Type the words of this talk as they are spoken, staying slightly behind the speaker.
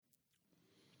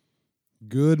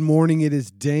Good morning. It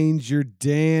is Danger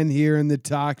Dan here in the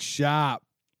talk shop.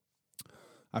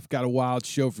 I've got a wild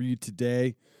show for you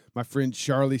today. My friend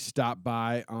Charlie stopped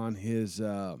by on his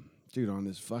on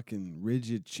his fucking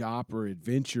rigid chopper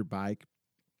adventure bike,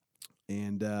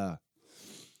 and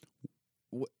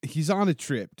he's on a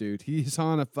trip, dude. He's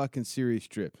on a fucking serious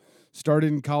trip.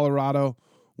 Started in Colorado,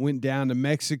 went down to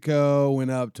Mexico, went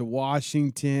up to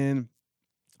Washington.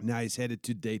 Now he's headed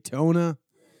to Daytona,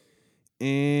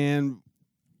 and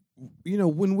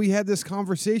when we had this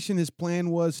conversation, his plan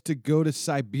was to go to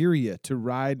Siberia to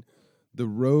ride the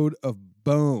Road of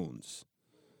Bones.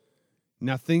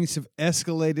 Now, things have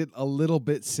escalated a little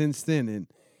bit since then. And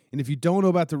if you don't know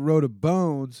about the Road of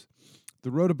Bones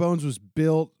was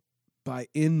built by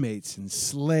inmates and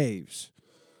slaves.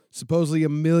 Supposedly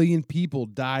 1 million people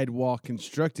died while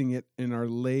constructing it and are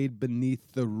laid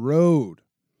beneath the road.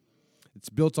 It's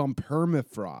built on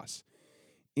permafrost.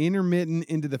 Intermittent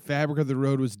into the fabric of the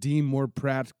road was deemed more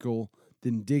practical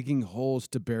than digging holes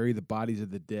to bury the bodies of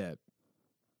the dead.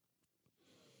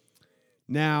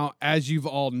 Now, as you've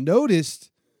all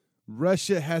noticed,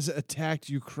 Russia has attacked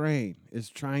Ukraine, is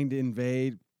trying to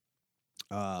invade.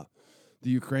 The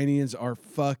Ukrainians are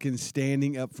fucking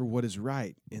standing up for what is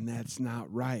right, and that's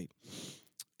not right.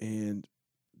 And,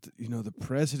 the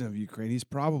president of Ukraine, he's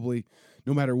probably,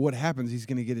 no matter what happens, he's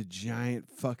going to get a giant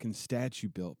fucking statue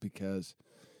built because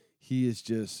he is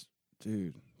just,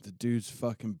 the dude's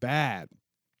fucking bad.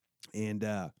 And,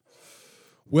 I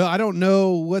don't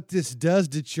know what this does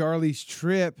to Charlie's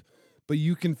trip, but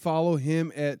you can follow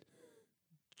him at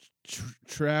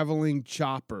Traveling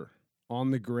Chopper on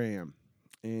the gram.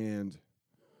 And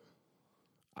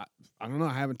I don't know.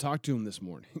 I haven't talked to him this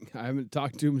morning. I haven't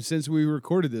talked to him since we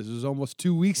recorded this. It was almost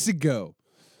 2 weeks ago.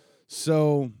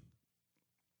 So,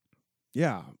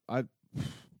 yeah,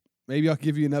 maybe I'll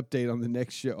give you an update on the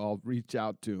next show. I'll reach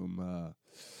out to him.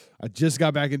 I just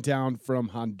got back in town from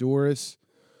Honduras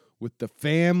with the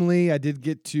family. I did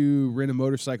get to rent a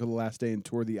motorcycle the last day and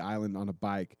tour the island on a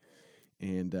bike.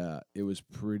 And it was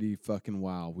pretty fucking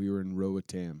wild. We were in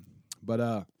Roatan.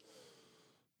 But,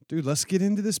 dude, let's get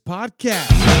into this podcast.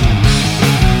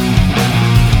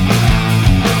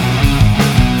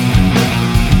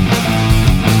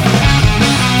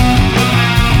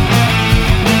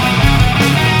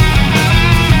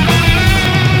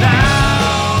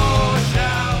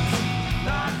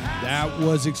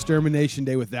 Was Extermination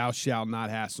Day with Thou Shalt Not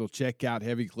Hassle. Check out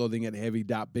Heavy Clothing at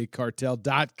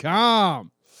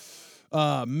heavy.bigcartel.com.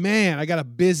 Man, I got a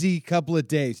busy couple of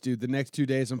days, dude. The next 2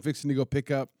 days, I'm fixing to go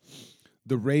pick up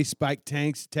the race bike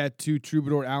tanks. Tattoo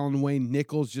Troubadour Alan Wayne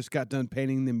Nichols just got done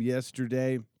painting them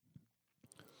yesterday.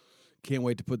 Can't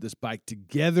wait to put this bike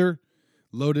together,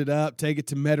 load it up, take it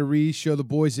to Metairie, show the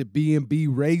boys at B&B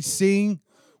Racing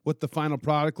what the final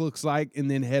product looks like, and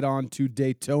then head on to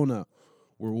Daytona,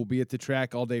 where we'll be at the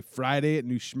track all day Friday at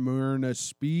New Smyrna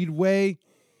Speedway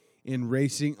and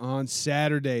racing on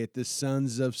Saturday at the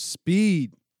Sons of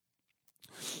Speed.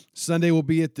 Sunday we'll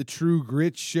be at the True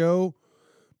Grit Show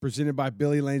presented by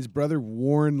Billy Lane's brother,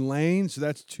 Warren Lane. So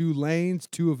that's 2 lanes,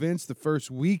 2 events the first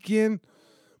weekend.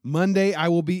 Monday I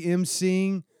will be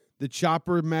emceeing the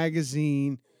Chopper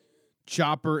Magazine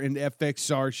Chopper and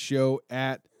FXR show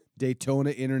at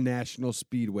Daytona International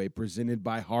Speedway presented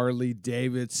by Harley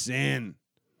Davidson.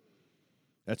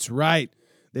 That's right.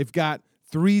 They've got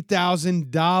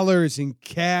 $3,000 in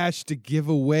cash to give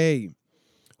away.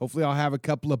 Hopefully I'll have a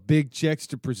couple of big checks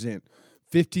to present.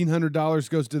 $1,500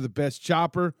 goes to the best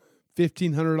chopper.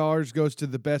 $1,500 goes to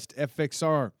the best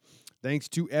FXR. Thanks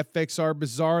to FXR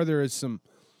Bazaar, there is some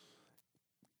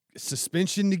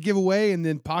suspension to give away, and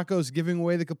then Paco's giving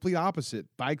away the complete opposite,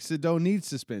 bikes that don't need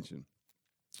suspension.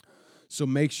 So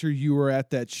make sure you are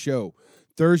at that show.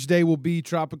 Thursday will be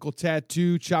Tropical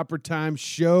Tattoo Chopper Time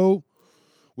show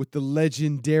with the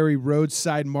legendary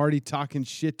Roadside Marty talking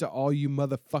shit to all you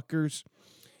motherfuckers.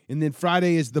 And then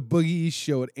Friday is the Boogie East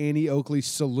show at Annie Oakley's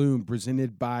Saloon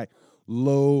presented by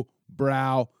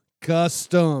Lowbrow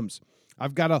Customs.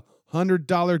 I've got a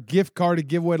 $100 gift card to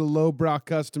give away to Lowbrow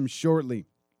Customs shortly.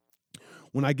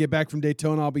 When I get back from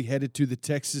Daytona, I'll be headed to the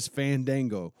Texas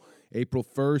Fandango, April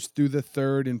 1st through the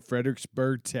 3rd in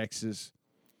Fredericksburg, Texas,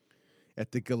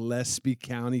 at the Gillespie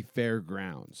County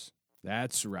Fairgrounds.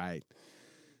 That's right.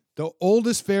 The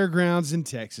oldest fairgrounds in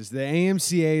Texas. The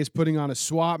AMCA is putting on a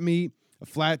swap meet, a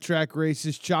flat track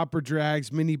races, chopper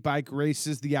drags, mini bike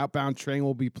races. The outbound train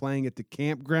will be playing at the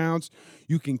campgrounds.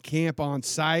 You can camp on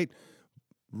site.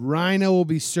 Rhino will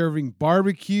be serving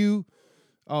barbecue.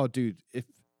 Oh, dude, if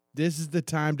this is the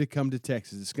time to come to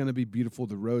Texas. It's going to be beautiful.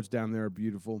 The roads down there are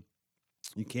beautiful.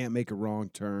 You can't make a wrong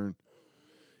turn.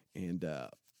 And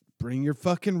bring your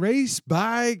fucking race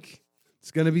bike. It's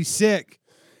going to be sick.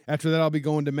 After that, I'll be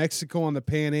going to Mexico on the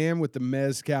Pan Am with the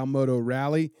Mezcal Moto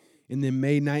Rally. And then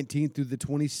May 19th through the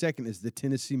 22nd is the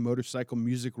Tennessee Motorcycle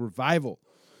Music Revival.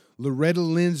 Loretta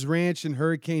Lynn's Ranch in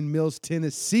Hurricane Mills,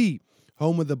 Tennessee,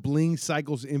 home of the Bling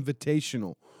Cycles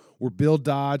Invitational, where Bill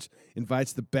Dodge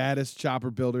invites the baddest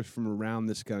chopper builders from around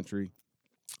this country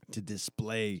to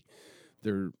display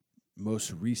their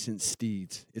most recent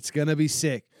steeds. It's going to be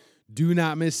sick. Do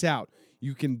not miss out.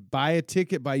 You can buy a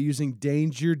ticket by using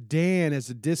Danger Dan as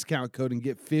a discount code and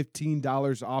get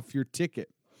 $15 off your ticket.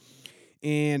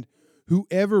 And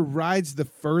whoever rides the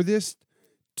furthest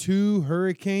to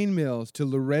Hurricane Mills, to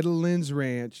Loretta Lynn's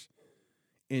Ranch,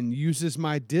 and uses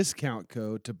my discount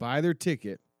code to buy their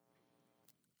ticket,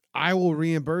 I will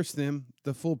reimburse them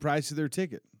the full price of their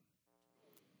ticket.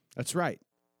 That's right.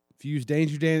 If you use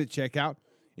Danger Dan at checkout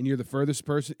and you're the furthest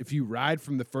person, if you ride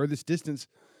from the furthest distance,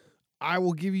 I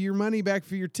will give you your money back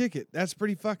for your ticket. That's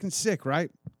pretty fucking sick, right?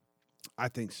 I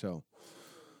think so.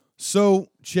 So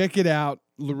check it out.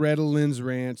 Loretta Lynn's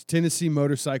Ranch, Tennessee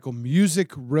Motorcycle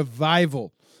Music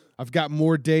Revival. I've got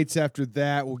more dates after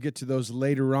that. We'll get to those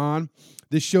later on.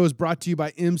 This show is brought to you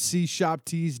by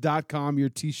MCShopTees.com, your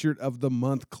T-shirt of the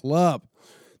month club.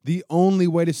 The only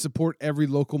way to support every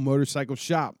local motorcycle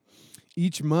shop.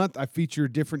 Each month, I feature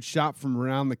a different shop from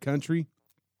around the country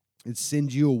and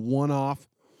send you a one-off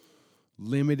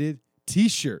limited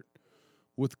T-shirt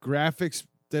with graphics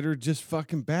that are just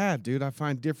fucking bad, dude. I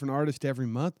find different artists every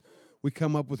month. We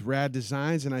come up with rad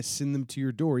designs, and I send them to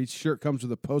your door. Each shirt comes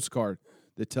with a postcard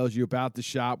that tells you about the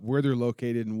shop, where they're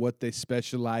located, and what they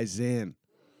specialize in.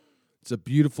 It's a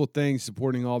beautiful thing,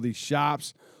 supporting all these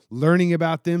shops, learning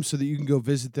about them so that you can go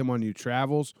visit them on your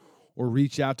travels or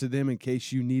reach out to them in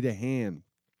case you need a hand.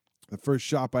 The first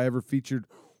shop I ever featured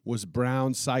was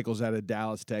Brown Cycles out of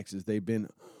Dallas, Texas. They've been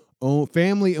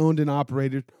family-owned and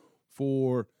operated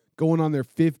for going on their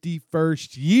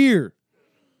 51st year.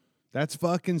 That's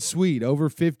fucking sweet. Over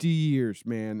 50 years,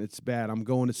 man. It's bad. I'm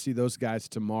going to see those guys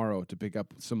tomorrow to pick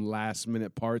up some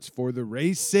last-minute parts for the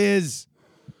races.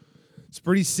 It's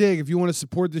pretty sick. If you want to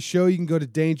support the show, you can go to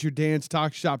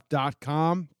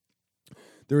DangerDansTalkShop.com.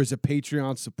 There is a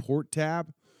Patreon support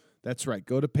tab. That's right.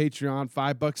 Go to Patreon,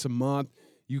 $5 a month.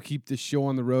 You keep this show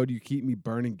on the road. You keep me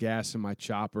burning gas in my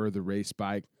chopper, the race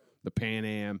bike, the Pan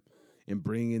Am, and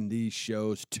bringing these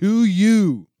shows to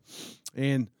you.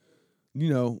 And, you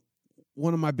know,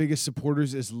 one of my biggest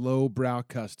supporters is Lowbrow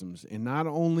Customs. And not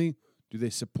only do they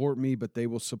support me, but they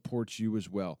will support you as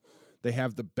well. They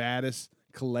have the baddest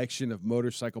collection of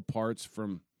motorcycle parts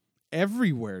from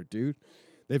everywhere, dude.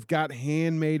 They've got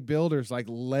handmade builders like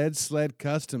Lead Sled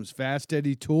Customs, Fast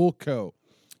Eddie Tool Co.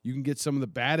 You can get some of the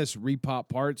baddest repop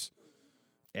parts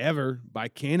ever by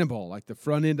Cannonball, like the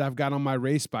front end I've got on my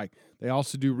race bike. They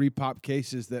also do repop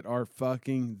cases that are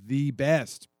fucking the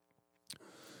best.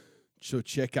 So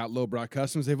check out Lowbrow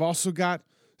Customs. They've also got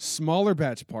smaller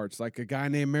batch parts, like a guy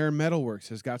named Mare Metalworks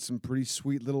has got some pretty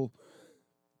sweet little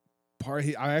part.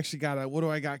 I actually got what do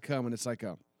I got coming? It's like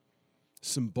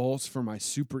some bolts for my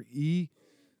Super E,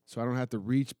 so I don't have to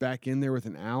reach back in there with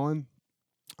an Allen.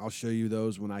 I'll show you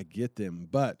those when I get them.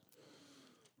 But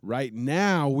right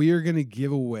now, we are going to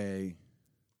give away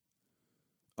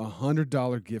a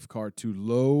 $100 gift card to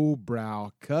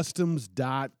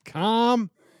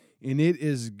lowbrowcustoms.com. And it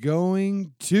is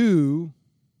going to,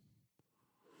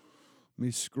 let me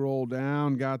scroll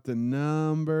down, got the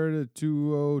number to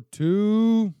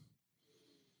 202.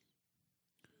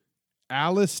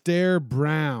 Alistair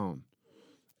Brown.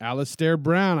 Alistair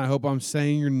Brown, I hope I'm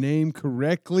saying your name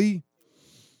correctly.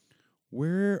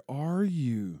 Where are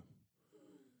you?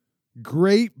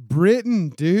 Great Britain,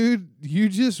 dude. You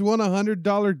just won a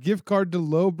 $100 gift card to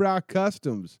Lowbrow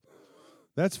Customs.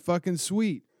 That's fucking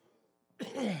sweet.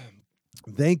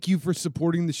 Thank you for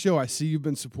supporting the show. I see you've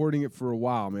been supporting it for a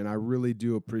while, man. I really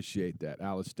do appreciate that.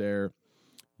 Alistair,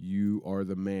 you are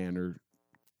the man. Or,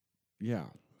 yeah,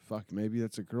 fuck, maybe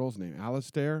that's a girl's name.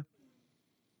 Alistair?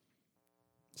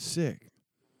 Sick.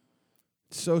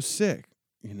 So sick.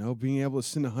 You know, being able to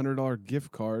send a $100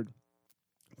 gift card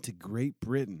to Great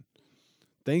Britain.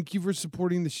 Thank you for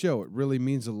supporting the show. It really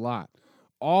means a lot.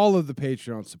 All of the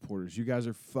Patreon supporters, you guys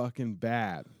are fucking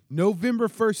bad. November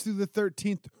 1st through the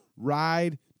 13th,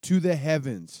 ride to the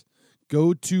heavens.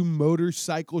 Go to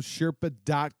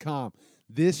motorcyclesherpa.com.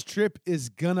 This trip is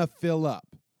going to fill up.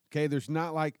 Okay, there's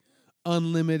not like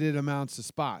unlimited amounts of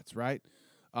spots, right?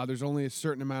 There's only a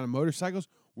certain amount of motorcycles.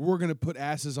 We're going to put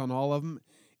asses on all of them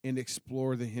and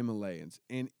explore the Himalayas.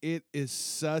 And it is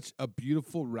such a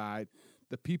beautiful ride.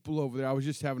 The people over there, I was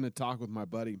just having a talk with my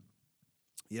buddy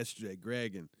yesterday,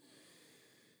 Greg, and, you know, being able to send a $100 gift card to Lowbrow Customs, that's fucking sweet. So check it out, lowbrowcustoms.com. This trip is going to fill up. Okay, there's not like unlimited amounts of spots, right? There's only a certain amount of motorcycles. We're going to put asses on all of them and explore the Himalayas. And it is such a beautiful ride. The people over there, I was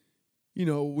just having a talk with my buddy yesterday, Greg, and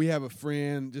we have a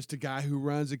friend, just a guy who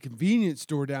runs a convenience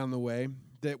store down the way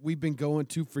that we've been going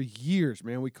to for years,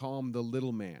 man. We call him the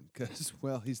little man because,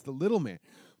 well, he's the little man.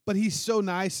 But he's so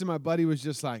nice, and my buddy was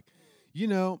just like,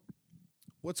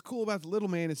 what's cool about the little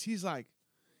man is he's like,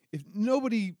 if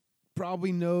nobody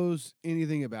probably knows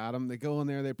anything about him, they go in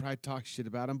there, they probably talk shit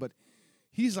about him, but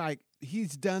he's like,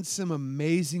 he's done some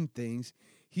amazing things.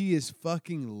 He is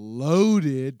fucking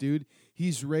loaded, dude.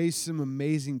 He's raised some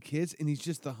amazing kids, and he's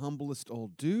just the humblest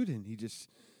old dude, and he just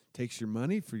takes your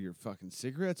money for your fucking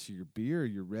cigarettes or your beer or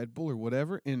your Red Bull or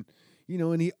whatever, and,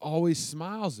 and he always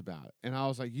smiles about it. And I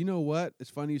was like, you know what? It's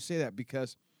funny you say that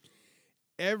because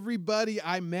everybody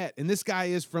I met, and this guy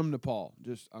is from Nepal.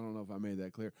 I don't know if I made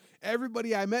that clear.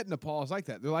 Everybody I met in Nepal is like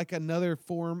that. They're like another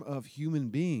form of human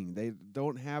being. They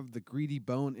don't have the greedy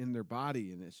bone in their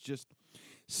body, and it's just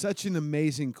such an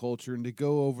amazing culture. And to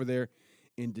go over there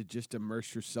and to just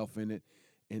immerse yourself in it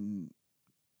and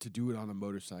to do it on a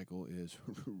motorcycle is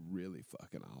really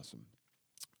fucking awesome.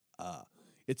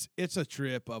 It's a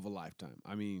trip of a lifetime.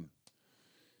 I mean,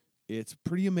 it's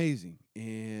pretty amazing,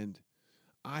 and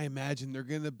I imagine they're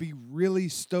going to be really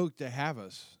stoked to have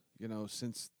us,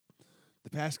 since the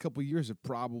past couple of years have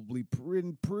probably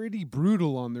been pretty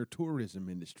brutal on their tourism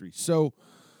industry. So,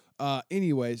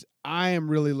 anyways, I am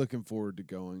really looking forward to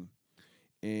going,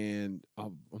 and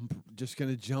I'm just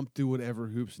going to jump through whatever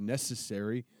hoops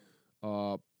necessary.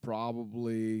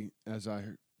 Probably, as I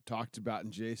talked about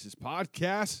in Jace's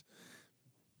podcast,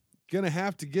 going to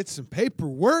have to get some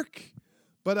paperwork,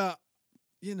 but,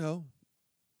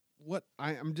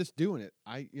 I'm just doing it.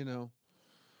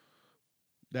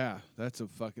 That's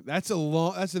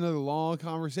another long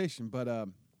conversation. But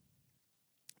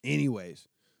anyways,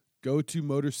 go to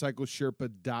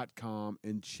motorcyclesherpa.com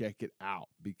and check it out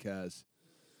because,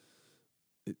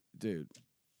 dude,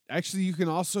 actually you can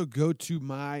also go to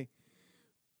my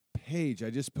page. I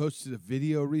just posted a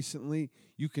video recently.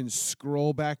 You can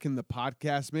scroll back in the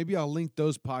podcast. Maybe I'll link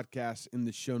those podcasts in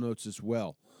the show notes as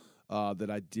well. That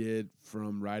I did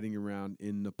from riding around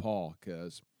in Nepal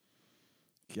because,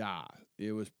 God,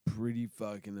 it was pretty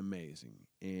fucking amazing.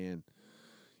 And,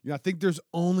 I think there's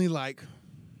only like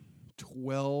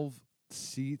 12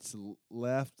 seats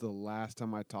left the last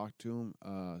time I talked to him.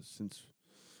 Since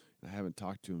I haven't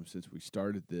talked to him since we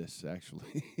started this,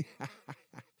 actually.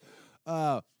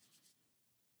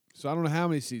 So I don't know how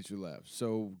many seats are left.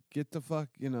 So get the fuck,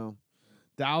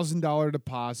 $1,000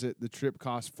 deposit. The trip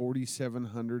costs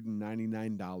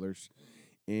 $4,799,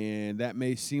 and that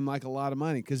may seem like a lot of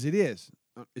money because it is.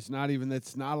 It's not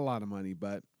a lot of money,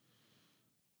 but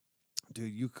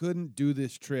dude, you couldn't do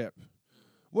this trip.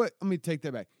 Let me take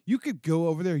that back. You could go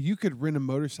over there, you could rent a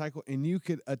motorcycle, and you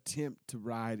could attempt to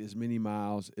ride as many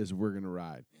miles as we're gonna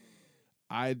ride.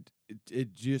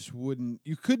 It just wouldn't.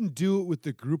 You couldn't do it with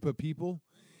the group of people.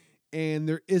 And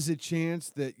there is a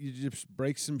chance that you just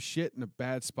break some shit in a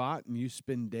bad spot and you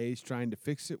spend days trying to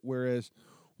fix it, whereas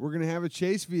we're going to have a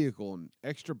chase vehicle and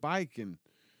extra bike and,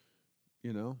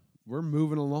 we're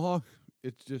moving along.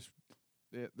 It's just,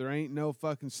 there ain't no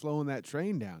fucking slowing that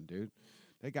train down, dude.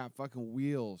 They got fucking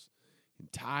wheels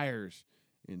and tires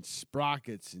and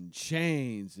sprockets and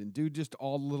chains and, dude, just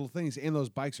all the little things. And those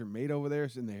bikes are made over there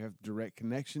and they have direct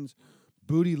connections.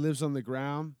 Booty lives on the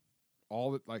ground.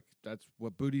 That's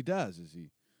what Booty does is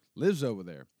he lives over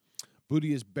there.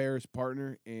 Booty is Bear's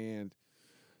partner, and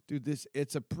dude,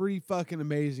 it's a pretty fucking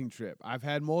amazing trip. I've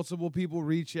had multiple people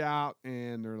reach out,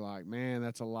 and they're like, man,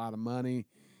 that's a lot of money.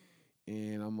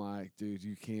 And I'm like, dude,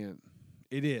 you can't.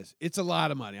 It is. It's a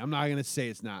lot of money. I'm not going to say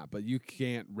it's not, but you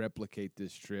can't replicate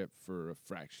this trip for a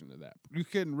fraction of that. You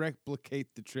couldn't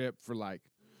replicate the trip for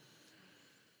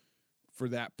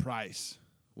that price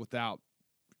without,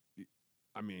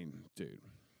 dude.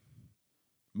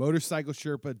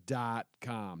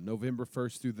 MotorcycleSherpa.com. November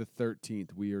 1st through the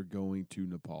 13th, we are going to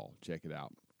Nepal. Check it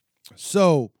out.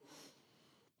 So,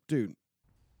 dude,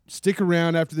 stick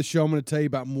around after the show. I'm going to tell you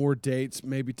about more dates,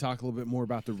 maybe talk a little bit more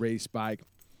about the race bike.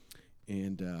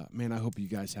 And, man, I hope you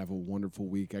guys have a wonderful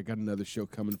week. I got another show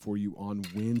coming for you on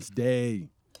Wednesday.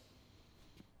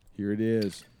 Here it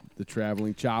is, the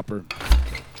Traveling Chopper.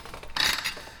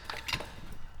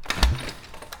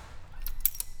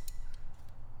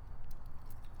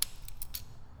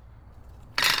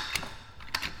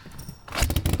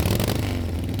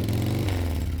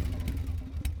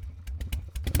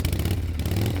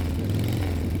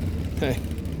 Hey,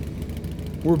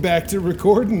 we're back to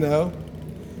recording, though.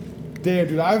 Damn,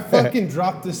 dude, I fucking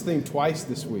dropped this thing twice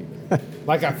this week.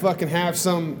 Like, I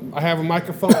have a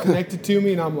microphone connected to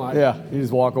me, and I'm like... Yeah, you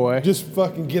just walk away. Just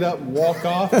fucking get up and walk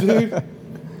off, dude.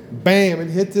 bam, it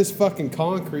hit this fucking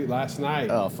concrete last night.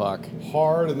 Oh, fuck.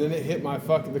 Hard, and then it hit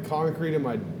the concrete in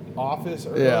my office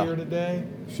earlier today.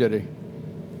 Shitty.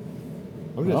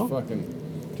 I'm just fucking...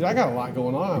 Dude, I got a lot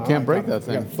going on. You can't break that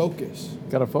thing. I gotta focus.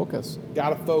 Gotta focus.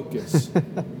 Gotta focus.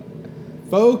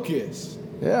 Focus.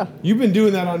 Yeah. You've been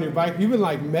doing that on your bike. You've been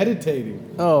like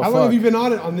meditating. Oh, How long have you been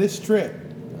on it on this trip?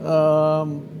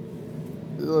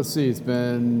 Let's see. It's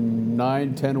been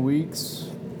 9-10 weeks.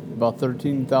 About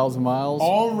 13,000 miles.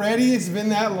 Already? It's been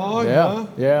that long, Yeah. huh?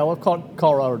 Yeah, I left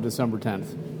Colorado December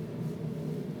 10th.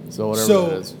 So whatever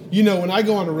that is. You know, when I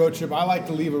go on a road trip, I like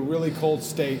to leave a really cold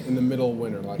state in the middle of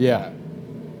winter like that.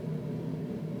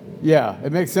 Yeah,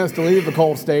 it makes sense to leave the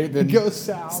cold state than Go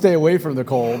south. stay away from the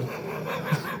cold.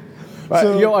 But,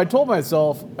 So- I told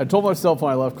myself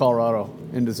when I left Colorado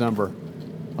in December,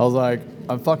 I was like,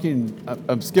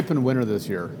 I'm skipping winter this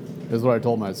year, is what I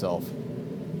told myself.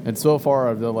 And so far,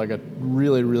 I've done like a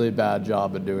really, really bad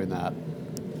job at doing that.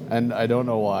 And I don't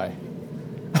know why.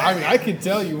 I mean, I can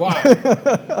tell you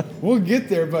why. We'll get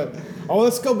there, but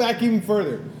let's go back even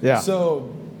further. Yeah.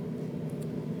 So,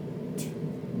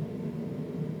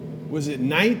 was it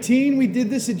 19 we did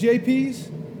this at JP's?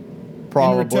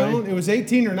 Probably. In Raton? It was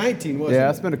 18 or 19, wasn't Yeah,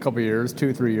 it? it's been a couple years,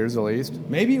 2-3 years at least.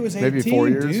 Maybe it was 18, Maybe 4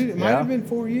 years. dude. It might Yeah. have been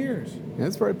 4 years. Yeah,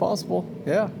 it's very possible.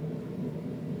 Yeah.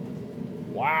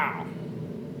 Wow.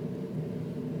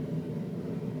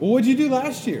 Well, what'd you do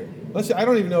last year? I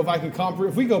don't even know if I can compare.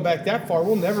 If we go back that far,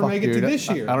 we'll never make it to this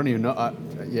year. I don't even know. I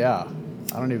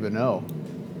don't even know.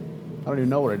 I don't even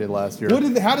know what I did last year.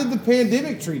 How did the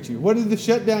pandemic treat you? What did the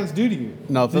shutdowns do to you?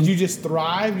 Nothing. Did you just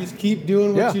thrive? Just keep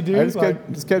doing what you do? I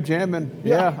just kept jamming.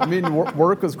 Yeah, I mean,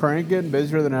 work was cranking,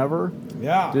 busier than ever.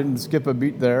 Yeah. Didn't skip a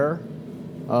beat there.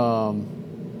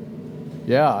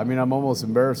 Yeah, I mean, I'm almost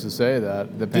embarrassed to say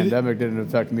that the pandemic didn't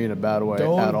affect me in a bad way at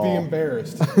all. Don't be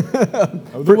embarrassed.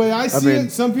 The way I see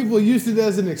it, some people used it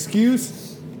as an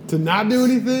excuse to not do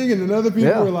anything, and then other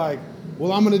people were like,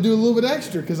 well, I'm going to do a little bit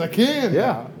extra because I can.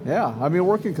 Yeah. I mean,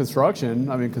 working construction,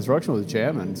 construction was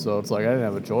jamming, so it's like I didn't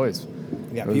have a choice.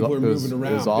 Yeah, people are moving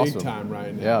around awesome. big time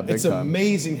right now. Yeah, big it's time.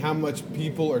 amazing how much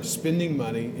people are spending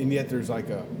money, and yet there's like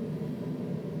a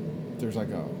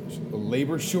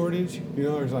labor shortage. You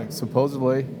know, there's like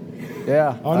Supposedly.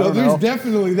 Yeah. Oh no, there's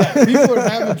definitely that. People are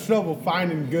having trouble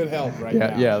finding good help right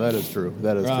now. Yeah, that is true.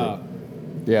 That is true.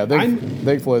 Yeah,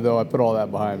 thankfully though, I put all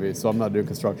that behind me, so I'm not doing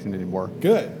construction anymore.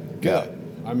 Good. Yeah.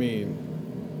 I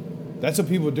mean, that's what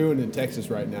people are doing in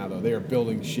Texas right now, though. They are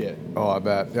building shit. Oh, I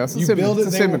bet. Yeah, it's the You same, build it,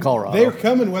 it's the same in Colorado. They're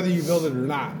coming whether you build it or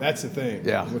not. That's the thing.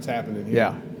 Yeah. What's happening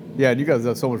here. Yeah, and you guys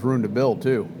have so much room to build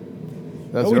too.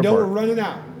 That's No, we your don't. part. We're running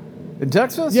out. In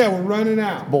Texas? Yeah, we're running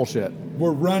out. Bullshit.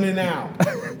 We're running out.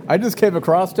 I just came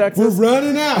across We're Texas.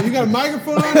 running out. You got a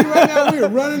microphone on you right now? We are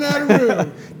running out of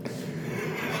room.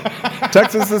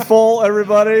 Texas is full,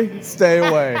 everybody. Stay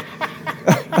away.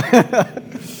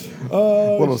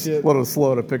 Oh, shit. Little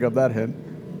slow to pick up that hint.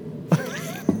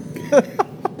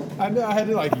 I know. I had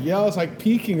to like yell. It's like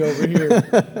peeking over here.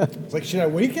 It's like, should I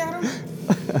wink at him?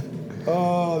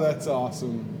 Oh, that's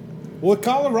awesome. Well,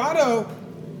 Colorado.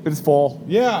 It's full.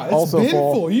 Yeah, it's also been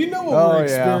full. You know what we're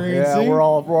experiencing. Yeah, we're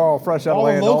all fresh out of All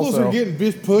land. locals also. are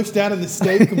getting pushed out of the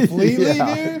state completely,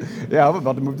 dude. Yeah, I'm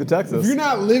about to move to Texas. If you're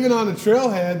not living on a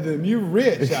trailhead, then you're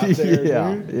rich out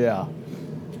there, dude. Yeah.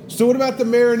 So what about the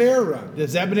Marinara run?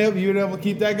 Has that been able to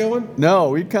keep that going? No,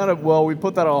 we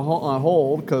put that on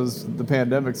hold because the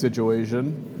pandemic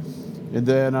situation. And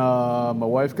then my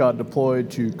wife got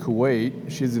deployed to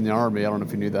Kuwait. She's in the Army. I don't know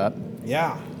if you knew that.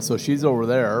 Yeah. So she's over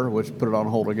there, which put it on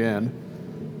hold again.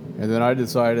 And then I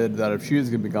decided that if she was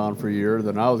going to be gone for a year,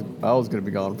 then I was going to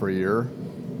be gone for a year.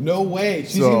 No way.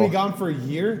 She's going to be gone for a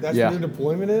year? That's what her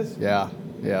deployment is? Yeah.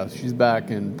 She's back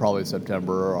in probably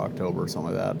September or October or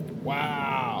something like that.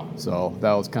 Wow. So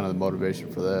that was kind of the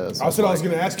motivation for this. I was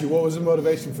going to ask you, what was the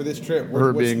motivation for this trip?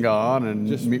 Her being gone and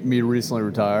me recently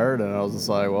retired, and I was just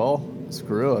like, well,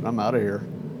 screw it, I'm out of here.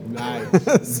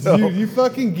 Nice. Dude, you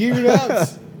fucking geared up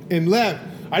and left.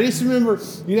 I just remember,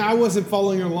 I wasn't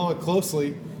following along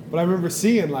closely, but I remember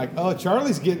seeing like, oh,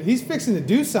 he's fixing to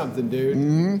do something, dude.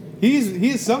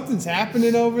 Mm-hmm. Something's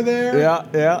happening over there.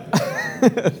 Yeah.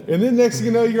 And then next thing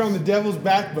you know, you're on the Devil's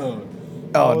Backbone.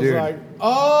 Oh, I was dude. like,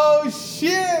 oh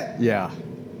shit. Yeah,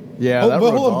 that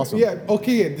was awesome. Yeah,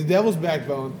 okay, the Devil's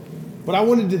Backbone. But I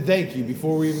wanted to thank you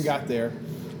before we even got there,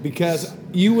 because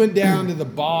you went down to the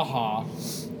Baja.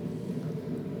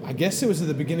 I guess it was at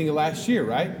the beginning of last year,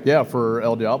 right? Yeah, for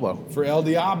El Diablo. For El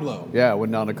Diablo. Yeah,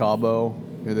 went down to Cabo,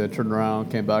 and then turned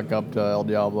around, came back up to El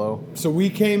Diablo. So we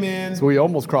came in. So we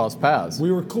almost crossed paths.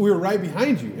 We were right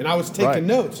behind you, and I was taking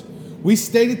notes. We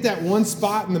stayed at that one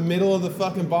spot in the middle of the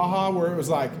fucking Baja where it was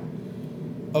like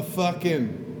a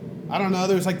fucking, I don't know,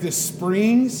 there's like this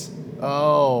Springs.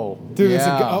 Oh, Dude, yeah.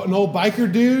 there's an old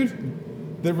biker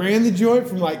dude that ran the joint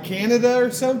from like Canada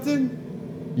or something.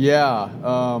 Yeah.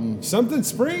 Something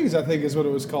Springs, I think is what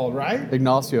it was called, right?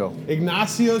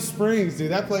 Ignacio Springs,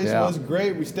 dude. That place Yeah. was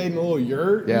great. We stayed in a little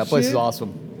yurt. Yeah, and that place shit. is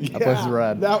awesome. Yeah, That place is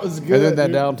rad. that was good, And then that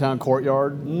dude. downtown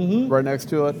courtyard right next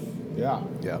to it. Yeah.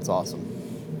 Yeah, it's awesome.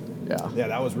 Yeah. Yeah,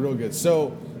 that was real good.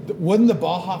 So, wasn't the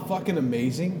Baja fucking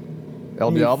amazing?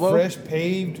 El Diablo? Fresh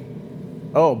paved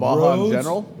Oh, Baja roads. in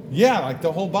general? Yeah, like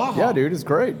the whole Baja. Yeah, dude, it's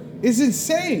great. It's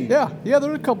insane. Yeah,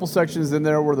 there are a couple sections in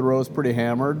there where the road's pretty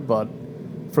hammered, but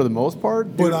for the most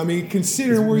part, But dude, I mean,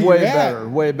 considering it's where way you're at, better,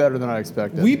 way better than I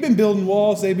expected. we've been building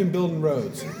walls, they've been building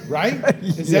roads, right?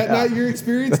 Is that Yeah. not your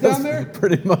experience down there?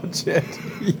 Pretty much it.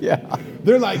 Yeah.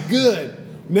 They're like, good.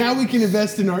 Now we can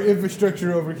invest in our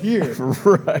infrastructure over here.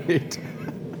 Right.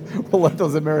 We'll let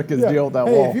those Americans deal with that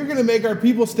hey, wall. if you're going to make our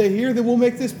people stay here, then we'll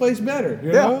make this place better.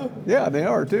 You Yeah. know? Yeah, they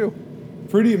are too.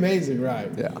 Pretty amazing, right?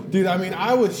 Yeah. Dude, I mean,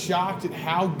 I was shocked at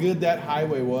how good that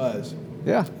highway was.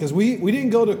 Yeah. Because we didn't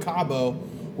go to Cabo.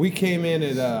 We came in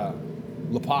at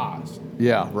La Paz.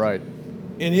 Yeah, right.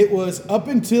 And it was up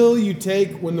until you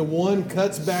take, when the one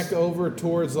cuts back over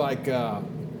towards like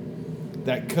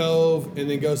that cove and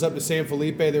then goes up to San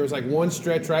Felipe, there was like one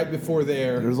stretch right before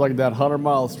there. There's like that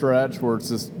 100-mile stretch where it's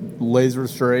just laser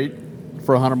straight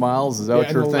for 100 miles. Is that what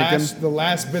and you're thinking? the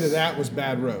last bit of that was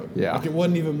bad road. Yeah. Like it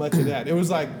wasn't even much of that. It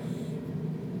was like,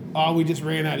 oh, we just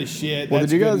ran out of shit. Well,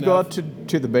 That's did you good guys go enough. out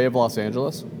to the Bay of Los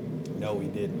Angeles? No, we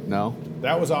didn't. No?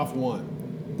 That was off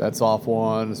one. That's off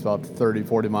one. It's about 30,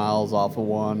 40 miles off of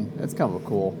one. It's kind of a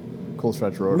cool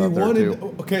stretch of road We out there wanted,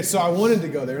 too. okay, so I wanted to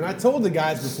go there. And I told the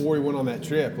guys before we went on that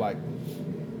trip, like,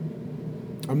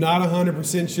 I'm not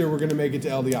 100% sure we're going to make it to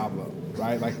El Diablo,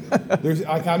 right? Like,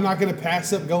 I'm not going to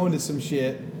pass up going to some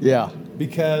shit Yeah.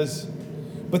 because,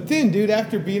 but then, dude,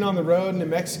 after being on the road in New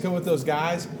Mexico with those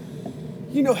guys,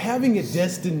 you know, having a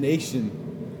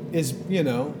destination is, you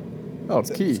know, Oh,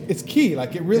 it's key. it's key.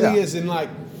 Like, it really Yeah. is. And, like,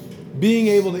 being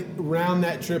able to round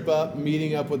that trip up,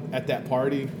 meeting up at that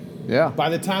party. Yeah. By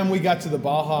the time we got to the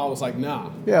Baja, I was like, nah.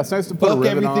 Yeah, it's nice to put a Fuck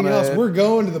ribbon everything on else. it. We're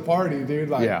going to the party, dude.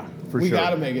 Like, Yeah, for we sure. got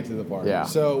to make it to the party. Yeah.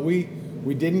 So we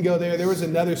didn't go there. There was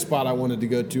another spot I wanted to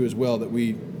go to as well that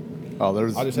we, Oh,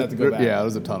 there's. I'll just have to go back. Yeah,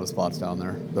 there's a ton of spots down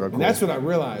there that are cool. and that's what I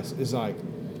realized is like,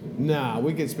 nah,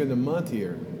 we could spend a month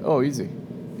here, Oh, easy.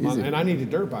 Easy. and I need a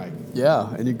dirt bike.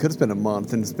 Yeah, and you could spend a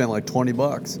month and spend like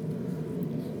 $20.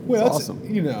 Well, That's that's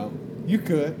awesome. You know, you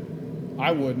could.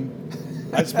 I wouldn't.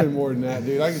 I'd spend more than that,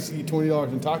 dude. I could eat $20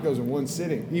 in tacos in one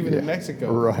sitting, even in Yeah.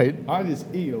 Mexico. Right. I just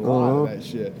eat a lot Uh-huh. of that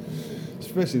shit,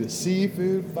 especially the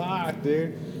seafood. Fuck,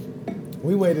 dude.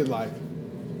 We waited like,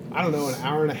 I don't know, an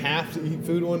hour and a half to eat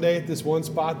food one day at this one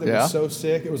spot that Yeah. was so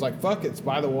sick. It was like, fuck it, it's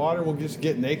by the water. We'll just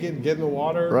get naked, get in the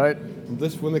water. Right.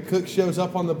 When the cook shows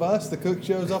up on the bus, the cook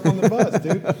shows up on the bus,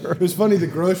 dude. It was funny. The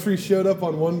groceries showed up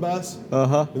on one bus,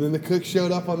 Uh-huh. and then the cook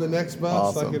showed up on the next bus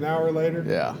Awesome. like an hour later.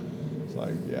 Yeah. It's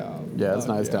like, yeah. Yeah, it's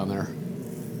fuck nice yeah. down there.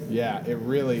 Yeah, it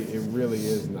really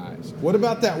is nice. What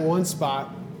about that one spot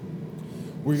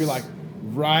where you're like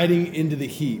riding into the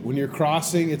heat when you're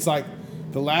crossing? It's like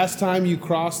the last time you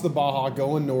cross the Baja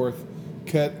going north,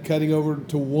 cutting over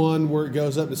to one where it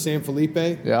goes up to San Felipe,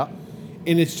 Yeah.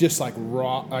 and it's just like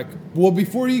rock. Like, well,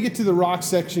 before you get to the rock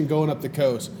section going up the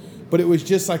coast, but it was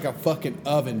just like a fucking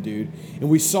oven, dude. And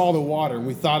we saw the water, and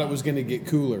we thought it was going to get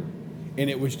cooler, and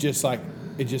it was just like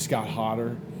it just got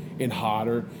hotter and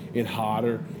hotter and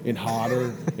hotter and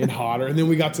hotter and hotter. And then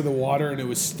we got to the water, and it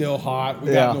was still hot. We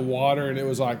got Yeah. in the water, and it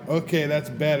was like, okay, that's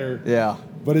better. Yeah.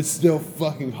 But it's still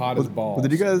fucking hot as balls. Well,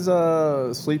 did you guys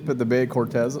sleep at the Bay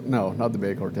Cortez? No, not the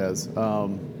Bay Cortez.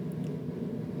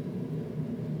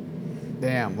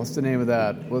 Damn, what's the name of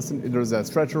that? There's that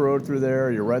stretch of road through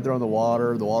there. You're right there on the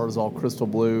water. The water's all crystal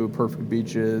blue, perfect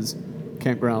beaches,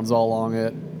 campgrounds all along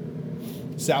it.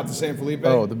 South of San Felipe?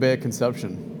 Oh, the Bay of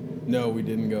Conception. No, we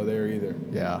didn't go there either.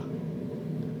 Yeah.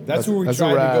 That's where we that's a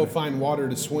tried to rad- go find water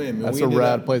to swim. And That's we a ended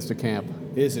rad up- place to camp.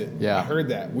 Is it? Yeah. I heard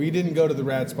that. We didn't go to the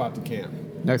rad spot to camp.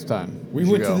 Next time. We you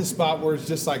should went to go. the spot where it's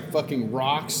just like fucking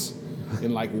rocks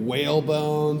and like whale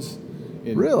bones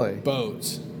and Really?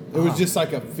 boats. It was just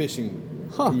like a fishing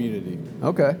community.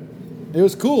 Okay. It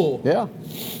was cool. Yeah.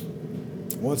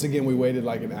 Once again, we waited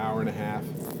like an hour and a half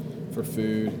for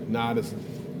food. Not as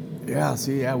Yeah,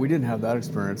 see, we didn't have that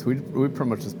experience. We pretty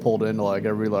much just pulled into like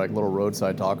every like little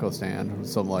roadside taco stand with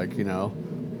some like,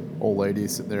 old lady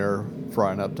sitting there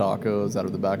frying up tacos out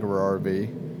of the back of her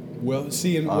RV. well.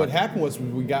 See, and what happened was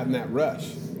we got in that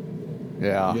rush.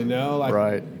 Yeah. Like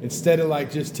right. instead of like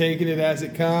just taking it as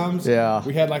it comes. Yeah.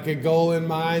 We had like a goal in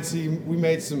mind. So we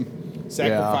made some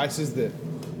Sacrifices that.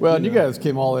 Well, and you guys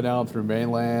came all the way down through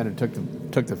mainland and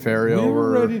took the ferry over. We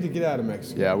were ready to get out of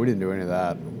Mexico. Yeah, we didn't do any of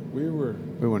that. We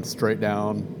went straight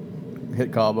down,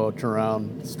 hit Cabo, turn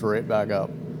around, straight back up.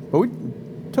 But we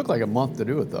took like a month to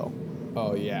do it, though.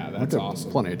 Oh, yeah, We that's took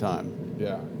awesome. Plenty of time.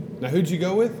 Yeah. Now, who'd you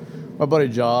go with? My buddy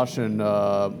Josh and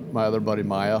my other buddy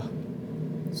Maya.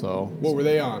 So. What were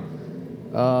they on?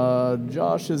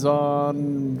 Josh is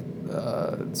on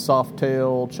soft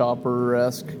tail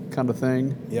chopper-esque kind of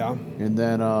thing. Yeah. And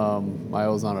then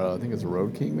Maya was on I think it's a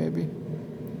Road King maybe.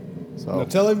 So. Now,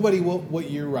 tell everybody what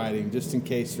you're riding, just in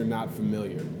case they're not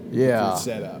familiar Yeah. with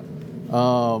your setup.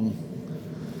 Um,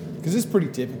 Because it's pretty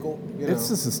typical. You know? It's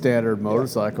just a standard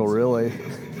motorcycle, really.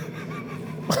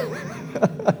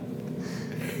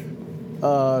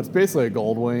 It's basically a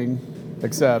Goldwing,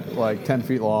 except like 10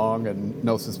 feet long and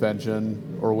no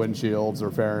suspension or windshields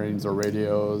or fairings or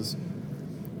radios.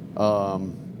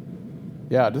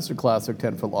 Yeah, just a classic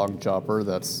 10-foot long chopper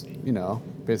that's,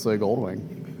 basically a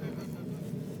Goldwing.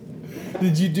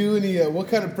 Did you do any, what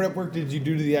kind of prep work did you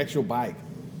do to the actual bike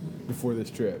before this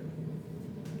trip?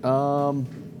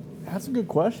 That's a good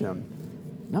question.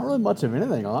 Not really much of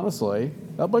anything, honestly.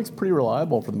 That bike's pretty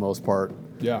reliable for the most part.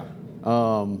 Yeah.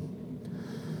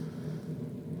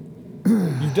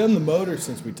 You've done the motor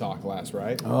since we talked last,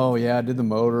 right? Oh, yeah, I did the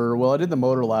motor. Well, I did the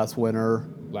motor last winter.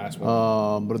 Last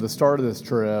one. But at the start of this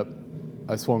trip,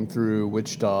 I swung through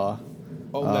Wichita.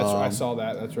 Oh, that's right. I saw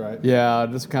that. That's right. Yeah,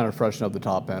 just kind of freshen up the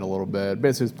top end a little bit.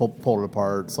 Basically, just pulled it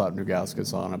apart, slapped new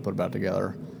gaskets on it, put it back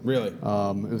together. Really? It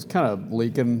was kind of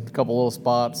leaking a couple little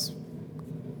spots.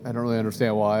 I don't really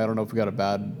understand why. I don't know if we got a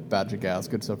bad batch of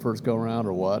gaskets the first go around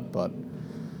or what, but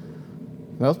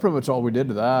that was pretty much all we did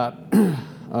to that.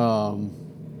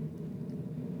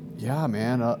 Yeah,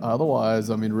 man. Otherwise,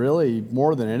 I mean, really,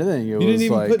 more than anything, it was like... You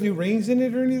didn't even put new rings in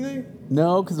it or anything?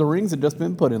 No, because the rings had just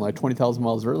been put in like 20,000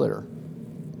 miles earlier.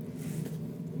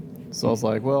 So I was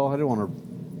like, well, I didn't want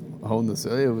to hone this.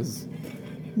 It was...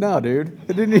 No, dude.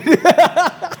 It didn't need...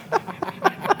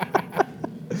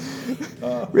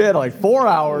 We had like 4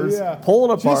 hours, pull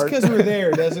it apart. Just because we're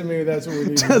there doesn't mean that's what we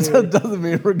need to do. Doesn't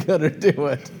mean we're going to do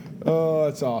it. Oh,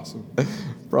 that's awesome.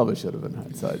 Probably should have been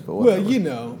hindsight, but whatever.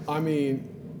 Well, I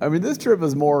mean, this trip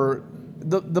is more...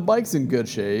 The bike's in good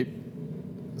shape,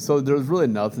 so there's really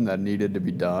nothing that needed to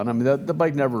be done. I mean, the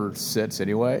bike never sits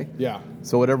anyway. Yeah.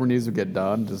 So whatever needs to get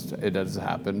done, it just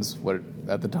happens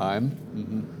at the time.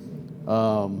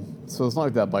 Mm-hmm. So it's not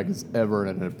like that bike is ever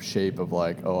in a shape of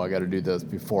like, oh, I got to do this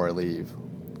before I leave.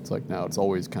 It's like, no, it's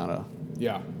always kind of,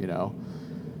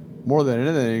 more than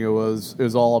anything, it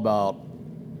was all about,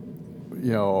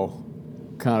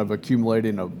 kind of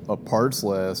accumulating a parts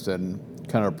list and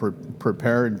kind of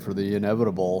preparing for the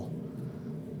inevitable,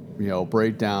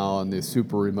 breakdown, these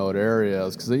super remote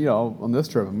areas. Because, on this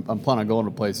trip, I'm planning on going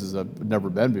to places I've never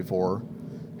been before,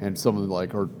 and some of them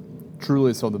are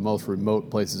truly some of the most remote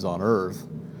places on Earth,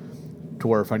 to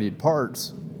where if I need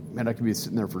parts, man, I could be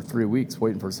sitting there for 3 weeks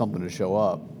waiting for something to show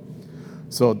up.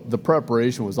 So the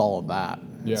preparation was all of that.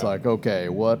 Yeah. It's like, okay,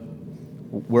 where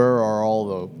are all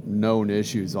the known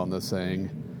issues on this thing?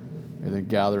 And then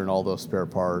gathering all those spare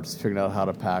parts, figuring out how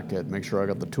to pack it, make sure I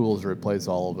got the tools to replace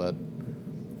all of it.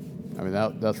 I mean,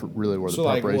 that's really where the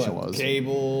preparation was.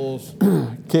 Cables,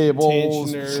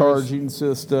 tensioners, charging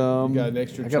system. You got an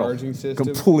extra charging system?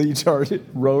 Complete charging,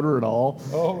 rotor and all.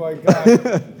 Oh, my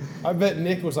God. I bet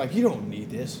Nick was like, you don't need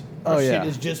this. Our yeah. shit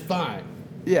is just fine.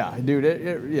 Yeah,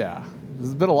 dude, yeah.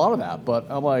 There's been a lot of that, but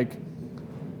I'm like...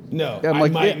 No, I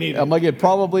might need it. I'm like, it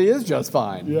probably is just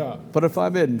fine. Yeah. But if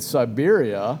I'm in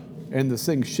Siberia and this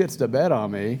thing shits to bed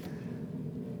on me,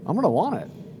 I'm going to want it.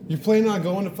 You planning on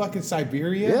going to fucking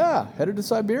Siberia? Yeah, headed to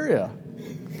Siberia.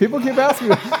 People keep asking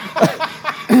me.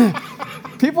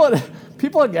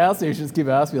 people at gas stations keep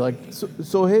asking me, like,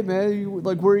 so hey, man,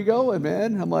 where are you going,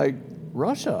 man? I'm like,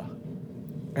 Russia.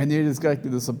 And they just got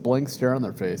this blank stare on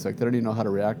their face, like they don't even know how to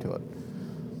react to it.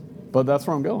 But that's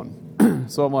where I'm going.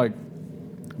 So I'm like,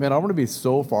 man, I'm going to be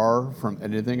so far from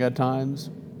anything at times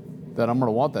that I'm going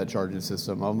to want that charging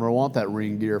system. I'm going to want that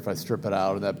ring gear if I strip it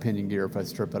out, or that pinion gear if I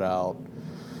strip it out.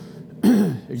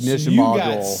 Ignition module.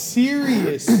 You got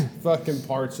serious fucking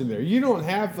parts in there. You don't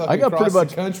have fucking I got pretty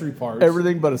much country parts.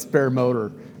 Everything but a spare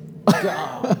motor.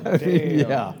 God damn.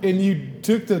 Yeah. And you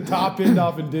took the top end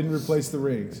off and didn't replace the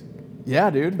rings. Yeah,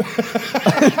 dude.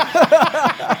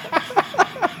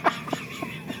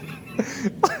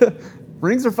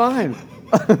 Rings are fine.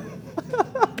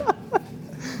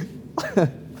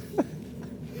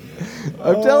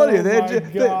 I'm telling you, they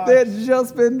had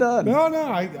just been done. No,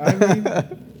 I mean,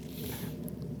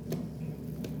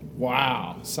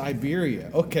 Wow,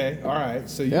 Siberia. Okay, all right.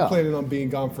 So you're Yeah. planning on being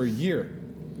gone for a year.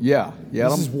 Yeah.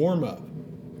 This is warm up.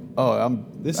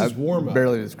 This is warm up.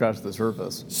 Barely even scratched the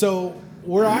surface. So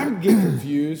where I get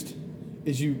confused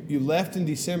is you left in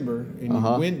December and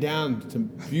you went down to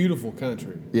beautiful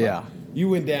country. Yeah. You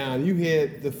went down. You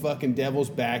hit the fucking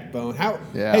Devil's Backbone. How?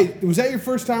 Yeah. Hey, was that your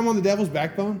first time on the Devil's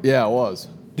Backbone? Yeah, it was.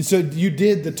 So you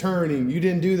did the turning. You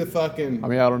didn't do the fucking. I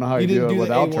mean, I don't know how you do didn't it the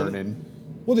without A1. turning.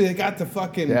 Well, they got the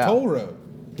fucking Yeah. toll road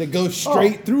that goes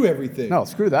straight through everything. No,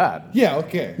 screw that. Yeah.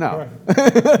 Okay. No. All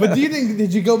right. But do you think?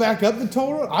 Did you go back up the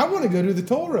toll road? I want to go do the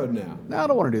toll road now. No, I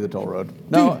don't want to do the toll road.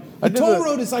 No, Dude, I the did toll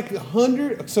road is like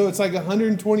 100. So it's like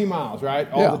 120 miles,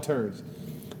 right? All Yeah. the turns.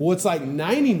 Well, it's like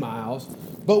 90 miles,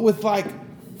 but with like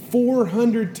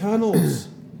 400 tunnels.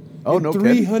 Oh, and no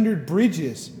kidding. 300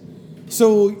 bridges.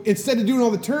 So instead of doing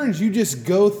all the turns, you just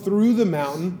go through the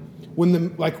mountain.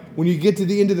 When you get to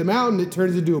the end of the mountain, it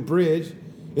turns into a bridge,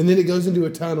 and then it goes into a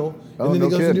tunnel, and Oh, then no it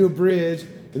goes kidding. into a bridge,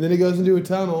 and then it goes into a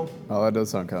tunnel. Oh, that does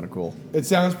sound kind of cool. It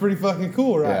sounds pretty fucking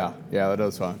cool, right? Yeah, yeah, that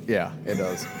does sound. Yeah, it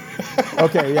does.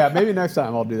 Okay, yeah, maybe next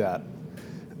time I'll do that.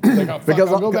 Like, oh, fuck,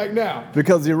 I'll go I'll- back now.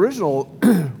 Because the original,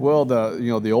 well,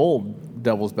 the old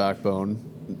Devil's Backbone,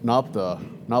 not the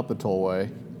tollway.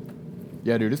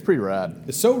 Yeah, dude, it's pretty rad.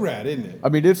 It's so rad, isn't it? I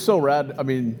mean, it's so rad. I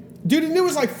mean, Dude, and it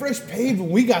was like fresh paved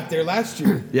when we got there last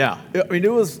year. yeah. I mean,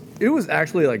 it was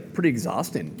actually like pretty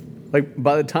exhausting. Like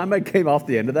by the time I came off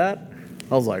the end of that,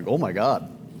 I was like, oh my god,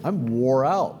 I'm wore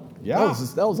out. Yeah.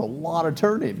 that was a lot of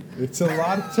turning. It's a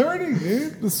lot of turning,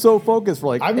 dude. I was so focused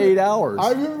for like 8 hours.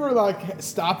 I remember like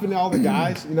stopping all the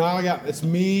guys. You know, it's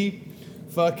me,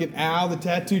 fucking Al, the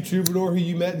tattoo troubadour who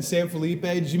you met in San Felipe.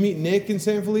 Did you meet Nick in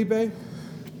San Felipe?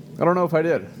 I don't know if I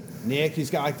did. Nick,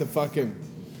 he's got like the fucking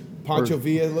Pancho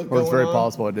Villa look Or going it's very on.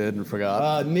 possible I did and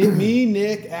forgot. Me,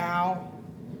 Nick, Al,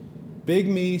 Big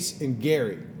Meese, and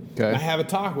Gary. Okay. And I have a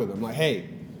talk with them. Like, hey,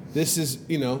 this is,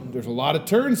 there's a lot of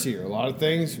turns here, a lot of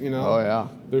things, Oh, yeah.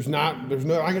 There's not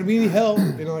going to be any help.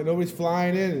 Like nobody's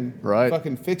flying in and Right.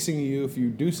 fucking fixing you if you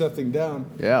do something dumb.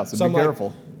 Yeah, so be I'm like,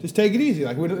 careful. just take it easy.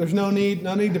 Like, there's no need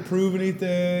to prove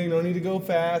anything. No need to go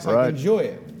fast. Like, Right. enjoy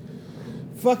it.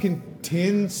 Fucking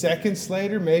 10 seconds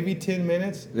later, maybe 10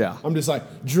 minutes. Yeah. I'm just like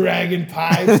dragging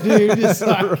pipes, dude. Just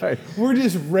like, Right. we're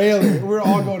just railing. We're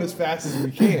all going as fast as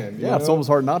we can. you Yeah, it's know? almost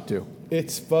hard not to.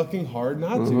 It's fucking hard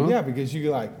not to. Yeah, because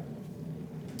you're like,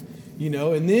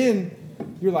 and then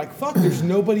you're like, fuck, there's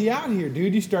nobody out here,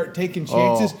 dude. You start taking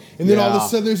chances, and then all of a yeah.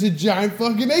 sudden there's a giant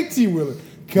fucking 18-wheeler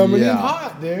coming in Yeah.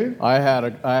 hot, dude. I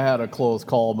had a close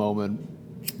call moment,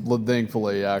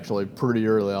 thankfully, actually, pretty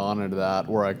early on into that,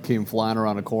 where I came flying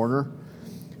around a corner,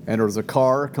 and there was a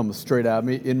car coming straight at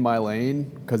me in my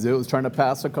lane because it was trying to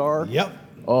pass a car. Yep.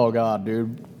 Oh god,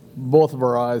 dude! Both of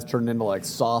our eyes turned into like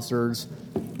saucers.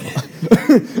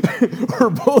 We're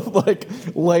both like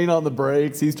laying on the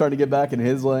brakes. He's trying to get back in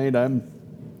his lane. I'm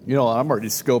already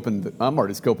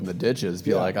scoping the ditches.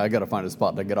 Be Yeah. like, I got to find a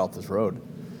spot to get off this road.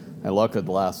 And luckily, at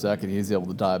the last second, he's able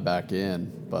to dive back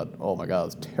in. But oh my god, it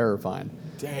was terrifying.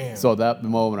 Damn. So at that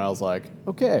moment, I was like,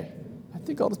 okay, I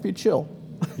think I'll just be chill.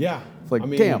 Yeah. It's like, I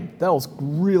mean, damn, that was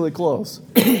really close.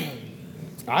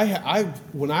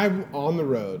 When I'm on the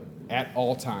road at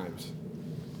all times,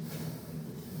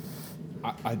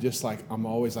 I just like, I'm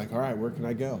always like, all right, where can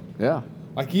I go? Yeah.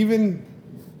 Like even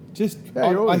just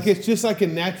Yeah, you're always- like it's just like a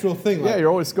natural thing. Yeah, Like, you're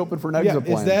always scoping for an exit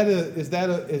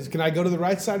plan. can I go to the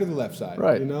right side or the left side?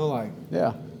 Right.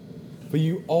 Yeah. But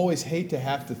you always hate to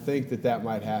have to think that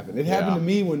might happen. It happened Yeah. to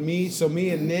me when me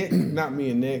and Nick, not me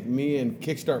and Nick, me and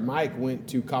Kickstart Mike went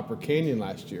to Copper Canyon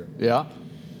last year. Yeah.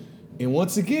 And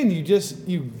once again, you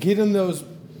get in those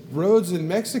roads in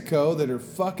Mexico that are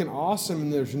fucking awesome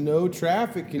and there's no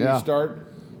traffic and Yeah. you start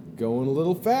going a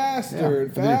little faster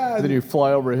and Then fast. you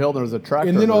fly over a hill and there's a tractor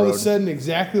And then on the all of road. a sudden,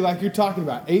 exactly like you're talking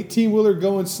about, 18-wheeler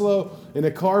going slow and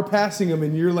a car passing them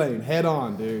in your lane, head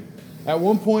on, dude. At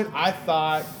one point, I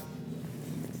thought,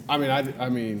 I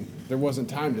mean, there wasn't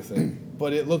time to think,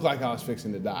 but it looked like I was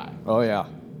fixing to die. Oh yeah.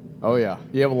 Oh yeah.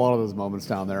 You have a lot of those moments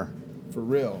down there. For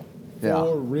real. Yeah.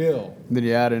 For real. And then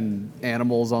you add in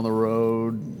animals on the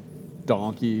road,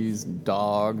 donkeys, and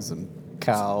dogs, and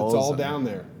cows. It's all and down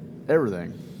there.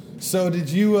 Everything. So did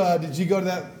you go to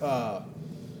that?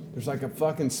 There's like a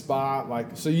fucking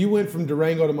spot. So you went from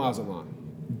Durango to Mazatlan.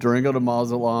 Durango to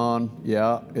Mazatlan,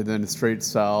 yeah, and then straight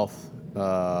south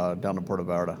down to Puerto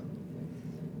Vallarta.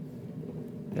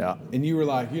 Yeah. And you were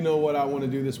like, you know what I want to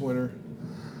do this winter?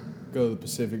 Go to the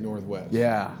Pacific Northwest.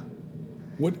 Yeah.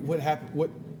 What happened?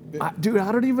 Dude,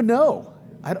 I don't even know.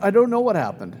 I don't know what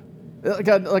happened.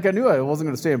 Like I knew I wasn't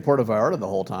going to stay in Puerto Vallarta the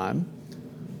whole time.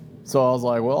 So I was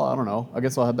like, well, I don't know. I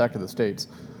guess I'll head back to the States.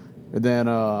 And then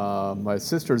my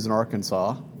sister's in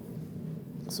Arkansas.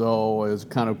 So it was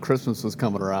kind of Christmas was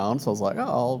coming around. So I was like, oh,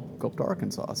 I'll go up to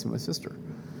Arkansas, see my sister.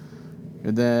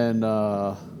 And then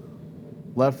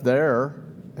left there,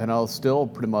 and I was still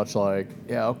pretty much like,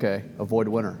 yeah, okay, avoid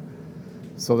winter.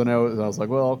 So then I was like,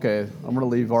 well, okay, I'm going to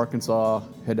leave Arkansas,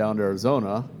 head down to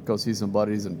Arizona, go see some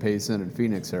buddies in Payson and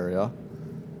Phoenix area.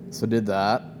 So did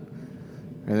that.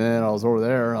 And then I was over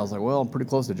there, and I was like, well, I'm pretty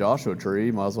close to Joshua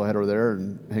Tree. Might as well head over there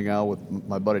and hang out with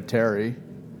my buddy Terry.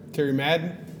 Terry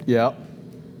Madden? Yeah.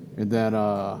 And then,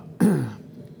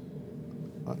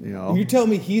 you know. And you tell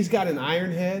me he's got an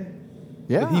iron head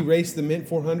Yeah. that he raced the Mint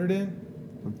 400 in?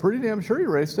 I'm pretty damn sure he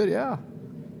raced it, yeah.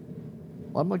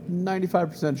 I'm like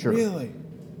 95% sure. Really?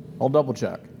 I'll double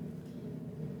check.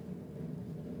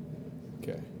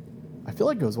 Okay. I feel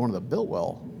like it was one of the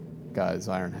Biltwell guys'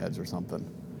 iron heads or something.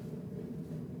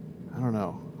 I don't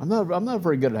know. I'm not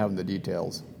very good at having the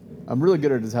details. I'm really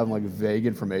good at just having like vague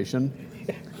information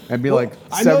and be Well, like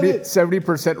I know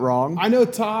 70% wrong. I know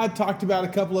Todd talked about a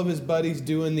couple of his buddies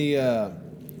doing the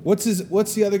what's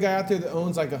the other guy out there that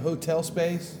owns like a hotel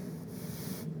space?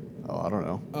 Oh, I don't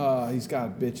know. He's got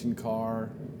a bitchin' car.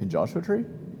 In Joshua Tree?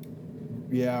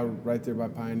 Yeah, right there by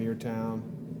Pioneer Town.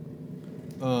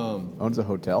 Owns a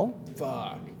hotel?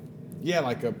 Fuck. Yeah,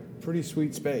 like a pretty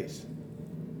sweet space.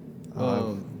 I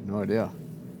have no idea.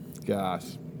 Gosh.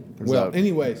 There's Well, that-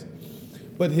 anyways,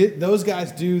 but those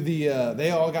guys do the.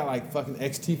 They all got like fucking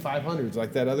XT 500s,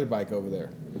 like that other bike over there.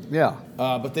 Yeah.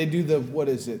 But they do the what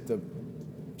is it? The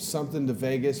something to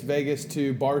Vegas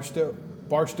to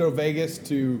Barstow, Vegas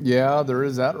to. Yeah, there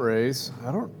is that race.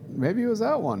 Maybe it was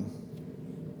that one.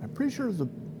 I'm pretty sure it was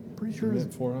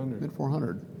Mint 400. Mid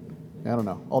 400. I don't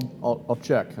know. I'll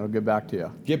check. I'll get back to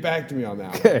you. Get back to me on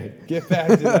that. One. Okay. Get back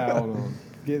to that one.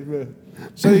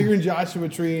 So you're in Joshua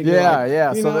Tree. And you're Yeah, like,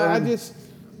 yeah. You So know, then-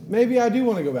 maybe I do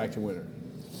want to go back to winter.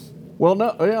 Well,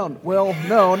 no. Yeah. Well,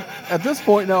 no. At this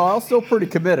point, no. I was still pretty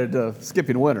committed to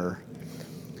skipping winter.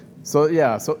 So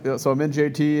yeah. So I'm in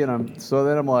JT, and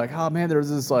then I'm like, oh man, there's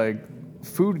this like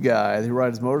food guy who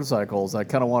rides motorcycles. I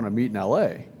kind of want to meet in LA.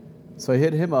 So I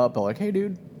hit him up. I'm like, hey,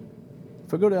 dude,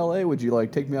 if I go to LA, would you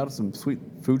like take me out to some sweet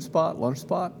food spot, lunch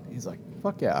spot? He's like,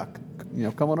 fuck yeah,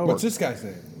 come on over. What's this guy's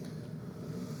name?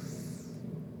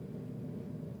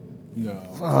 No.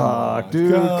 Fuck,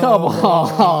 dude, come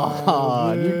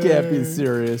on. You can't be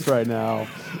serious right now.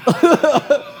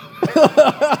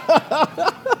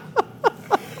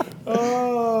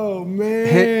 Oh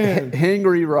man.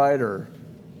 Hangry Rider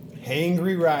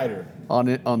Hangry Rider. on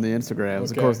the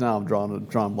Instagrams. Okay. Of course, now I'm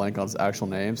drawing blank on his actual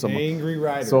name. So Angry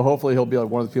Rider. So hopefully he'll be like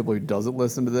one of the people who doesn't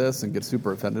listen to this and gets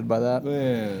super offended by that.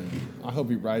 Man, I hope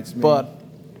he writes me. But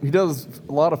he does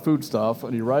a lot of food stuff,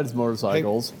 and he rides Hey,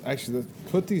 motorcycles. actually,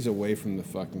 put these away from the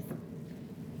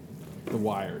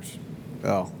wires.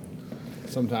 Oh,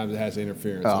 Sometimes it has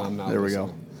interference, and I'm not there we listening.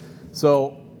 go.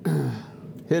 So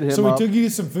hit him So up. we took you to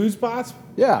some food spots?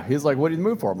 Yeah, he's like, what do you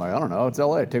move for? I'm like, I don't know. It's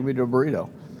LA. Take me to a burrito.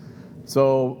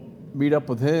 So meet up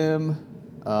with him,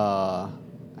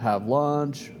 have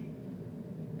lunch,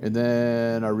 and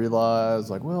then I realized,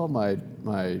 like, well,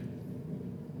 I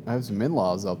have some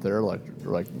in-laws up there, like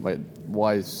my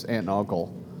wife's aunt and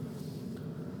uncle.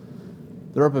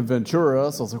 They're up in Ventura,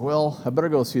 so I was like, well, I better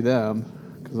go see them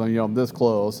because I'm this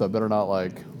close. So I better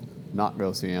not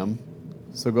go see them.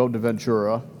 So go up to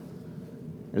Ventura,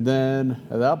 and then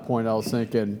at that point I was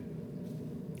thinking,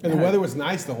 And the weather was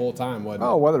nice the whole time, wasn't it?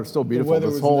 oh, weather's still beautiful weather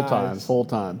this was whole nice. time. This whole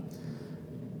time.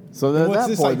 So then And at what's that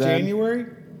this, point, like then, January?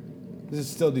 This is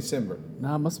still December.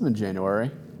 No, it must have been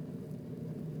January.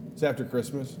 It's after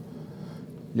Christmas.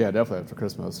 Yeah, definitely after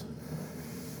Christmas.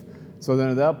 So then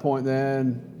at that point,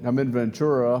 then I'm in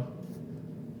Ventura,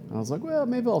 and I was like, well,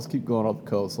 maybe I'll keep going up the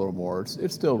coast a little more.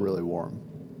 It's still really warm.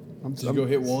 Did you go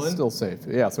hit one? Still safe.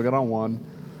 Yeah, so I got on one,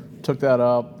 took that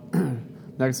up.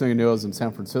 Next thing I knew, I was in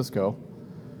San Francisco.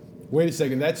 Wait a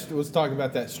second. Let's talk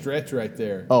about that stretch right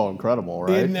there. Oh, incredible,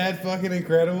 right? Isn't that fucking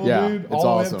incredible, Yeah, dude? it's All the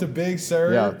way awesome. up to Big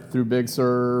Sur. Yeah, through Big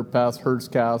Sur, past Hertz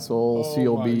Castle, Oh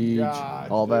Seal my Beach, gosh,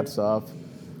 all that dude. stuff.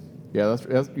 Yeah,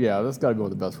 that's got to be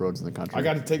one of the best roads in the country. I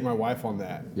got to take my wife on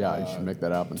that. Yeah, you should make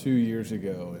that happen. 2 years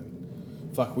ago,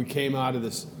 and fuck, we came out of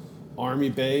this army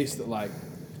base that like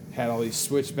had all these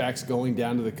switchbacks going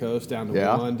down to the coast, down to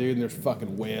Yeah. one, dude. And there's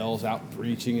fucking whales out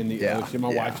breaching in the Yeah, ocean.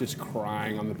 My yeah. wife's just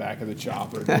crying on the back of the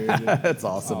chopper, dude. That's I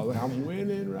awesome. was like, I'm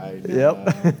winning right now.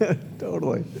 Yep,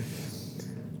 totally.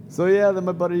 So yeah, then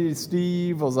my buddy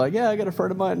Steve was like, yeah, I got a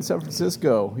friend of mine in San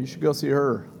Francisco. You should go see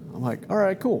her. I'm like, all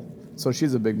right, cool. So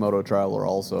she's a big moto traveler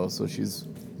also, so she's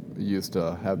used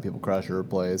to having people crash at her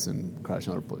place and crash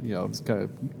on her place, just kind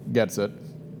of gets it.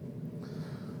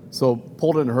 So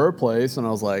pulled into her place, and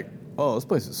I was like, oh, this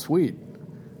place is sweet.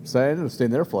 So I ended up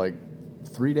staying there for like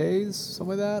 3 days,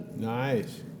 something like that.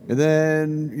 Nice. And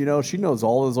then, you know, she knows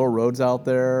all those little roads out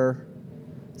there.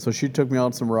 So she took me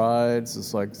on some rides.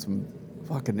 It's like some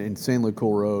fucking insanely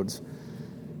cool roads.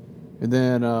 And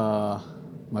then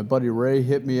my buddy Ray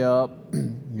hit me up.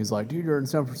 He's like, dude, you're in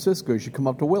San Francisco. You should come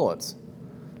up to Willits.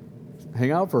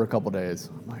 Hang out for a couple days.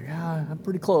 I'm like, yeah, I'm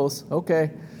pretty close.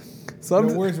 Okay. So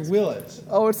Now, where's Willits?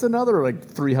 Oh, it's another like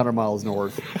 300 miles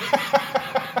north.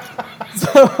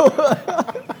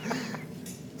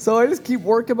 So I just keep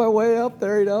working my way up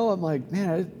there, you know. I'm like,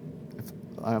 man,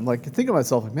 I'm like thinking to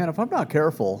myself, like, man, if I'm not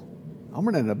careful, I'm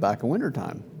gonna end up back in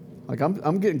wintertime. Like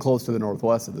I'm getting close to the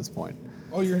Northwest at this point.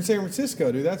 Oh, you're in San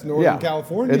Francisco, dude. That's Northern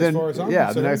California and then, as far as I'm yeah,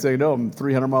 concerned. the next thing you know, I'm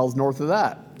 300 miles north of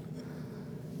that.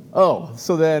 Oh,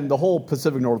 so then the whole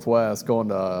Pacific Northwest going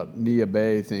to Nia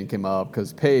Bay thing came up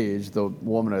because Paige, the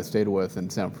woman I stayed with in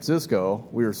San Francisco,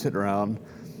 we were sitting around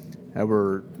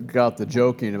and got the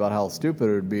joking about how stupid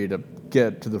it would be to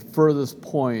get to the furthest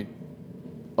point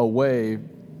away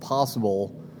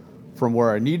possible from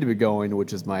where I need to be going,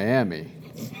 which is Miami.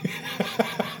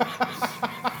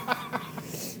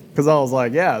 Because I was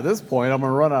like, yeah, at this point, I'm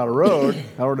going to run out of road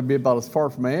in order to be about as far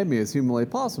from Miami as humanly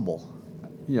possible.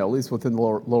 You know, at least within the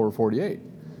lower 48.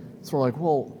 So we're like,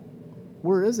 well,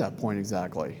 where is that point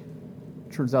exactly?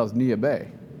 Turns out it's Nia Bay.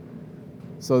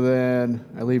 So then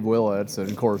I leave Willits, and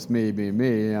of course, me being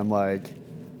me, I'm like,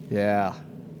 yeah,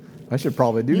 I should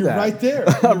probably do You're that. right there.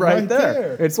 I'm You're right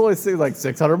there. It's only like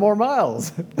 600 more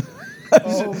miles.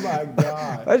 Oh my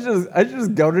God. I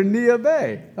just go to Nia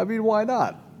Bay. I mean, why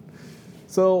not?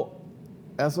 So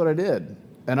that's what I did,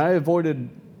 and I avoided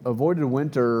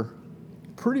winter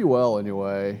pretty well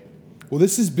anyway. Well,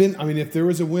 this has been, I mean, if there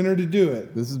was a winter to do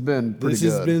it, This has been pretty this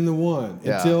good. has been the one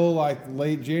Yeah. until like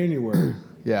late January.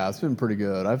 Yeah, it's been pretty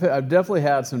good. I've definitely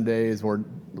had some days where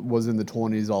it was in the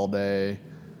 20s all day.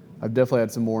 I've definitely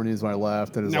had some mornings when I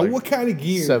left and it's Now, like what kind of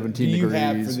gear 17 do you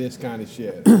have degrees. for this kind of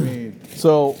shit? I mean,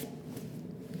 So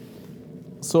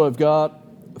I've got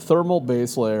thermal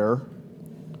base layer,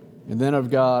 and then I've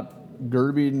got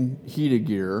Gerbing heated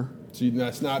gear, so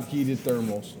that's not heated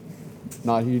thermals.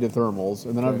 not heated thermals,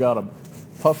 and then I've Okay. got a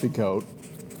puffy coat,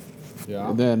 Yeah.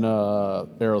 and then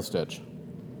Aerostitch,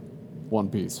 one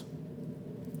piece.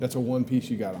 That's a one piece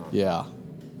you got on. Yeah,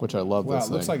 which I love Wow, this it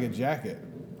thing. looks like a jacket.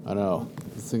 I know.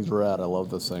 This thing's rad. I love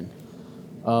this thing.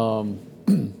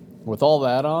 With all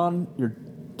that on, you're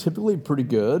typically pretty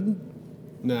good.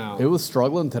 Now, It was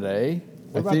struggling today.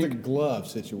 what about the glove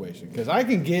situation? Because I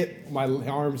can get my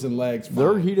arms and legs fine.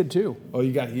 They're heated too. Oh,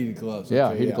 you got heated gloves. Yeah,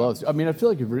 Okay, heated gloves. I mean, I feel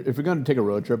like if you're going to take a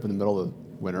road trip in the middle of the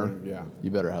winter, Yeah.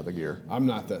 you better have the gear. I'm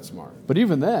not that smart. But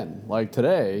even then, like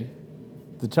today,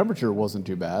 the temperature wasn't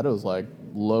too bad. It was like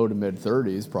low to mid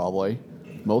 30s probably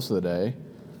most of the day.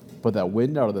 But that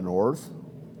wind out of the north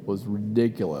was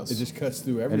ridiculous. It just cuts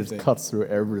through and everything. it cuts through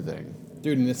everything.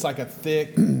 Dude, and it's like a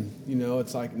thick,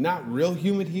 it's like not real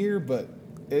humid here, but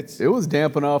it's, It was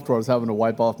damp enough where I was having to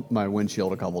wipe off my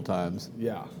windshield a couple times.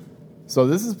 yeah. So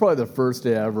this is probably the first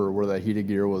day ever where that heated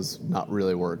gear was not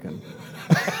really working.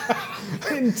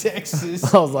 In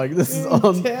Texas. I was like, this is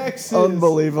In Texas.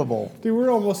 unbelievable. Dude, we're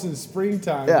almost in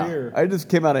springtime Yeah, here. I just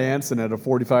came out of Anson at a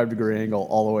 45-degree angle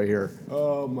all the way here.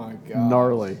 Oh, my God.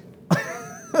 Gnarly.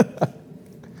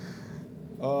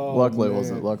 Oh, Luckily, it man.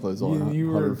 wasn't. Luckily, it was only You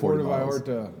were in 140 Puerto miles.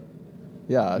 Vallarta.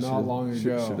 Yeah, I Not long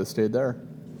ago. should have stayed there.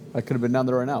 I could have been down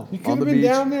there right now. You could on have the been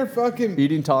beach, down there fucking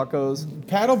eating tacos.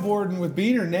 paddleboarding with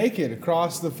Beaner naked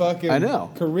across the fucking I know.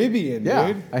 Caribbean,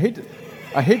 Yeah, dude.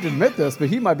 I hate to admit this, but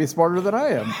he might be smarter than I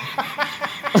am.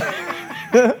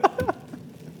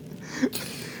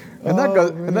 And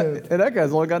that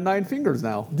guy's only got 9 fingers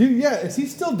now. Dude, yeah, is he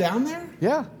still down there?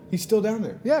 Yeah, He's still down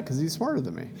there. yeah, because he's smarter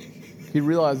than me. He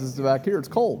realizes that back here it's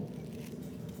cold.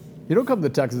 You don't come to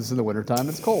Texas in the wintertime,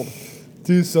 it's cold.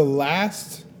 Dude, so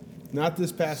not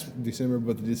this past December,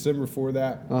 but the December before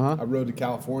that, I rode to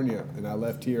California, and I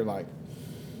left here I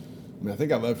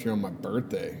think I left here on my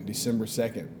birthday, December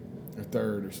 2nd or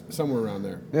 3rd, or somewhere around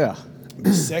there. Yeah.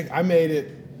 I made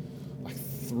it like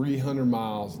 300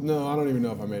 miles. No, I don't even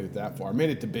know if I made it that far. I made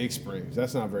it to Big Springs.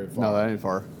 That's not very far. No, that ain't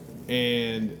far.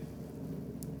 And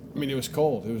I mean, it was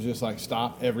cold. It was just like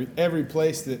stop every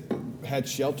place that had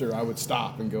shelter. I would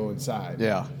stop and go inside.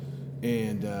 Yeah.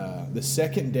 And the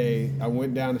second day, I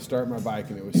went down to start my bike,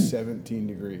 and it was 17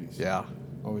 degrees. Yeah.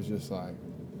 I was just like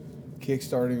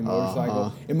kickstarting a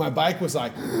motorcycle, and my bike was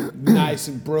like nice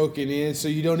and broken in, so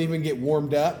you don't even get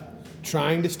warmed up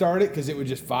trying to start it because it would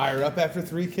just fire up after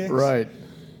 3 kicks. Right.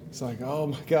 It's like, oh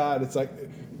my God! It's like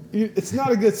It's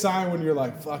not a good sign when you're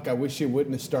like, fuck, I wish it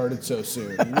wouldn't have started so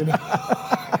soon. You know?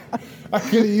 I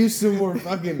could have used some more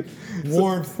fucking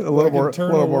warmth. A little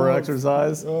more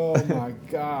exercise. Oh my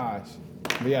gosh.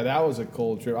 But yeah, that was a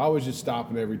cold trip. I was just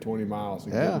stopping every 20 miles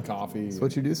and getting coffee. That's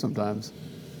what you do sometimes.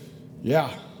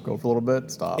 Yeah. Go for a little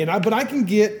bit, stop. But I can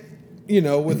get,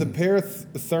 with a pair of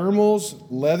thermals,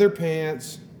 leather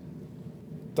pants,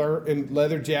 and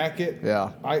leather jacket.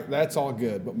 Yeah. That's all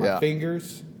good. But my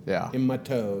fingers and my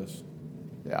toes.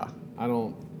 Yeah. I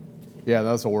don't. Yeah,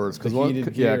 that's the worst.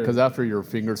 Because after your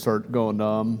fingers start going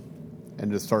numb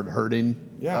and just start hurting.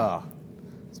 Yeah.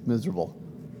 It's miserable.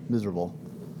 Miserable.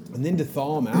 And then to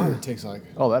thaw them out, it takes like.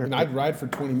 Oh, that. And I'd ride for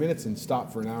 20 minutes and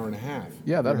stop for an hour and a half.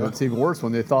 Yeah, that hurts even worse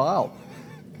when they thaw out.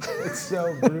 It's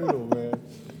so brutal, man.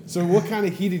 So, what kind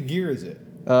of heated gear is it?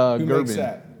 Who Gerbing. makes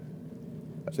that?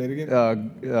 Say it again.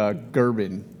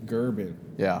 Gerbing. Gerbing.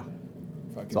 Yeah.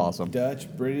 Fucking It's awesome.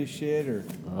 Dutch, British shit, or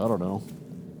I don't know.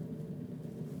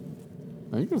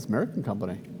 I think it's an American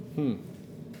company.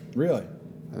 Really?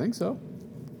 I think so.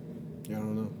 Yeah,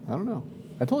 I don't know.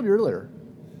 I told you earlier.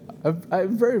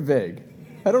 I'm very vague.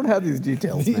 I don't have these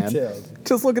details, man.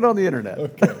 Just look it on the internet.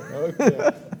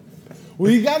 Okay.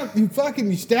 Well, you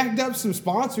stacked up some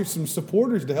sponsors, some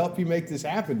supporters to help you make this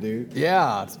happen, dude.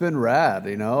 Yeah, it's been rad.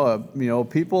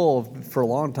 People for a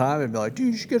long time have been like,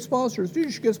 "Dude, you should get sponsors. Dude,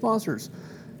 you should get sponsors."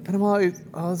 And I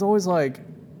was always like,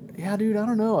 "Yeah, dude, I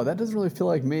don't know. That doesn't really feel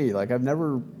like me. Like I've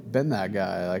never been that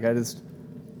guy. Like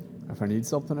if I need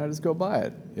something, I just go buy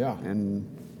it." Yeah. And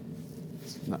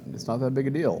it's not that big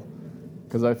a deal,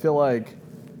 because I feel like.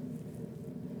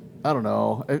 I don't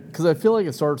know, because I feel like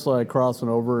it starts like crossing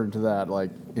over into that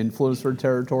like influencer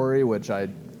territory, which I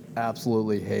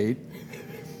absolutely hate.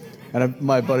 And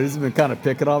my buddies have been kind of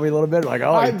picking on me a little bit, like,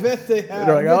 "Oh, I bet they have."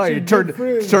 They're like, "Oh, you turned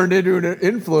into an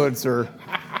influencer,"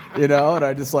 And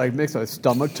I just like makes my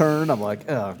stomach turn. I'm like,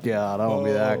 "Oh God, I don't want to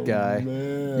be that guy,"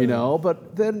 man.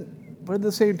 But at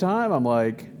the same time, I'm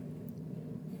like,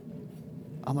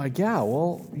 yeah,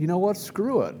 well, you know what?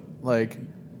 Screw it. Like,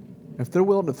 if they're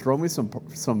willing to throw me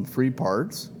some free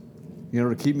parts,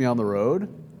 to keep me on the road,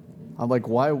 I'm like,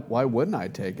 why wouldn't I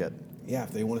take it? Yeah,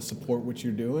 if they want to support what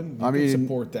you're doing, you can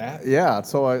support that. Yeah,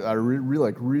 so I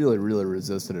really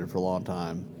resisted it for a long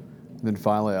time. And then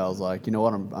finally I was like, you know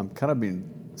what, I'm kind of being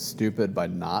stupid by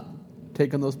not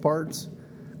taking those parts,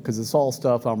 because it's all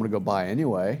stuff I'm going to go buy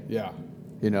anyway. Yeah.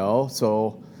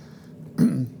 So,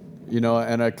 and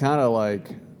I kind of like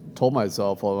told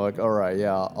myself, I'm like, all right,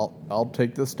 yeah, I'll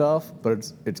take this stuff,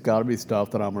 but it's got to be stuff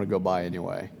that I'm going to go buy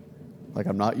anyway. Like,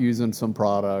 I'm not using some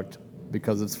product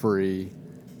because it's free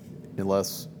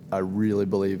unless I really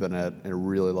believe in it and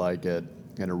really like it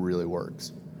and it really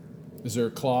works. Is there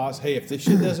a clause? Hey, if this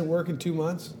shit doesn't work in 2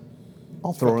 months,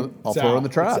 I'll throw it in the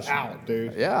trash. It's out,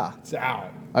 dude. Yeah. It's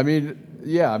out. Like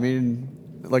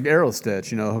Aerostitch,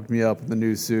 hooked me up with the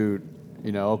new suit,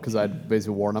 because I'd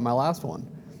basically worn out my last one.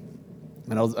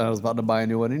 And I was about to buy a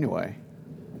new one anyway,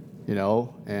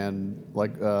 and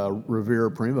like Revere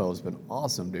Primo has been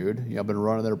awesome, dude. I've been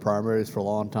running their primaries for a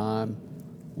long time.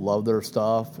 Love their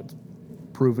stuff. It's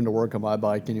proven to work on my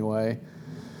bike anyway.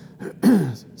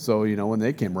 So, when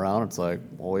they came around, it's like,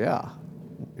 well, yeah,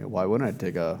 why wouldn't I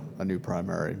take a new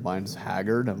primary? Mine's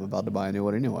haggard. I'm about to buy a new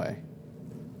one anyway.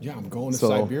 Yeah, I'm going to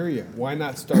Siberia. Why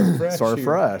not start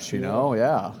fresh?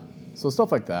 Yeah. So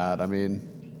stuff like that.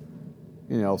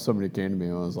 If somebody came to me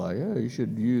and was like, "Hey, you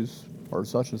should use our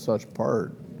such and such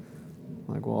part."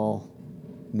 I'm like, well,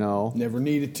 no. Never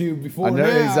needed to before now.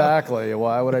 Exactly.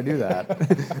 Why would I do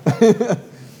that?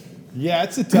 Yeah,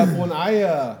 it's a tough one.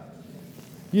 A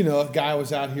guy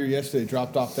was out here yesterday,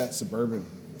 dropped off that Suburban.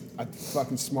 I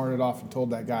fucking smarted off and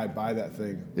told that guy I'd buy that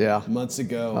thing. Yeah. Months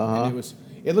ago. And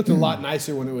it looked a lot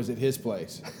nicer when it was at his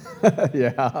place.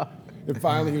 Yeah. And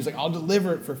finally he was like, "I'll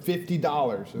deliver it for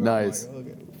 $50. And nice. I'm like,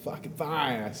 okay, fucking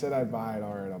fine. I said I'd buy it.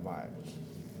 All right, I'll buy it.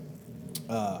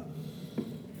 But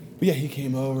yeah, he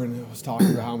came over and I was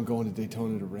talking about how I'm going to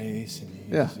Daytona to race. And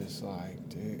he was just like,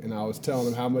 dude. And I was telling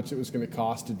him how much it was going to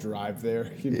cost to drive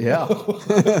there. Yeah.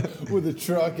 With a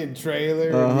truck and trailer.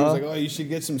 And he was like, "Oh, you should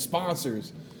get some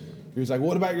sponsors." He was like,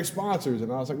 "What about your sponsors?"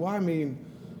 And I was like, "Well, I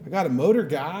got a motor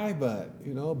guy, but,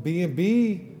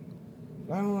 B&B,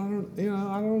 I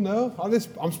don't know. I'm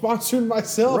sponsoring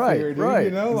myself here, dude. Right,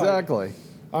 exactly.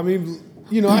 I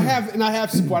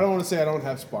have support. I don't want to say I don't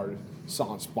have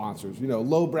sponsors.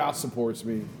 Lowbrow supports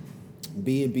me.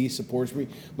 B&B supports me.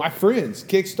 My friends,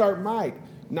 Kickstart Mike,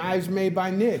 Knives Made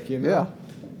by Nick, Yeah.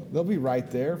 They'll be right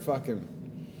there, fucking,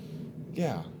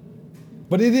 yeah.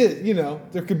 But it is,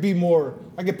 there could be more,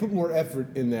 I could put more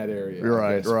effort in that area.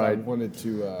 Right. If I wanted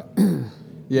to.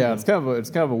 Yeah, it's kind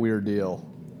of a weird deal.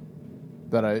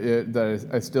 that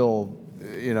I still,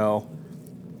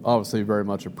 obviously very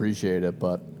much appreciate it,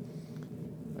 but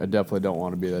I definitely don't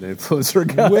want to be that influencer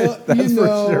guy. Well, that's for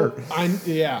sure.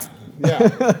 Yeah.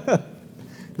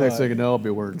 Next thing you know, I'll be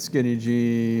wearing skinny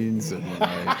jeans and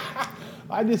like,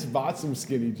 I just bought some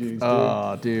skinny jeans, dude.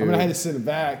 oh, dude. I mean, I had to send them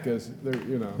back because they're,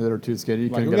 They're too skinny. You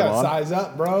like, couldn't we get got them to on. size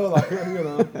up, bro. Like,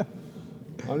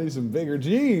 I need some bigger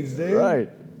jeans, dude. Right.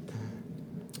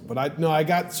 But I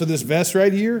got, so this vest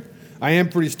right here, I am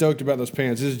pretty stoked about those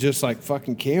pants. This is just like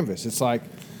fucking canvas. It's like,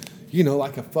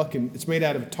 like a fucking, it's made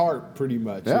out of tarp pretty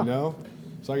much, Yeah.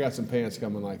 So I got some pants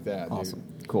coming like that, dude. Awesome.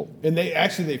 Cool. And they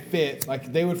fit,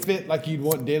 like they would fit like you'd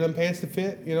want denim pants to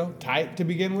fit, tight to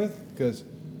begin with. Because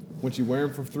once you wear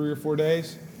them for 3 or 4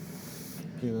 days,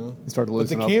 You start to But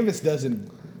loosen the up. canvas doesn't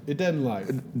like,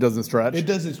 It doesn't stretch. it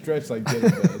doesn't stretch like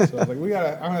denim does. So I was like,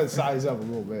 I'm going to size up a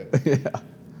little bit. Yeah.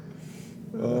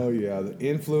 Oh, yeah. The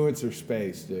influencer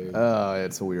space, dude.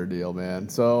 It's a weird deal, man.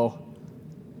 So,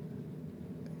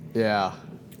 yeah.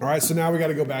 All right, so now we got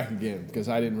to go back again because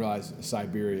I didn't realize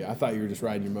Siberia. I thought you were just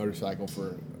riding your motorcycle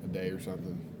for a day or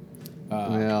something.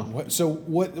 Yeah.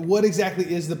 What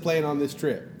exactly is the plan on this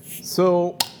trip?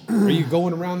 So, Are you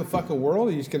going around the fucking world?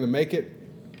 Are you just going to make it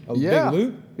a yeah. big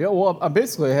loop? Yeah, well, I'm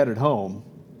basically headed home,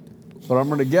 but I'm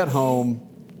going to get home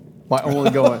by only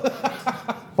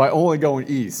going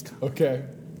east. Okay.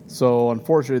 So,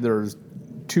 unfortunately, there's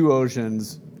 2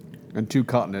 oceans and 2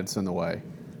 continents in the way.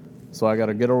 So I got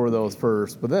to get over those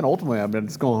first. But then ultimately, I'm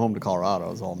just going home to Colorado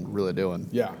is all I'm really doing.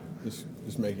 Yeah, just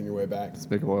making your way back.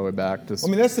 Just making my way back. Just I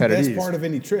mean, that's the headed best east. part of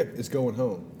any trip is going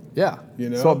home. Yeah.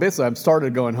 So basically, I'm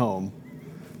started going home.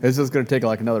 It's just going to take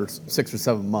like another 6 or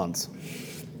 7 months.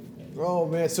 Oh,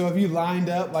 man. So have you lined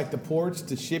up like the ports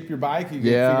to ship your bike? You can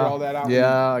Yeah. figure all that out?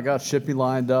 Yeah, I got shipping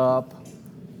lined up.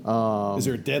 Is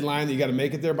there a deadline that you got to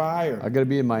make it there by? Or? I got to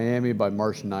be in Miami by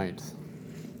March 9th.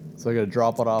 So I got to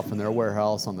drop it off in their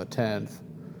warehouse on the 10th.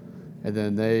 And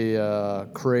then they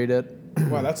crate it.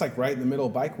 Wow, that's like right in the middle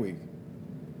of bike week.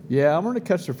 Yeah, I'm going to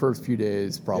catch the first few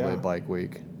days, probably Yeah. bike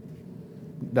week.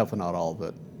 Definitely not all of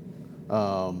it.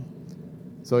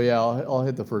 So yeah, I'll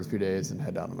hit the first few days and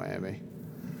head down to Miami.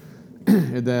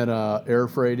 And then air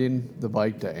freighting the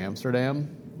bike to Amsterdam,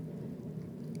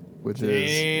 which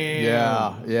is,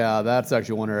 yeah, that's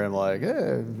actually one area I'm like,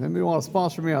 hey, maybe you want to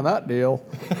sponsor me on that deal.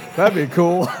 That'd be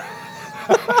cool.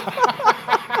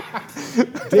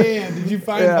 Damn, did you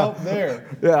find Yeah. help there?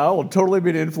 Yeah, I will totally be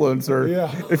an influencer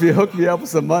Yeah. if you hook me up with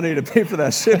some money to pay for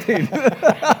that shipping.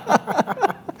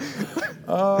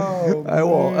 Oh, I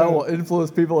will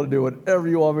influence people to do whatever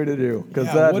you want me to do.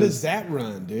 Yeah, what does that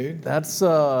run, dude? That's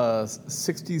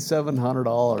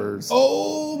 $6,700.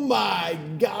 Oh my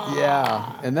God.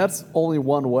 Yeah, and that's only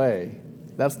one way.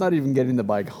 That's not even getting the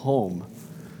bike home.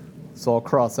 So I'll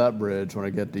cross that bridge when I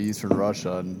get to Eastern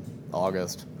Russia in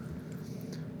August.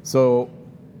 So,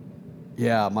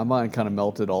 yeah, my mind kind of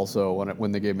melted also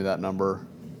when they gave me that number.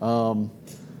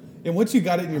 And once you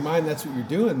got it in your mind, that's what you're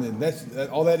doing. Then that's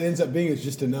all that ends up being is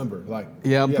just a number. Like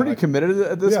Yeah, I'm pretty committed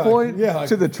at this point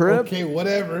to the trip. Okay,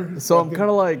 whatever. So I'm kind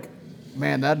of like,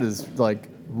 man, that is like,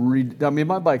 I mean,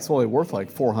 my bike's only worth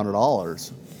like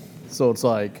 $400. So it's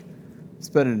like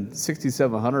spending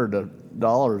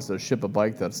 $6,700 to ship a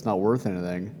bike that's not worth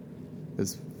anything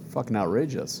is fucking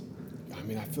outrageous. I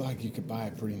mean, I feel like you could buy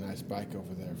a pretty nice bike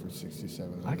over there for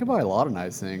 $6,700. I could buy a lot of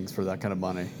nice things for that kind of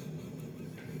money.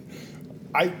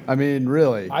 I mean,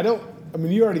 really.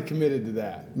 mean, you already committed to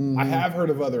that. Mm-hmm. I have heard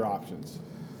of other options,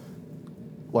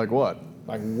 Like what?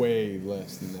 like way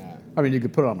less than that. I mean, you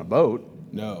could put it on a boat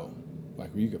No,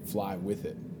 like you could fly with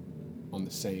it on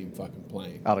the same fucking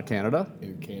plane out of Canada.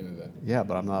 in Canada. Yeah,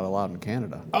 but I'm not allowed in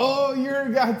Canada. Oh, you're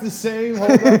got the same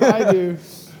hold up I do.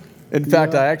 In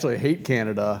fact, I actually hate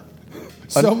Canada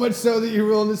So much so that you're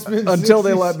willing to spend until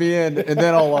they 60 let me in, and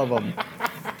then I'll love them.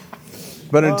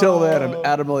 But until then, I'm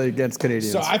adamantly against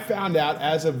Canadians. So I found out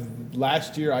as of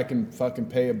last year I can fucking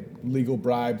pay a legal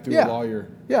bribe through a lawyer.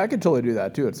 Yeah, I could totally do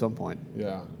that too at some point.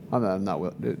 Yeah. I'm not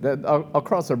willing. I'll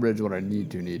cross that bridge when I need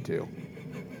to.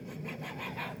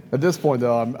 At this point,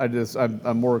 though,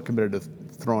 I'm more committed to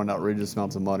throwing outrageous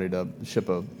amounts of money to ship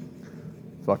a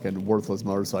fucking worthless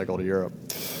motorcycle to Europe.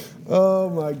 Oh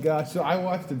my gosh! So I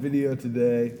watched a video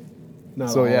today.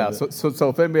 Not So all yeah, of it. so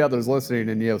if anybody out there's listening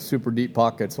and you have super deep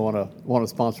pockets want to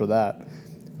sponsor that,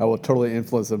 I will totally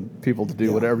influence some people to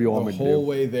do whatever you want me the to whole do.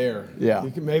 way there. Yeah.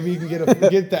 Maybe you can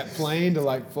get that plane to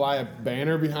like fly a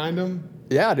banner behind them.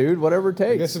 Yeah, dude, whatever it I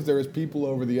takes. guess if there was people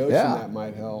over the ocean, Yeah. that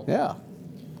might help. Yeah.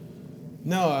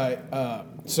 No,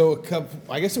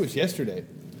 I guess it was yesterday.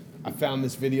 I found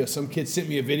this video. Some kid sent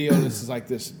me a video, and this is like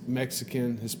this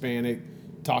Mexican, Hispanic,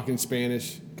 talking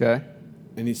Spanish. Okay.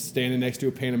 and he's standing next to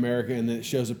a Pan America, and then it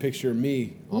shows a picture of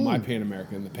me on my Pan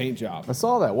America in the paint job. I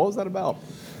saw that. What was that about?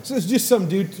 So it's just some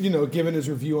dude, giving his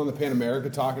review on the Pan America,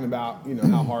 talking about,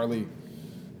 how Harley,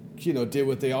 did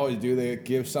what they always do. They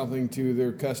give something to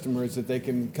their customers that they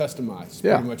can customize.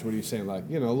 Yeah. Pretty much what he's saying. Like,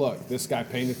 look, this guy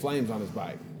painted flames on his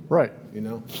bike. Right.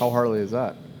 How Harley is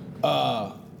that?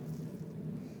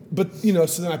 But,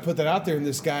 so then I put that out there, and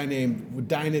this guy named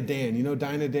Dinah Dan. You know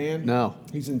Dinah Dan? No.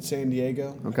 He's in San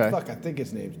Diego. Okay. I think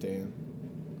his name's Dan.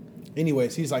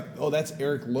 Anyways, he's like, oh, that's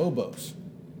Eric Lobos.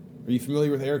 Are you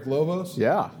familiar with Eric Lobos?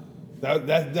 Yeah.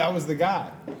 That was the guy.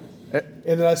 Eh.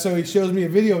 And then so he shows me a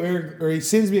video of Eric, or he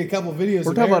sends me a couple videos.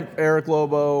 We're talking about Eric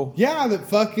Lobo. Yeah, that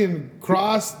fucking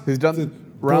crossed. He's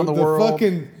done around the world.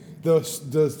 Fucking the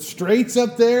straits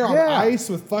up there on ice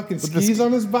with fucking skis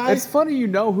on his bike. It's funny you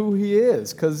know who he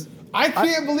is, because I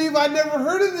can't believe I never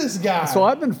heard of this guy. So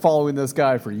I've been following this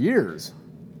guy for years,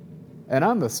 and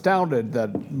I'm astounded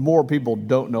that more people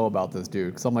don't know about this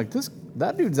dude. Because I'm like,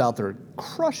 that dude's out there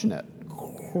crushing it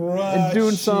and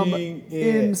doing some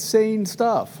insane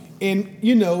stuff. And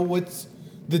what's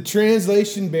the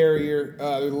translation barrier,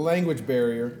 the language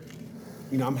barrier?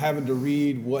 I'm having to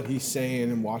read what he's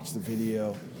saying and watch the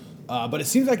video. But it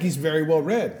seems like he's very well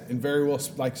read and very well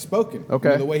spoken.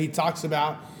 Okay. The way he talks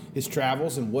about his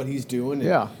travels and what he's doing,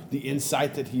 and the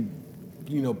insight that he,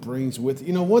 brings with.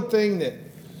 One thing that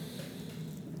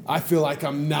I feel like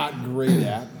I'm not great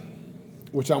at,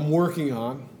 which I'm working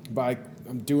on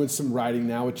I'm doing some writing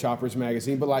now with Choppers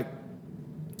Magazine, but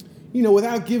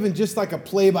without giving just like a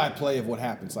play-by-play of what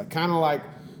happens, kind of like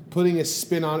putting a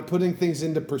spin on it, putting things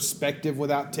into perspective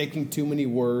without taking too many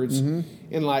words, and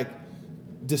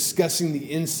discussing the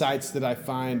insights that I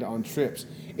find on trips.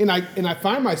 And I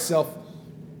find myself,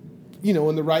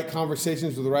 in the right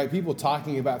conversations with the right people,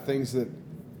 talking about things that,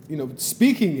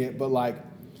 speaking it, but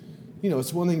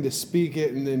it's one thing to speak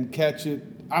it and then catch it.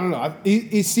 I don't know.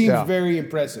 It seems very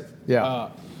impressive. Yeah.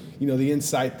 The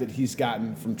insight that he's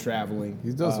gotten from traveling.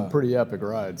 He's done some pretty epic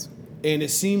rides. And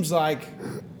it seems like,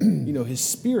 his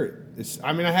spirit is,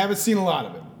 I haven't seen a lot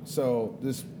of it. So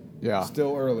this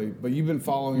still early, but you've been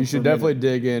following. You should definitely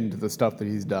dig into the stuff that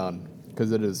he's done,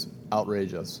 because it is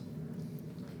outrageous.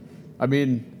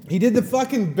 He did the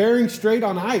fucking Bering Strait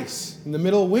on ice in the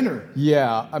middle of winter.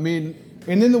 Yeah, and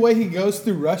then the way he goes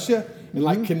through Russia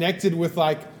and connected with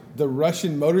the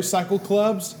Russian motorcycle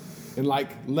clubs and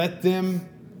let them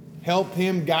help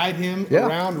him, guide him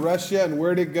around Russia and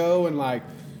where to go. And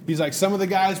he's like, some of the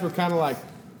guys were kind of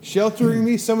sheltering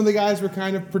me. Some of the guys were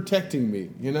kind of protecting me.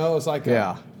 It's like,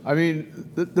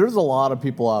 there's a lot of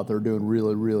people out there doing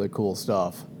really, really cool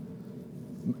stuff.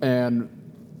 And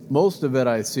most of it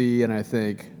I see and I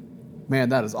think, man,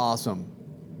 that is awesome.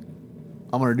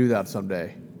 I'm going to do that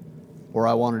someday. Or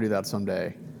I want to do that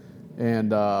someday. And,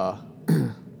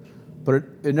 but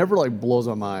it never blows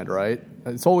my mind, right?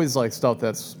 It's always stuff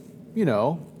that's,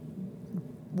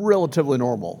 relatively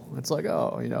normal. It's like,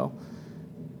 oh,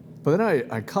 But then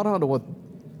I caught on to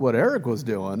what Eric was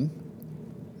doing,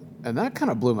 and that kind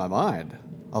of blew my mind.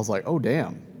 I was like, oh,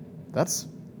 damn, that's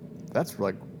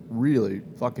really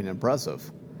fucking impressive.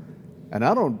 And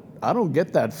I don't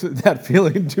get that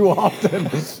feeling too often.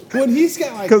 When he's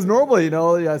got because normally,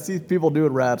 I see people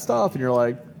doing rad stuff, and you're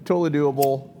like, totally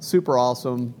doable, super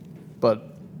awesome,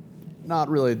 but not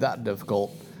really that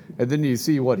difficult. And then you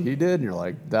see what he did, and you're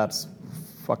like, that's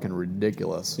fucking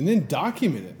ridiculous. And then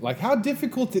document it. How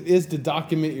difficult it is to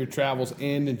document your travels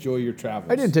and enjoy your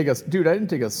travels. I didn't take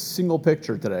a single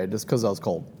picture today just because I was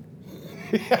cold.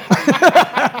 If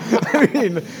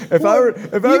I were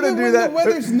to do that, the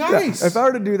weather's nice. If I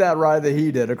were to do that ride that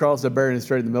he did across the Bering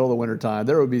Strait in the middle of the winter time,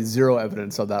 there would be zero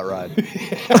evidence of that ride.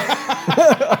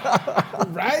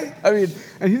 Right?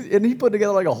 And he put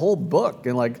together a whole book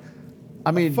and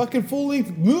a fucking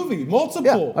full-length movie,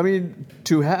 multiple. Yeah,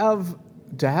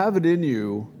 to have it in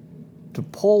you to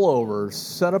pull over,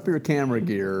 set up your camera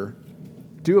gear,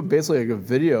 do basically a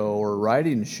video or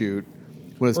riding shoot.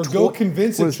 Or go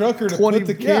convince a trucker to put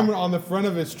the camera on the front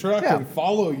of his truck and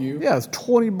follow you. Yeah, it's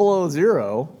 20 below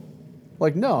zero.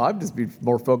 No, I'd just be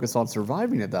more focused on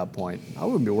surviving at that point. I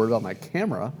wouldn't be worried about my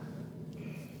camera.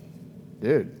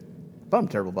 Dude, but I'm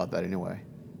terrible about that anyway.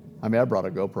 I brought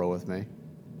a GoPro with me.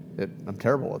 I'm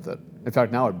terrible with it. In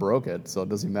fact, now I broke it, so it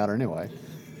doesn't matter anyway.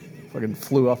 Fucking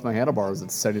flew off my handlebars at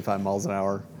 75 miles an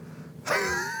hour.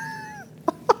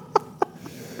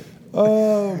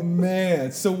 Oh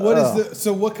man! So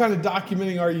what kind of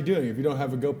documenting are you doing if you don't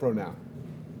have a GoPro now?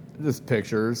 Just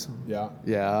pictures. Yeah.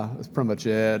 Yeah, that's pretty much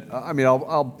it.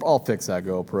 I'll fix that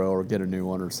GoPro or get a new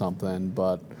one or something.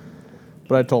 But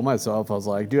But I told myself, I was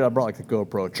like, dude, I brought like the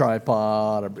GoPro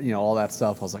tripod, all that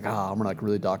stuff. I was like, I'm gonna like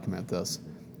really document this.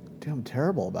 Dude, I'm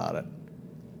terrible about it.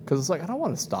 Because it's like, I don't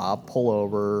want to stop, pull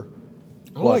over.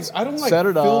 I don't like set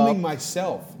it filming up.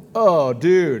 myself. Oh,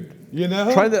 dude.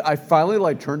 I finally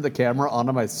like turned the camera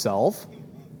onto myself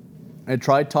and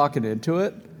tried talking into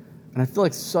it, and I feel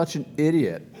like such an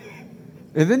idiot.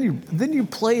 And then you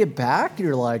play it back, and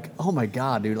you're like, oh my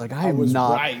god, dude! Like I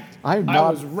am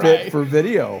not fit for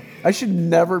video. I should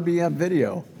never be on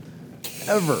video,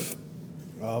 ever.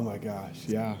 Oh my gosh,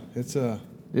 yeah, it's a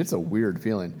weird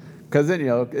feeling. Because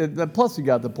then plus you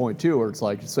got the point too, where it's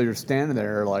like, so you're standing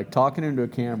there like talking into a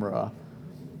camera.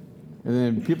 And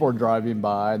then people are driving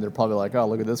by, and they're probably like, "Oh,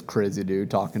 look at this crazy dude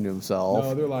talking to himself."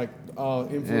 No, they're like, "Oh,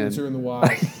 influencer in the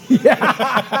wild." Yeah,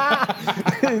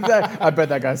 I bet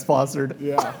that guy's sponsored.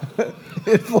 Yeah,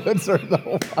 influencer in the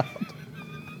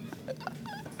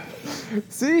wild.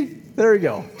 See, there you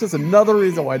go. Just another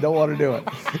reason why I don't want to do it.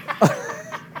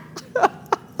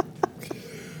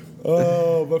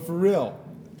 Oh, but for real,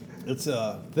 it's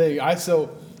a thing. I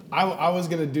was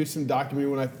gonna do some documentary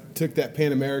when I took that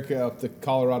Pan America up to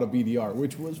Colorado BDR,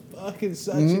 which was fucking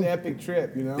such an epic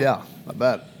trip, Yeah, I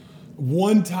bet.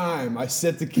 One time I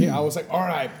set the camera, I was like, all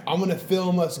right, I'm going to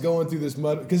film us going through this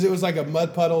mud, because it was like a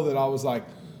mud puddle that I was like,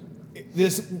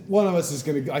 one of us is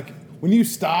going to, like, when you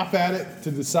stop at it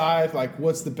to decide, like,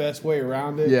 what's the best way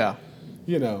around it. Yeah.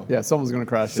 Yeah, someone's going to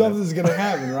crash. Something's going to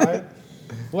happen, right?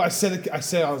 Well, I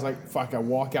was like, fuck, I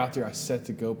walk out there, I set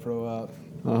the GoPro up.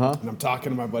 And I'm talking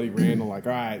to my buddy Randall, like,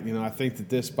 all right, I think that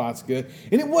this spot's good.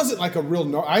 And it wasn't like a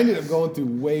real I ended up going through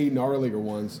way gnarlier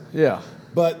ones. Yeah.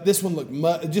 But this one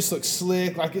it just looked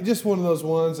slick. Like, it's just one of those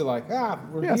ones that like,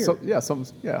 we're here.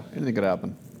 Anything could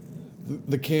happen.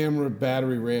 The camera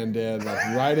battery ran dead, like,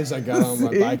 right as I got on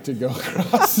my bike to go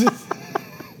across it.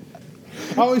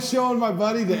 I was showing my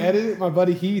buddy to edit it, my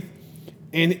buddy Heath.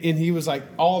 And he was like,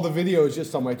 all the video is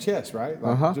just on my chest, right?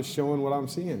 Like, just showing what I'm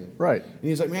seeing. Right. And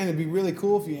he's like, man, it'd be really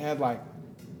cool if you had, like,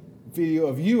 video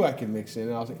of you I can mix in.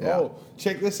 And I was like, oh,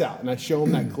 check this out. And I show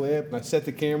him that clip, and I set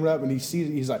the camera up, and he sees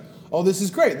it. He's like, oh, this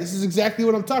is great. This is exactly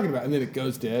what I'm talking about. And then it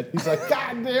goes dead. He's like,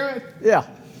 God damn it. Yeah.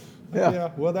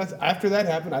 Well, after that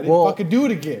happened, I didn't fucking do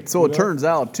it again. So it turns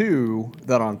out, too,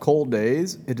 that on cold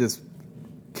days, it just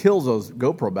kills those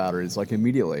GoPro batteries like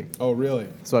immediately. Oh, really?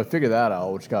 So I figured that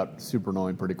out, which got super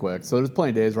annoying pretty quick. So there's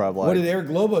plenty of days where I've like... What did Eric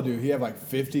Lobo do? He have like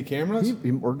 50 cameras?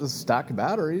 Or just a stack of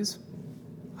batteries.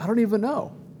 I don't even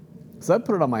know. So I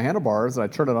put it on my handlebars and I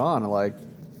turn it on and like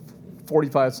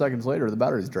 45 seconds later the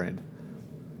battery's drained.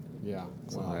 Yeah.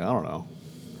 So I'm like, I don't know.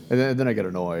 And then I get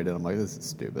annoyed and I'm like, this is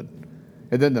stupid.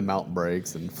 And then the mount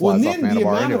breaks and flies off my handlebar anyway.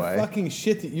 Well, then the amount of fucking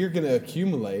shit that you're going to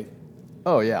accumulate...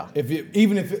 Oh, yeah.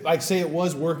 Even if it, like, say it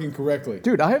was working correctly.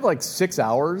 Dude, I have like 6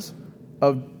 hours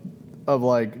of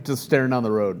like just staring down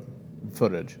the road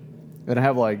footage. And I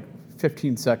have like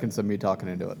 15 seconds of me talking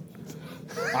into it.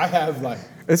 I have like...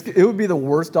 It would be the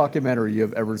worst documentary you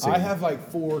have ever seen. I have like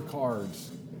 4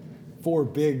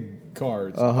 big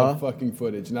cards of fucking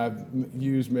footage. And I've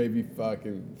used maybe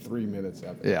fucking 3 minutes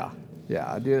of it.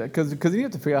 Yeah, dude. Because you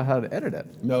have to figure out how to edit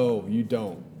it. No, you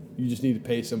don't. You just need to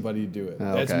pay somebody to do it.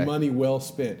 Okay. That's money well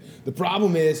spent. The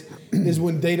problem is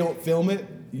when they don't film it,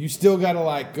 you still got to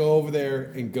like go over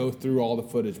there and go through all the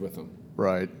footage with them.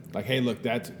 Right. Like, hey, look,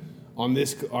 that's on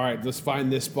this. All right, let's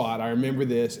find this spot. I remember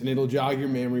this, and it'll jog your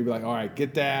memory. Be like, all right,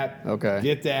 get that. Okay.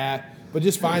 Get that. But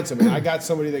just find somebody. I got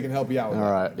somebody that can help you out with that.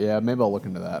 All right. Yeah, maybe I'll look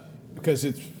into that. Because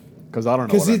I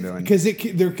don't know what I'm doing. Because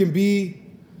there can be.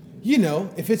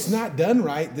 If it's not done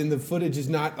right, then the footage is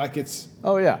not like it's...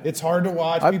 Oh, yeah. It's hard to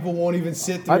watch. People won't even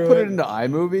sit through it. I put it into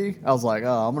iMovie. I was like,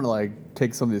 I'm going to like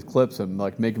take some of these clips and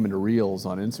like make them into reels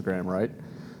on Instagram, right?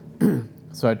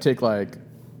 So I'd take like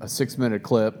a 6-minute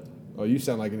clip. Oh, you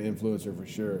sound like an influencer for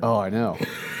sure. Oh, I know.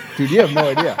 Dude, you have no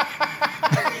idea.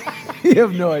 You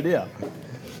have no idea.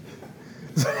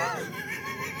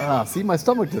 See, my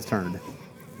stomach just turned.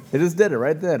 It just did it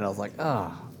right then. I was like,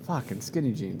 fucking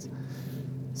skinny jeans.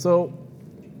 So,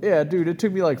 yeah, dude, it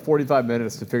took me like 45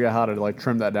 minutes to figure out how to like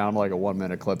trim that down to like a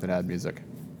 1-minute clip and add music.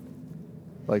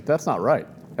 Like, that's not right.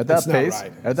 At that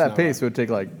pace, it would take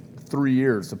like 3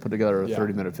 years to put together a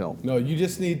 30-minute film. No, you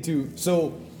just need to.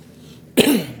 So,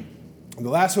 the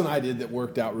last one I did that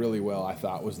worked out really well, I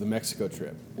thought, was the Mexico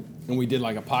trip. And we did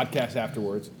like a podcast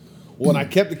afterwards. Well, and I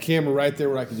kept the camera right there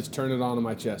where I could just turn it on in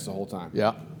my chest the whole time.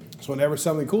 Yeah. So whenever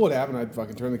something cool would happen, I'd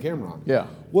fucking turn the camera on. Yeah.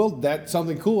 Well, that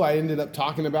something cool I ended up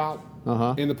talking about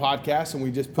in the podcast, and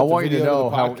we just put the video I want you to know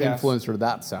in the how podcast. influencer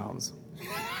that sounds.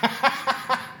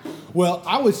 Well,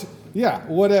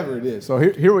 whatever it is. So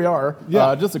here we are,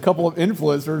 Yeah. just a couple of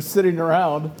influencers sitting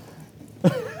around.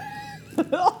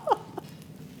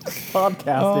 Podcasting.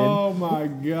 Oh my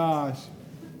gosh.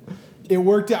 It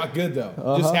worked out good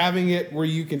though. Just having it where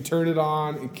you can turn it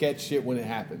on and catch shit when it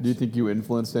happens. Do you think you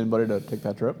influenced anybody to take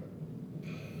that trip?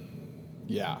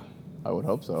 Yeah. I would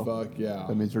hope so. Fuck yeah.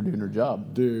 That means you're doing your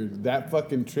job. Dude, that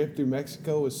fucking trip through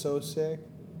Mexico was so sick.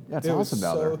 Yeah, it's It was awesome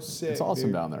down so there. sick, It's awesome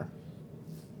dude. down there.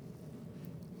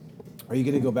 Are you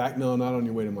gonna go back? No, not on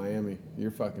your way to Miami.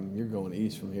 You're going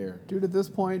east from here. Dude, at this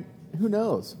point, who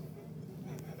knows?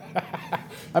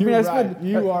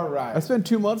 You are I right. spent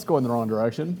 2 months going the wrong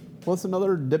direction. What's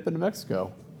another dip into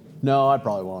Mexico? No, I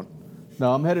probably won't.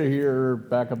 No, I'm headed here,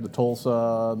 back up to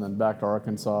Tulsa, and then back to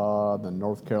Arkansas, then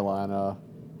North Carolina.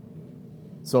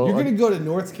 So You're gonna go to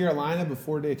North Carolina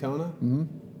before Daytona?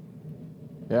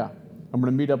 yeah, I'm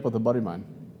gonna meet up with a buddy of mine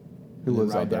who And then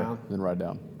lives ride out there. down? Then ride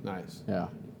down. Nice. Yeah,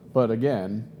 but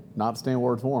again, not staying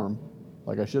where it's warm,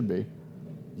 like I should be.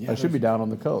 Yeah, I should be down on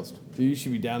the coast. Dude, you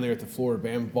should be down there at the Florida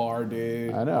Bama bar,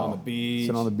 dude. I know. On the beach.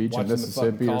 Sitting on the beach in watching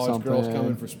Mississippi the or fucking college girls something.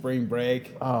 coming for spring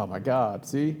break. Oh my God!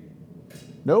 See,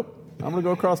 nope. I'm gonna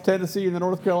go across Tennessee into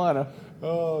North Carolina.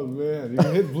 Oh man, you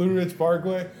hit Blue Ridge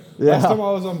Parkway. Yeah. Last time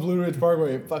I was on Blue Ridge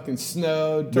Parkway, it fucking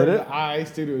snowed, Did turned it? to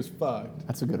ice, dude. It was fucked.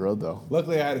 That's a good road though.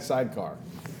 Luckily, I had a sidecar,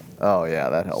 Oh yeah,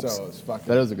 that helps. so it's fucking.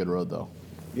 That is a good road though.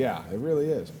 Yeah, it really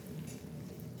is.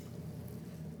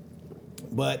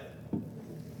 But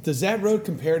does that road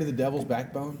compare to the Devil's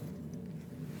Backbone?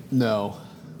 No,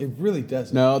 It really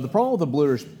doesn't. no. The problem with the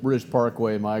Blue Ridge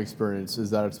Parkway, in my experience, is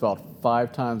that it's about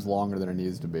 5 times longer than it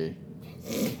needs to be.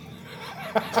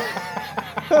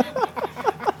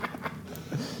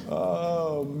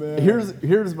 Oh man.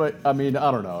 Here's my. I mean,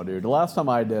 I don't know, dude. The last time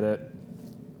I did it,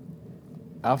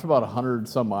 after about 100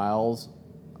 some miles,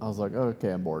 I was like, oh,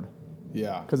 okay, I'm bored.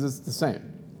 Yeah. Because it's the same.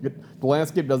 The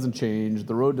landscape doesn't change.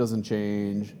 The road doesn't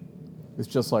change. It's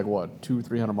just like what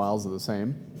 200-300 miles of the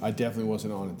same. I definitely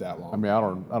wasn't on it that long. I mean,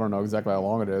 I don't know exactly how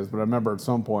long it is, but I remember at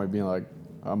some point being like,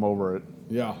 I'm over it.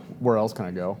 yeah. Where else can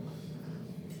I go?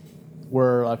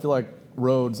 Where I feel like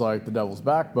roads like the Devil's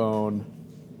Backbone,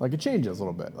 like it changes a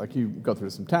little bit. Like you go through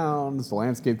some towns, the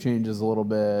landscape changes a little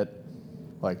bit.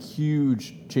 Like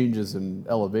huge changes in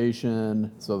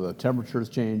elevation, so the temperature is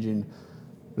changing.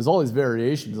 There's all these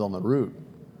variations on the route.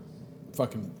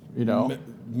 Fucking. You know?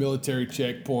 Military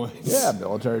checkpoints. Yeah,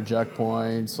 military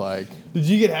checkpoints. Like Did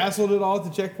you get hassled at all at the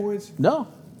checkpoints? no,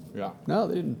 Yeah.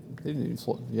 they didn't even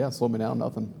slow me down.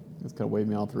 Nothing. Just kind of wave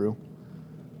me on through.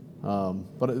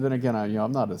 But then again,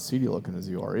 I'm not as seedy looking as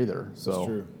you are either. So That's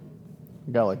true.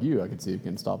 a guy like you, I could see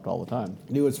getting stopped all the time.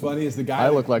 You know what's funny is the guy. I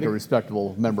look like a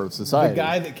respectable member of society. The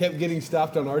guy that kept getting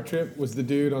stopped on our trip was the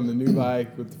dude on the new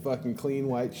bike with the fucking clean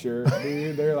white shirt.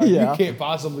 Dude, they're like, Yeah. you can't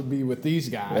possibly be with these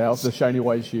guys. Yeah, with the shiny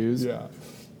white shoes. Yeah.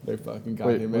 They fucking got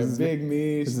Wait, him. was Man. his Big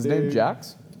Meese. Is his dude. name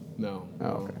Jax? No. Oh, no.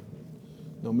 okay.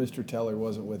 No, Mr. Teller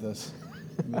wasn't with us.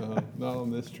 No, not on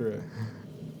this trip.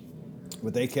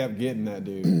 But they kept getting that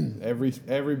dude. every.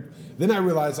 Then I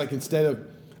realized, like, instead of,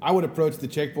 I would approach the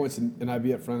checkpoints and I'd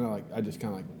be up front. I just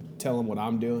kind of like tell them what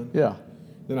I'm doing. Yeah.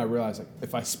 Then I realized, like,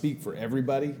 if I speak for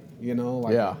everybody,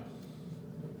 like, Yeah.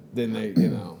 then they, they Yeah,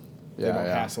 don't yeah.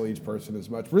 hassle each person as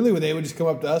much. Really, they would just come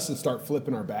up to us and start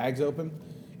flipping our bags open,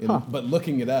 but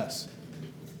looking at us.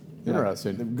 You know,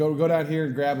 Interesting. go down here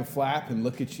and grab a flap and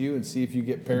look at you and see if you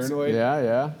get paranoid.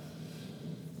 Yeah.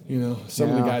 You know, some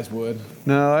of the Yeah. guys would.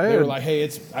 No, They were like, "Hey,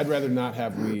 I'd rather not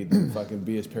have weed than fucking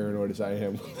be as paranoid as I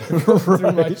am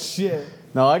through my shit."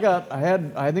 No,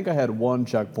 I think I had one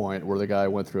checkpoint where the guy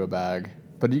went through a bag,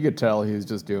 but you could tell he was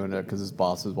just doing it because his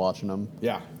boss is watching him.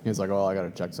 Yeah, He's like, "Oh, I got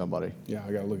to check somebody," yeah.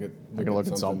 I gotta look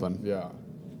at. something. Yeah.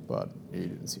 but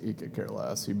he could care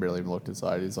less. He barely even looked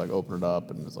inside. He's like, "Open it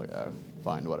up," and it's like,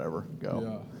 "Fine, whatever, go."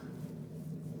 Yeah.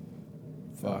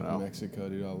 I don't Fuck know. Mexico,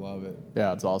 dude. I love it.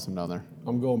 Yeah, it's awesome down there.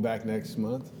 I'm going back next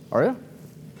month, Are you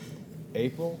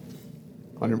April.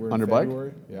 on your We're in on your bike?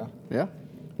 February. Yeah. Yeah.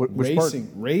 Which part?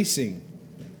 Racing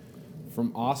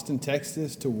from Austin,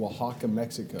 Texas to Oaxaca,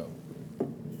 Mexico.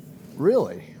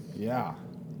 Really? Yeah.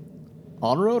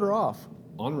 On road or off?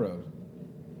 On road.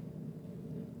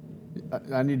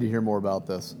 I need to hear more about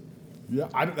this. Yeah.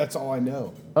 That's all I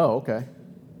know. Oh, okay.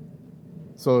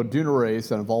 So doing a race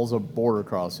that involves a border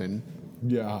crossing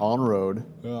Yeah. on road.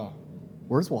 Yeah.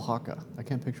 Where's Oaxaca? I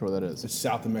can't picture where that is. It's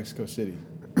south of Mexico City.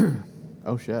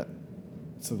 Oh shit.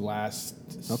 It's the last.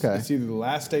 Okay. It's either the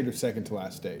last state or second to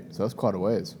last state. So that's quite a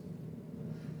ways.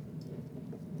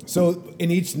 So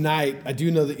in each night, I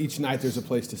do know that each night there's a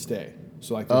place to stay.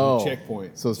 So like there's a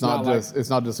checkpoint. So it's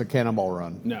not just a cannonball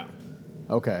run. No.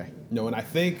 Okay. No, and I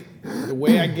think the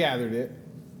way I gathered it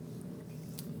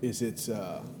is it's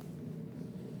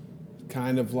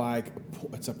kind of like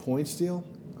it's a points deal.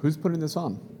 Who's putting this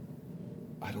on?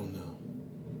 I don't know.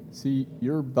 See,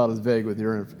 you're about as vague with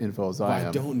your info as I am.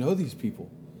 I don't know these people.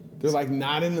 They're like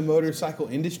not in the motorcycle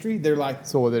industry. They're like,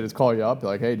 So would they just call you up, be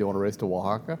like, hey, do you want to race to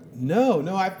Oaxaca?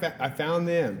 no. I found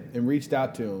them and reached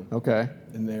out to them, Okay.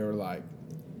 and they were like,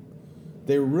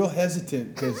 they were real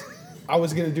hesitant because I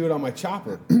was going to do it on my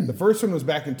chopper. The first one was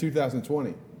back in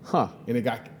 2020, Huh. and it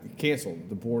got canceled.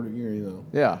 The border, you know.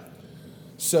 Yeah.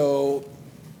 So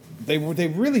they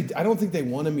really. I don't think they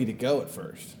wanted me to go at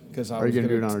first because I Are was you going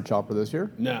to do it gonna- on a chopper this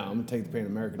year? No, I'm gonna take the Pan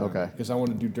American. Okay. Because I want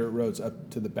to do dirt roads up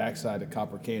to the backside of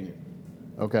Copper Canyon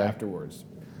Okay. afterwards.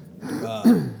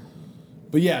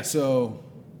 But yeah, so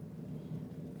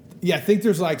yeah, I think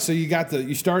there's like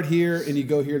you start here and you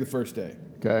go here the first day,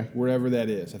 Okay. wherever that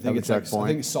is. I Have think a it's like checkpoint. I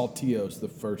think it's Saltillo's the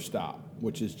first stop,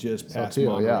 which is just past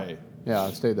Saltillo, Monterey. yeah. Yeah,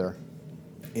 I stayed there.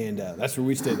 And that's where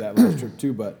we stayed that last trip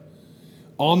too. But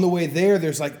on the way there,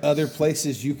 there's like other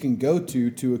places you can go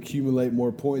to accumulate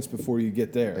more points before you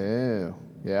get there. Ew.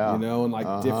 Yeah. You know, and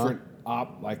like different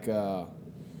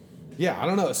yeah, I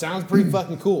don't know. It sounds pretty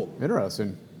fucking cool.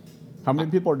 Interesting. How many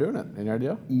people are doing it? Any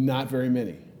idea? Not very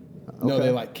many. No, Okay.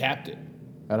 they like capped it.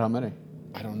 At how many?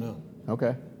 I don't know.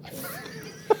 Okay.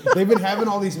 They've been having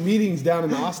all these meetings down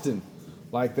in Austin.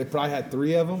 Like they probably had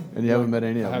 3 of them. And you haven't been to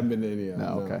any of I them? haven't been to any of them.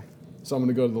 No, okay. So I'm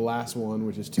going to go to the last one,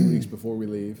 which is 2 weeks before we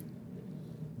leave.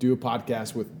 Do a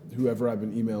podcast with whoever I've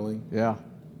been emailing, Yeah.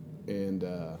 and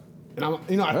I'm,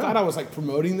 I thought I was like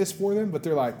promoting this for them, but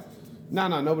they're like, no,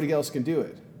 nobody else can do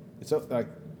it. It's like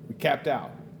we capped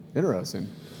out. Interesting.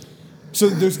 So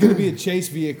there's going to be a chase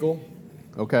vehicle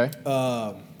Okay.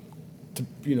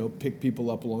 to pick people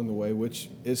up along the way, which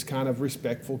is kind of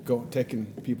respectful. Taking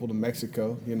people to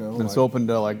Mexico, And it's open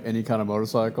to like any kind of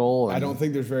motorcycle. And I don't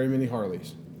think there's very many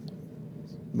Harleys.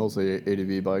 Mostly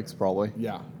ADV bikes, probably.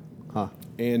 Yeah, Huh.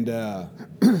 and I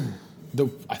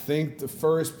think the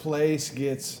first place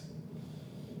gets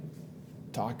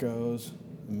tacos,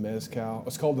 mezcal.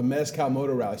 It's called the Mezcal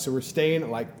Motor Rally. So we're staying at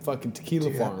like fucking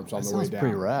tequila farms on That the way sounds down.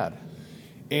 pretty rad.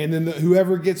 And then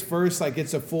whoever gets first, like,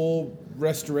 gets a full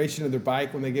restoration of their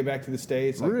bike when they get back to the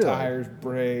States. Like Really? tires,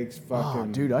 brakes, fucking. Oh,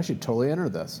 dude, I should totally enter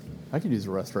this. I could use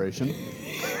a restoration.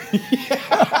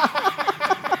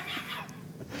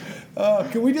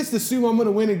 Can we just assume I'm going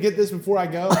to win and get this before I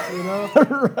go? You know?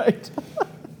 Right.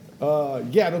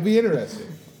 Yeah, it'll be interesting.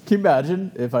 Can you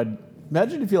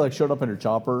imagine if you like showed up in your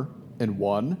chopper and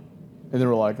won, and they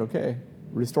were like, okay,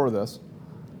 restore this.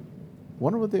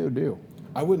 Wonder what they would do.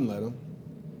 I wouldn't let them.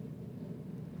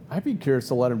 I'd be curious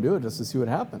to let them do it just to see what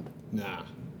happened. Nah.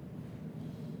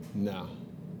 I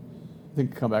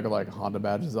think come back with like Honda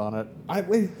badges on it.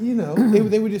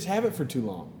 They would just have it for too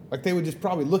long. Like they would just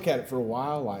probably look at it for a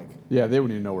while, like, Yeah, they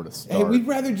wouldn't even know where to start. hey, we'd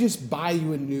rather just buy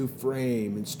you a new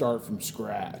frame and start from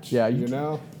scratch. Yeah, you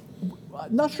know.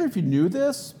 I'm not sure if you knew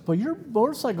this, but your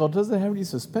motorcycle doesn't have any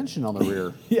suspension on the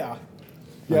rear. Yeah.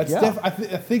 Yeah, Like, it's yeah. I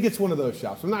think it's one of those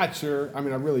shops. I'm not sure. I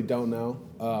mean, I really don't know.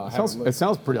 I haven't looked. It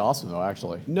sounds pretty awesome, though,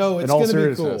 actually. No, it's In all gonna be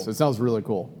seriousness, cool. it sounds really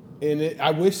cool. And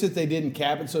I wish that they didn't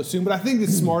cap it so soon, but I think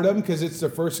it's smart of them because it's their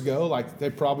first go. Like they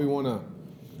probably want to.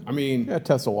 I mean, Yeah,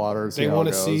 test the water. See they how want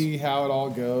it to goes. see how it all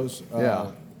goes.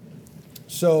 Yeah.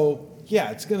 So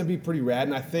yeah, it's going to be pretty rad,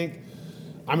 and I think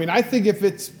if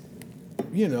it's,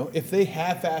 if they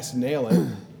half-ass nail it,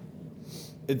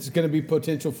 it's going to be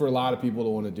potential for a lot of people to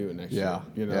want to do it next Yeah,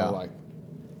 year. yeah.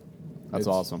 That's it's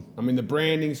awesome. I mean, the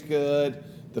branding's good,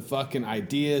 the fucking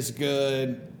idea's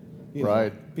good.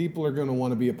 Right. People are going to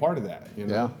want to be a part of that.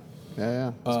 Yeah.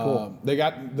 That's cool. They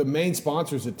got the main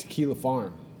sponsors at Tequila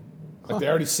Farm. Like they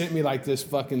already sent me like this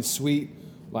fucking sweet,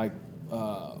 like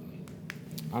I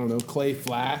don't know, clay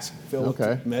flask filled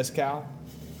Okay. with mezcal.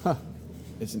 Huh.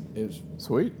 It's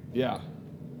Sweet. yeah.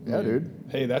 Yeah, dude.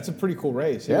 Hey, that's a pretty cool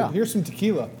race. Yeah. Here's some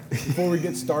tequila before we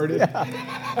get started.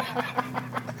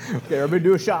 Okay, everybody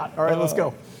do a shot. All right, let's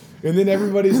go. And then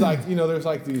everybody's like, there's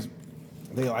like these,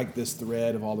 they like this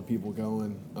thread of all the people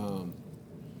going.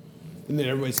 And then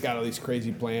everybody's got all these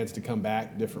crazy plans to come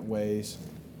back different ways.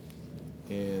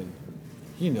 And,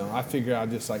 I figure I'll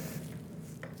just like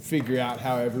figure out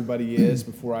how everybody is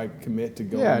before I commit to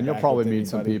going. Yeah, and you'll back probably with meet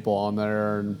some anybody. people on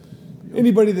there, and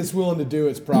Anybody that's willing to do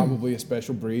it's probably a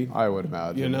special breed. I would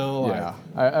imagine. like-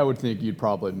 I would think you'd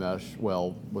probably mesh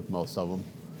well with most of them.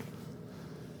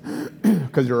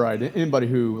 Because you're right. Anybody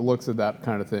who looks at that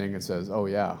kind of thing and says, "Oh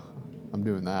yeah, I'm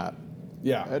doing that,"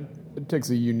 Yeah, it takes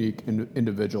a unique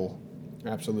individual.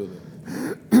 absolutely.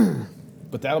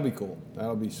 But that'll be cool.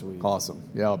 That'll be sweet. Awesome.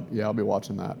 Yeah, I'll be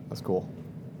watching that. That's cool.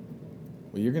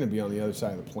 Well, you're going to be on the other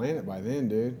side of the planet by then,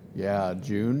 dude. Yeah,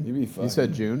 June. You'd be You fine.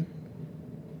 said June?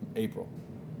 April.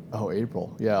 Oh,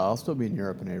 April. Yeah, I'll still be in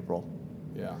Europe in April.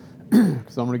 Yeah.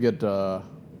 Because I'm going to get, I'll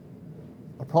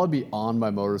probably be on my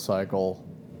motorcycle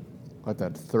like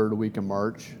that third week of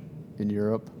March in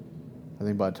Europe. I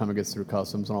think by the time it gets through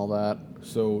customs and all that.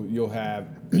 So you'll have,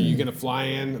 are you going to fly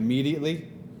in immediately?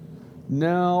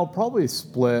 No, probably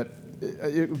split.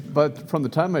 But from the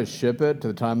time I ship it to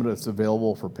the time that it's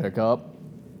available for pickup,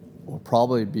 will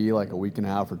probably be like a week and a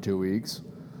half or 2 weeks.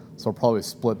 So I'll probably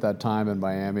split that time in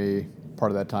Miami,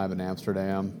 part of that time in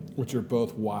Amsterdam. Which are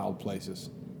both wild places.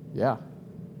 Yeah,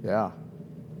 yeah.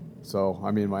 So,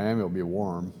 I mean, Miami will be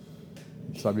warm.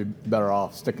 So I'd be better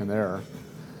off sticking there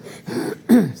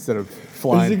instead of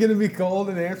flying. Is it going to be cold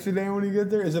in Amsterdam when you get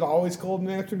there? Is it always cold in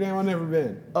Amsterdam? I've never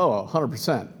been. Oh,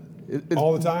 100%. It's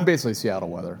all the time? Basically Seattle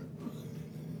weather.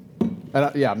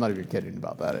 And yeah, I'm not even kidding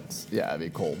about that. It'd be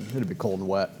cold. It'd be cold and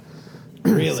wet.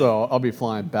 Really? So I'll be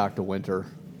flying back to winter,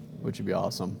 which would be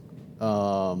awesome.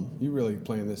 You really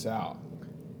planned this out.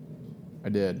 I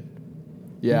did.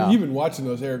 Yeah. You've been watching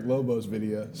those Eric Lobos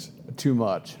videos. Too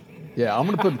much. Yeah, I'm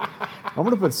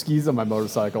gonna put skis on my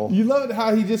motorcycle. You love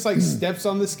how he just like steps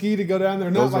on the ski to go down. They're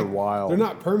not Those are wild. They're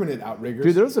not permanent outriggers.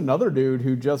 Dude, there's another dude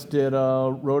who just did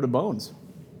Road to Bones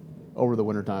over the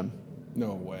wintertime,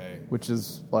 No way. which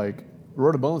is like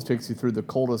Road to Bones takes you through the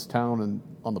coldest town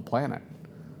on the planet.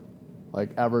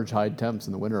 Like average high temps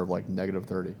in the winter of like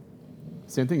 -30.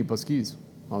 Same thing, you put skis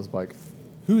on his bike.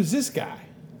 Who is this guy?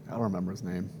 I don't remember his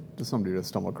name. Just some dude I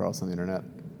stumbled across on the internet.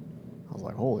 I was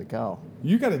like, holy cow,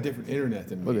 You got a different internet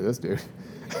than look me. at this dude.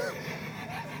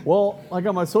 Well, like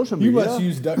on my social You media, must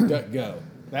use DuckDuckGo.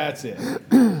 That's it.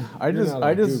 I You're just not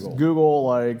I on just Google. Google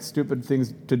like stupid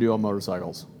things to do on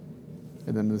motorcycles,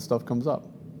 and then this stuff comes up.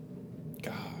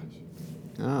 Gosh,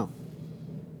 Oh,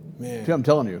 man. I'm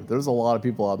telling you, there's a lot of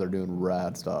people out there doing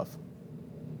rad stuff.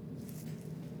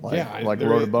 Like, Yeah, like there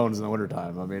Road to is. Bones in the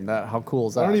wintertime. I mean, how cool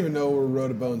is that? I don't even know where Road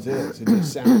to Bones is. It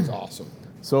just sounds awesome.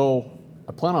 So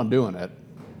I plan on doing it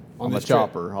on the this trip.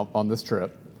 chopper on this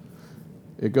trip.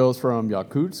 It goes from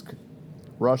Yakutsk,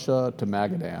 Russia to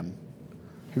Magadan.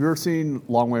 Have you ever seen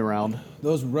Long Way Round?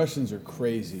 Those Russians are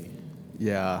crazy.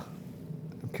 Yeah.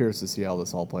 I'm curious to see how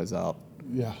this all plays out.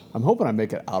 Yeah. I'm hoping I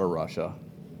make it out of Russia,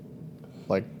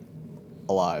 like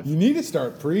alive. You need to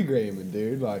start pre-gaming,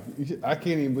 dude. Like, I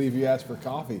can't even believe you asked for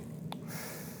coffee.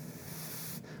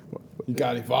 You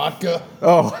got any vodka?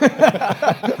 Oh,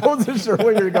 I wasn't sure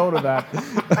where you were going with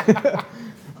that.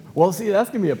 Well, see, that's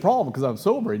gonna be a problem because I'm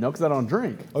sober, because I don't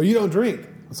drink. Oh, you don't drink?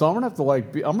 So I'm gonna have to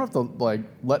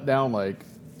let down like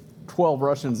 12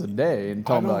 Russians a day and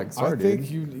tell them like, sorry, I think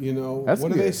dude. you know, That's what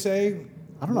do gonna they be- say?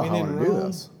 I don't know how When I'm in gonna do Rome?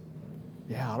 this.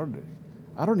 Yeah,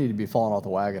 I don't need to be falling off the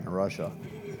wagon in Russia.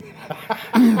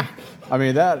 I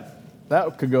mean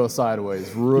that could go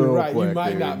sideways real You're right, you quick. might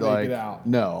dude. not make Like, it out.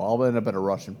 No, I'll end up in a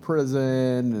Russian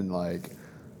prison and like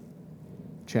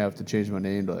have to change my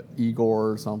name to Igor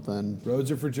or something.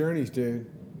 Roads are for journeys, dude.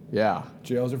 Yeah,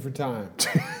 Jails are for time.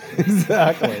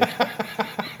 exactly.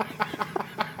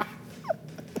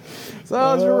 So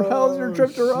how's your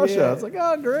trip to Russia? shit. It's like,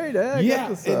 oh great, I Yeah, got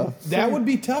this and that would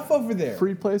be tough over there.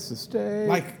 free place to stay.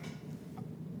 Like,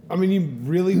 I mean, you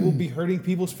really will be hurting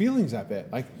people's feelings, I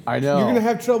bet. Like, I know. You're going to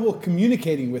have trouble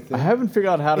communicating with I them. haven't figured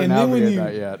out how to And then when navigate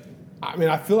you- that yet. I mean,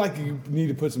 I feel like you need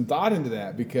to put some thought into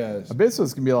that because Basically,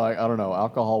 it's gonna be like, I don't know,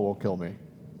 alcohol will kill me.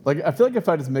 Like, I feel like if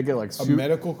I just make it like a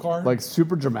medical card, like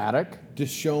super dramatic,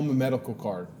 just show them a medical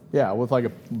card. yeah, with like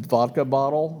a vodka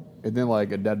bottle and then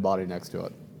like a dead body next to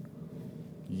it.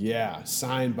 Yeah,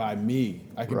 signed by me.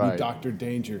 I could Right. be Dr.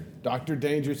 Danger. Dr.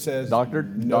 Danger says Doctor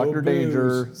no booze.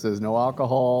 Danger says no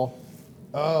alcohol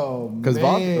Oh, because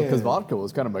man. vodka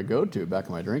was kind of my go-to back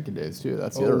in my drinking days too.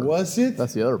 That's the Oh, other. was it?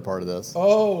 That's the other part of this.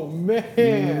 Oh,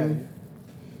 man.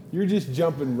 You're just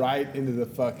jumping right into the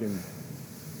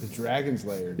dragon's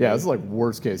lair. Yeah, dude. this is like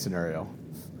worst case scenario,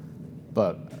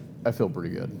 but I feel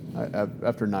pretty good.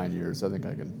 After 9 years, I think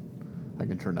I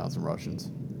can turn down some Russians,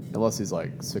 unless he's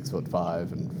like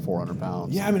 6'5" and 400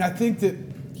 pounds. Yeah, I mean, I think that.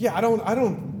 Yeah, I don't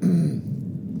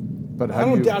but how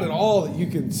do you, doubt at all that you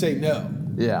can say no.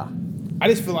 Yeah, I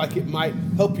just feel like it might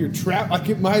help your trap. Like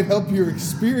it might help your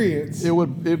experience.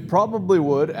 it probably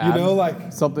would add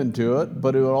like- something to it,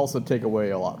 but it would also take away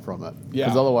a lot from it. Yeah.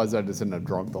 Because otherwise, I'd just end up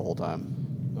drunk the whole time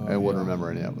and wouldn't yeah. remember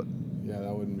any of it. Yeah,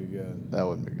 that wouldn't be good. That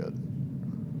wouldn't be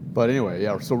good. But anyway,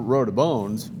 yeah. So Road to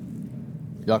Bones,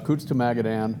 Yakutsk to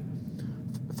Magadan,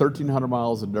 1,300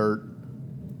 miles of dirt.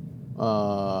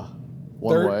 One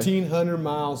way. 1,300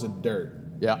 miles of dirt.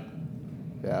 Yeah,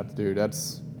 dude.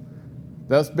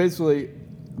 That'll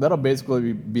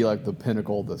basically be like the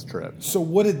pinnacle of this trip. So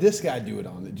what did this guy do it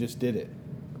on that just did it?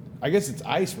 I guess it's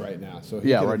ice right now. So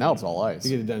Yeah, right now it's all ice. He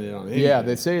could have done it on anything. Yeah,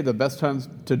 they say the best times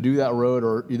to do that road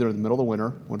are either in the middle of the winter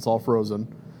when it's all frozen,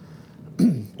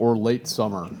 or late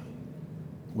summer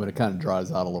when it kind of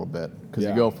dries out a little bit. Because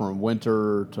you go from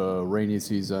winter to rainy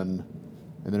season,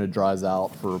 and then it dries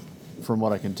out for, from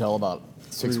what I can tell, about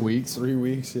 6 weeks. 3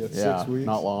 weeks, yeah, 6 weeks.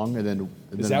 Not long. And then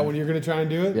Is that when you're going to try and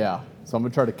do it? Yeah, so I'm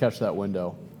gonna try to catch that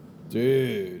window.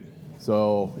 Dude.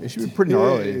 So it should be pretty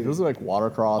gnarly. Those are like water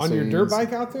crossings. On your dirt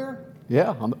bike out there?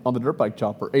 Yeah, on the dirt bike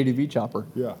chopper, ADV chopper.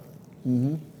 Yeah.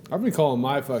 Mm-hmm. I've been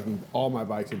calling all my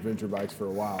bikes adventure bikes for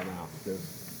a while now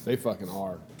because they fucking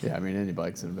are. Yeah, I mean any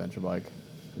bike's an adventure bike,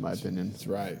 in my opinion. That's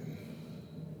right.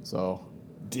 So.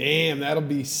 Damn, that'll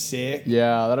be sick.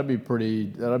 Yeah, that'd be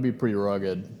pretty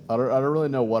rugged. I don't really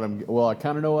know what I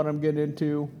kind of know what I'm getting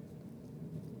into.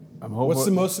 I'm hoping. What's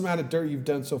the most amount of dirt you've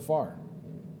done so far?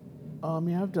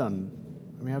 I've done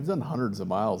hundreds of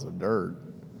miles of dirt.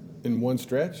 In one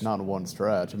stretch? Not in one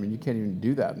stretch. I mean, you can't even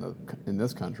do that in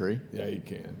this country. Yeah, you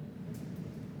can.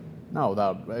 No,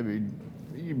 without maybe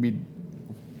you'd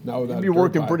be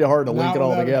working pretty hard to link it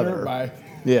all together.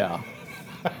 Yeah.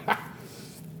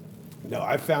 No,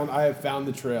 I have found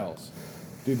the trails.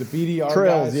 Dude, the BDR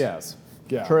trails, guys, yes.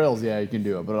 Yeah. Trails, yeah, you can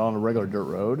do it, but on a regular dirt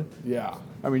road, yeah.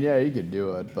 I mean, yeah, you could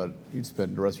do it, but you'd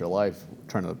spend the rest of your life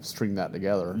trying to string that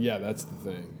together. Yeah, that's the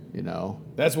thing. You know?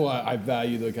 That's why I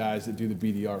value the guys that do the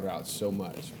BDR routes so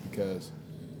much, because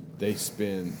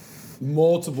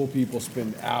multiple people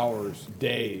spend hours,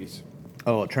 days.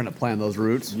 Oh, trying to plan those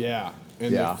routes? Yeah.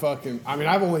 And they're fucking, I mean,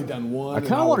 I've only done one. I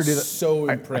kind of want to do that. So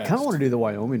impressed. I kind of want to do the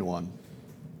Wyoming one.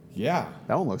 Yeah.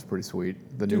 That one looks pretty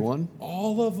sweet. The new one?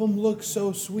 All of them look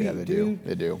so sweet, yeah, they dude. do.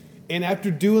 They do. And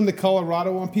after doing the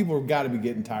Colorado one, people have got to be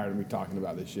getting tired of me talking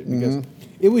about this shit because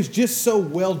it was just so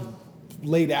well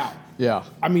laid out. Yeah.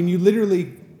 I mean, you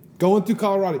literally, going through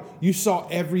Colorado, you saw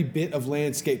every bit of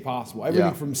landscape possible.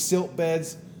 Everything from silt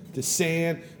beds to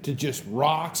sand to just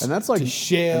rocks to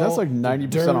shale. And that's like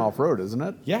 90% off-road, isn't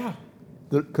it? Yeah.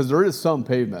 Because there is some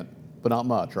pavement, but not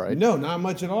much, right? No, not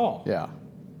much at all. Yeah.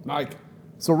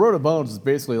 So Road of Bones is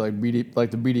basically like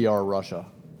the BDR Russia.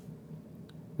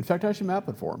 In fact, I should map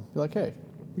it for him. Be like, hey,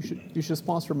 you should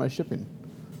sponsor my shipping.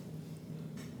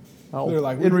 They're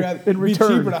like, it'd be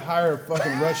cheaper to hire a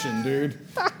fucking Russian, dude.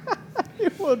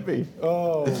 It would be.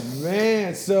 Oh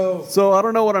man, so I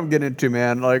don't know what I'm getting into,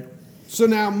 man. So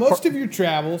now, most of your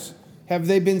travels, have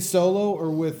they been solo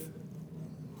or with?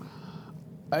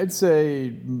 I'd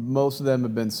say most of them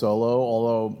have been solo,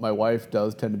 although my wife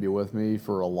does tend to be with me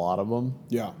for a lot of them.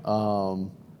 Yeah.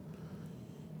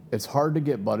 It's hard to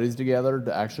get buddies together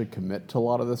to actually commit to a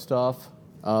lot of this stuff.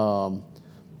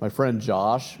 My friend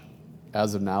Josh,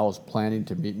 as of now, is planning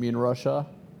to meet me in Russia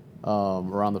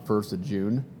around the 1st of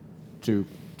June to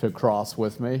cross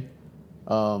with me.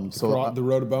 The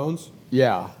Road of Bones?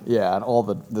 Yeah, and all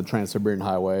the Trans-Siberian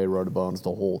Highway, Road of Bones,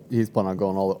 he's planning on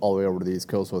going all the way over to the East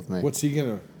Coast with me. What's he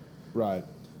going to ride?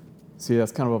 See,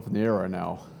 that's kind of up in the air right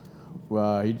now.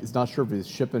 He's not sure if he's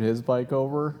shipping his bike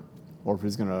over or if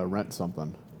he's going to rent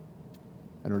something.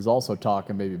 And there's also talk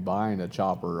of maybe buying a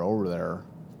chopper over there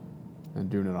and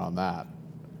doing it on that.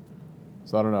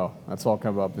 So I don't know. That's all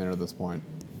kind of up in the air at this point.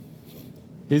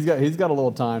 He's got a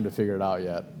little time to figure it out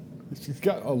yet. He's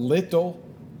got a little.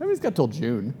 Maybe he's got till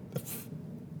June.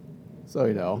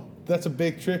 So that's a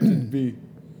big trip to be.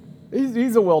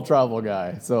 He's a well-traveled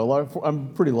guy, so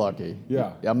I'm pretty lucky.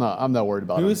 Yeah. I'm not worried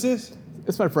about him. Who is this?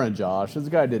 It's my friend Josh. It's a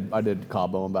guy I did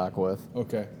Cabo and back with.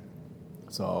 Okay.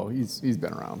 So he's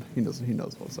been around. He knows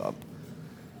what's up.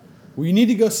 Well, you need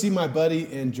to go see my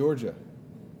buddy in Georgia.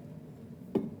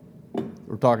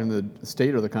 We're talking the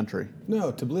state or the country?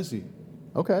 No, Tbilisi.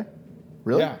 Okay.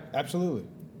 Really? Yeah, absolutely.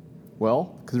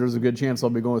 Well, because there's a good chance I'll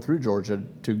be going through Georgia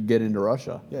to get into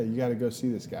Russia. Yeah, you got to go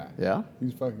see this guy. Yeah?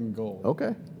 He's fucking gold.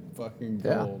 Okay. Fucking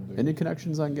gold, dude. Any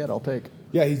connections I can get, I'll take.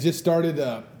 Yeah, he just started.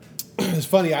 It's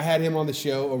funny, I had him on the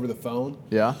show over the phone.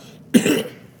 Yeah?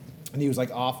 And he was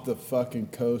like off the fucking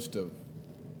coast of,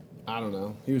 I don't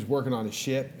know. He was working on a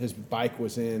ship. His bike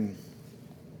was he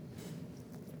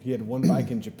had one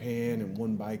bike in Japan and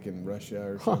one bike in Russia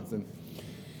or something.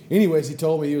 Anyways, he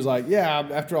told me, he was like, yeah,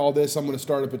 after all this, I'm going to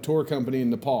start up a tour company in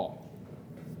Nepal.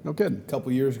 No kidding. A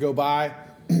couple years go by.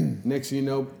 Next thing you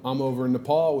know, I'm over in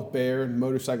Nepal with Bear and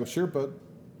Motorcycle Sherpa.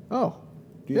 Oh,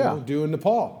 doing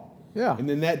Nepal. Yeah. And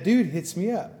then that dude hits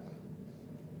me up.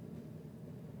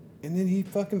 And then he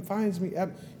fucking finds me.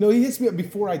 He hits me up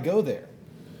before I go there.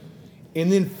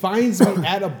 And then finds me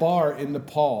at a bar in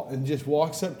Nepal and just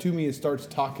walks up to me and starts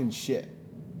talking shit.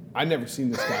 I never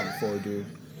seen this guy before, dude.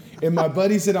 And my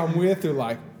buddies that I'm with are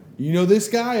like, you know this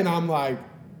guy? And I'm like,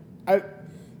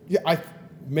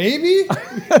 maybe,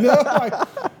 like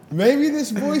maybe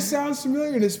this voice sounds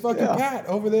familiar. And it's fucking Pat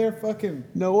over there, fucking.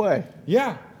 No way.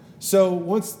 Yeah. So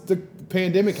once the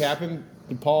pandemic happened,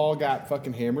 and Paul got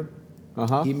fucking hammered.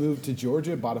 He moved to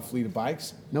Georgia, bought a fleet of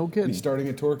bikes. No kidding. He's starting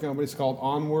a tour company. It's called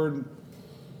Onward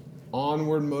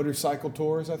Motorcycle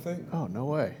Tours, I think. Oh, no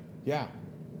way. Yeah.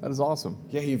 That is awesome.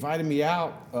 Yeah, he invited me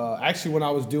out. Actually, when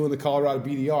I was doing the Colorado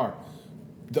BDR,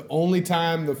 the only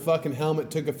time the fucking helmet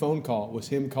took a phone call was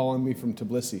him calling me from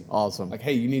Tbilisi. Awesome. Like,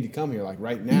 hey, you need to come here, like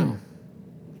right now.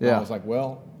 Yeah. I was like,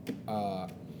 well,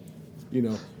 you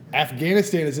know,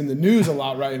 Afghanistan is in the news a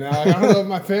lot right now. I don't know if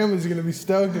my family's going to be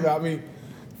stoked about me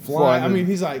flying. I mean,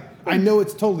 he's like, I know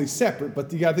it's totally separate,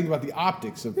 but you got to think about the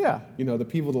optics of, you know, the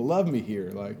people that love me here.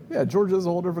 Like, yeah, Georgia's a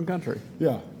whole different country.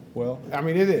 Yeah. Well, I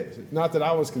mean, it is. Not that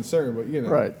I was concerned, but, you know.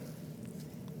 Right.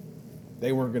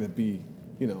 They weren't going to be,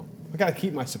 you know. I got to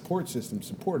keep my support system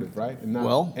supportive, right? And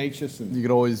not anxious. And you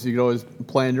could always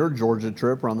plan your Georgia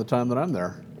trip around the time that I'm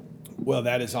there. Well,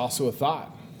 that is also a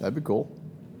thought. That'd be cool.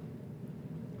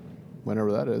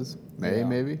 Whenever that is. May,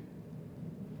 maybe?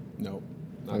 No,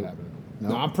 not happening. No?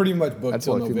 No, I'm pretty much booked That's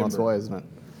till only a few November. months away, isn't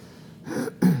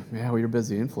it? Yeah, well, you're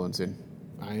busy influencing.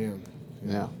 I am.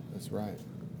 Yeah. That's right.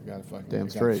 I got to fucking. Damn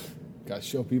straight. Got to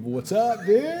show people what's up,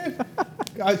 dude.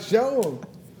 Got to show them.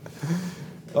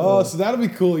 Oh, so that'll be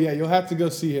cool. Yeah, you'll have to go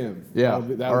see him. Yeah.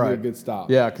 That'll be a good stop.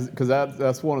 Yeah, because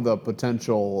that's one of the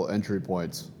potential entry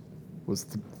points was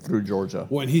through Georgia.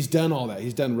 When he's done all that,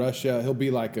 he's done Russia. He'll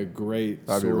be like a great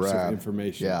source of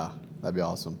information. Yeah, that'd be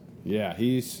awesome. Yeah,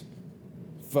 he's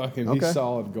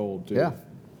solid gold, dude. Yeah,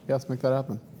 let's make that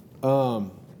happen.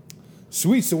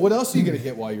 Sweet. So what else are you going to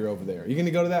hit while you're over there? Are you going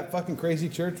to go to that fucking crazy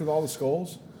church with all the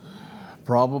skulls?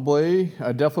 Probably.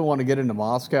 I definitely want to get into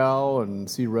Moscow and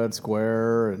see Red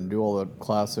Square and do all the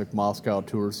classic Moscow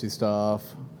touristy stuff.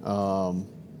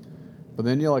 But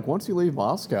then, once you leave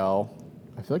Moscow,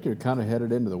 I feel like you're kind of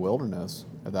headed into the wilderness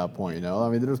at that point, you know? I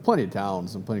mean, there's plenty of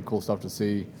towns and plenty of cool stuff to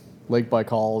see. Lake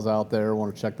Baikal is out there.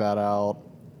 Want to check that out.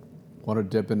 Want to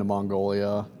dip into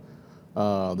Mongolia.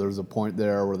 There's a point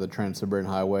there where the Trans-Siberian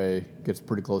Highway gets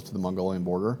pretty close to the Mongolian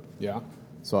border. Yeah.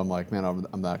 So I'm like, man,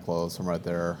 I'm that close. I'm right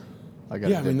there. I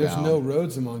got I mean, there's no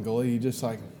roads in Mongolia. You just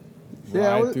ride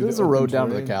through there's the a road open down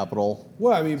to terrain. the capital.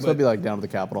 Well, I mean, so it'd be like down to the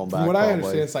capital and back. From what I probably.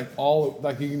 understand, it's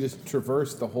like you can just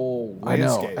traverse the whole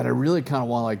landscape. I know, and I really kind of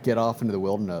want to get off into the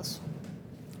wilderness,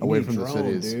 away from the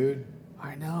cities. Dude.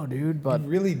 I know, dude, but you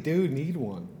really do need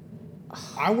one.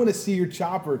 I want to see your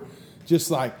chopper just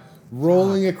like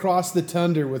rolling across the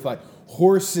tundra with like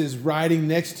horses riding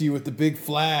next to you with the big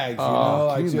flags. You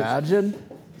know, can you imagine?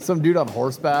 Some dude on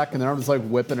horseback, and then I'm just like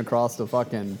whipping across the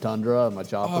fucking tundra in my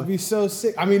chopper. Oh, it'd be so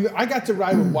sick. I mean, I got to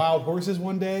ride with wild horses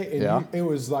one day, and it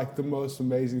was like the most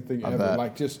amazing thing ever. Bet.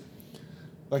 Like just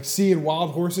like seeing wild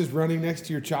horses running next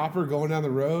to your chopper going down the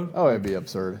road. Oh, it'd be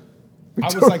absurd. I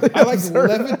was like, I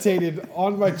levitated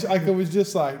on my, like it was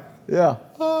just like, yeah.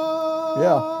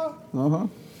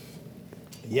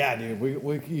 Yeah, dude,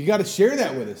 you got to share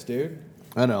that with us, dude.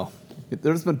 I know.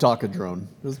 There's been talk of drone.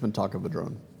 There's been talk of a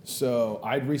drone. So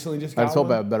I recently just got I just hope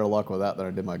one. I have better luck with that than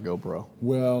I did my GoPro.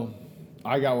 Well,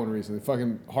 I got one recently.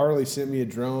 Fucking Harley sent me a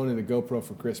drone and a GoPro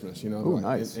for Christmas. You know, Ooh,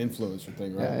 like nice. Influencer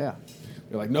thing, right? Yeah.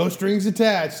 They're like, no strings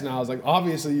attached. And I was like,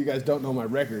 obviously you guys don't know my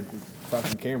record with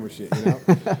fucking camera shit, you know?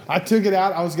 I took it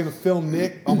out. I was going to film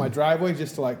Nick on my driveway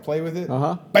just to like play with it.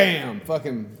 Bam!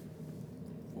 Fucking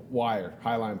wire,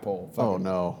 highline pole. Fucking Oh,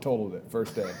 no. Totaled it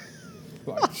first day.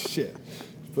 Like, shit.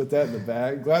 Put that in the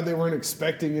bag. Glad they weren't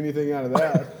expecting anything out of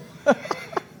that.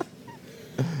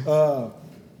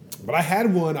 But I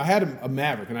had one. I had a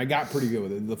Maverick, and I got pretty good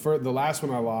with it. The last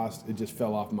one I lost, it just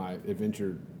fell off my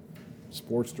Adventure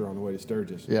Sportster on the way to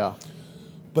Sturgis. Yeah.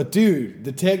 But dude,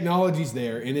 the technology's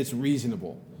there, and it's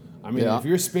reasonable. I mean, if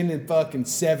you're spending fucking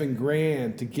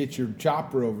 $7,000 to get your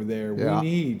chopper over there, we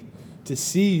need to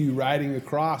see you riding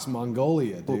across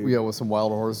Mongolia, dude. Yeah, with some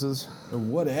wild horses. Or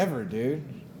whatever, dude.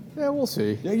 Yeah, we'll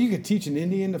see. Yeah, you could teach an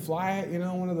Indian to fly it, you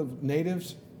know, one of the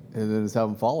natives. And then just have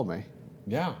them follow me.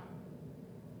 Yeah.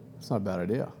 That's not a bad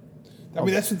idea. I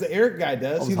mean, that's what the Eric guy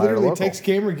does. He hire a literally local. takes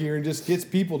camera gear and just gets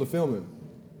people to film him.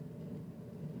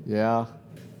 Yeah.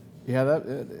 Yeah,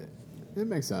 it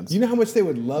makes sense. You know how much they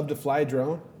would love to fly a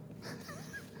drone?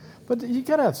 But you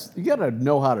gotta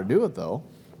know how to do it though.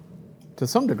 To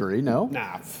some degree, no?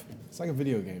 Nah, it's like a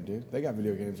video game, dude. They got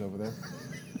video games over there.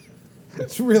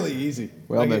 It's really easy.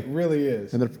 Well, it really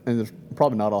is. And there's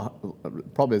probably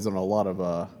isn't a lot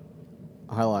of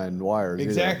highline wires.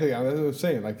 Exactly. That's what I was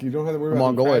saying. Like, you don't have to worry about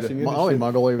Mongolia, crashing into only shit.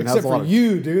 Mongolia even Except has a lot for of,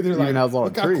 you, dude. They're like, has a lot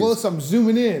of look how trees. close I'm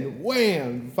zooming in.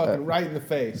 Wham! Fucking right in the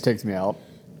face. It takes me out.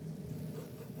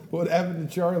 What happened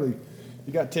to Charlie?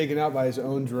 He got taken out by his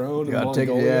own drone in Got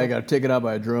Mongolia. got taken out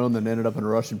by a drone, then ended up in a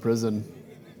Russian prison.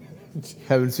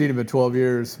 Haven't seen him in 12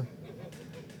 years.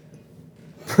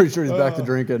 Pretty sure he's back to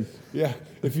drinking. Yeah,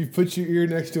 if you put your ear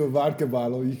next to a vodka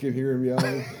bottle, you can hear him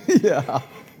yelling. Yeah.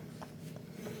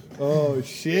 Oh,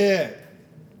 shit.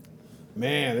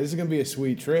 Man, this is going to be a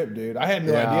sweet trip, dude. I had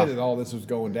no Yeah. idea that all this was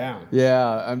going down.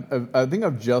 Yeah, I think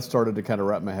I've just started to kind of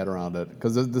wrap my head around it.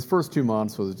 Because this first 2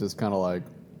 months was just kind of like,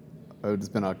 I've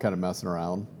just been out kind of messing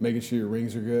around. Making sure your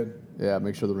rings are good. Yeah,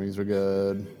 make sure the rings are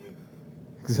good.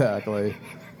 Exactly.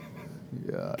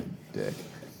 Yeah, dick.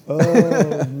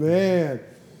 Oh, man.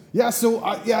 Yeah, so,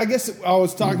 I guess I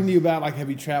was talking to you about, like, have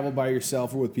you traveled by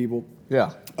yourself or with people?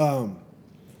 Yeah.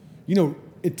 You know,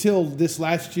 until this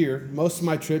last year, most of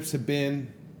my trips have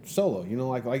been solo. You know,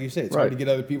 like you say, it's hard to Right. get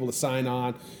other people to sign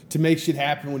on, to make shit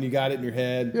happen when you got it in your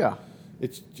head. Yeah.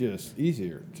 It's just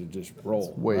easier to just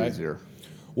roll. Way right? easier.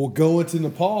 Well, going to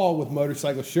Nepal with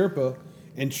Motorcycle Sherpa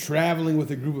and traveling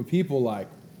with a group of people, like,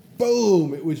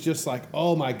 boom, it was just like,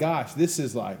 oh my gosh, this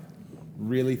is like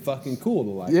really fucking cool to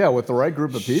like Yeah, with the right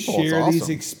group of people, it's share awesome. these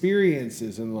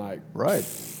experiences and like, Right.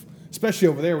 especially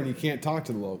over there when you can't talk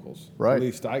to the locals. Right. At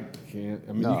least I can't.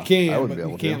 I mean, No, you can, I wouldn't but be you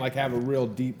able can't to. like have a real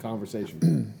deep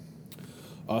conversation.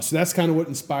 So that's kind of what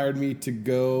inspired me to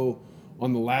go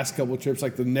on the last couple of trips.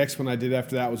 Like the next one I did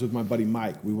after that was with my buddy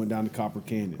Mike. We went down to Copper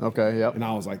Canyon. Okay, yep. And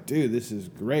I was like, dude, this is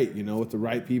great, you know, with the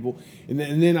right people. And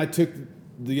then I took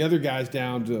the other guys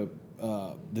down to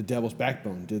the Devil's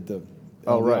Backbone, did the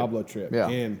El right. Diablo trip. Yeah.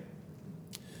 And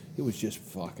it was just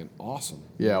fucking awesome.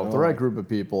 Yeah, you with know, the right like, group of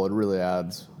people, it really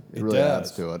adds. It, It really does.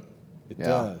 adds to it. It Yeah.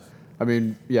 does. I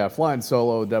mean, yeah, flying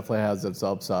solo definitely has its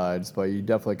upsides, but you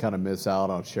definitely kind of miss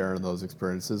out on sharing those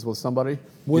experiences with somebody.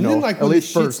 Well, you know, then, like, at when the least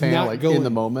shit's firsthand, not like going- in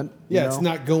the moment. Yeah, you it's know?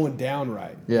 not going down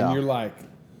right. Yeah. And you're like,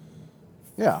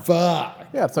 Yeah. fuck.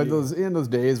 Yeah, it's like those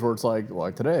days where it's like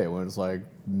today when it's like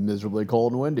miserably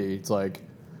cold and windy. It's like,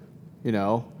 you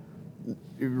know,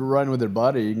 you're riding with your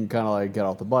buddy, you can kind of like get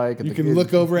off the bike. You can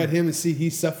look over at him and see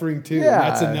he's suffering too. Yeah, and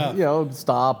that's enough. You know,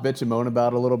 stop, bitch and moan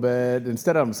about it a little bit.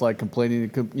 Instead, I'm just like complaining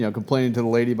to the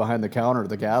lady behind the counter at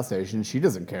the gas station. She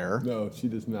doesn't care, No, she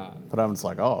does not. but I'm just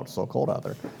like, oh, it's so cold out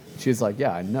there. She's like,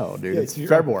 yeah, I know, dude. Yeah, it's you're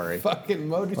February. a fucking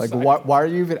Like, motorcycle. why are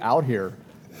you even out here?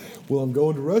 Well, I'm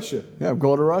going to Russia. Yeah, I'm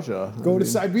going to Russia. Going to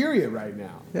Siberia right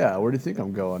now. Yeah, where do you think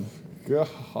I'm going? God,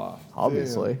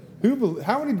 Obviously. damn.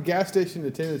 How many gas station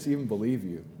attendants even believe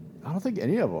you? I don't think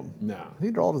any of them. No. I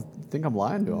think they're all think I'm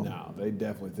lying to them. No, they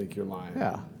definitely think you're lying.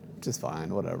 Yeah, just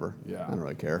fine, whatever. Yeah. I don't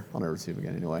really care. I'll never see him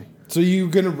again anyway. So you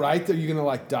gonna write that? You gonna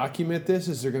like document this?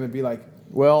 Is there gonna be like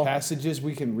Well, passages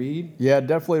we can read? yeah,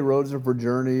 definitely Roads Are for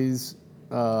Journeys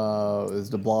is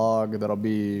the blog. That'll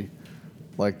be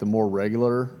like the more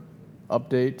regular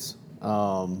updates.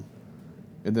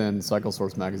 And then Cycle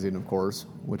Source Magazine, of course,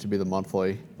 which would be the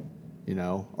monthly,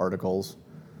 articles.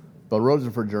 But Roads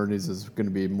Are for Journeys is going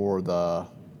to be more the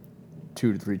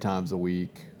 2 to 3 times a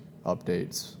week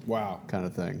updates Wow. kind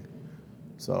of thing.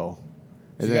 So,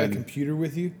 So you got a computer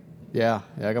with you? yeah,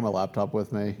 I got my laptop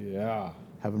with me. Yeah.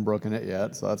 Haven't broken it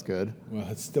yet, so that's good. Well,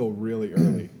 it's still really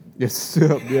early. Yes,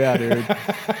 yeah, dude.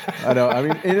 I know. I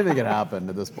mean, anything can happen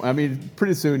at this point. I mean,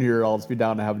 pretty soon here, I'll just be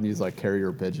down to having to use like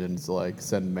carrier pigeons to like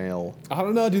send mail. I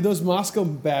don't know, dude. Those Moscow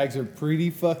bags are pretty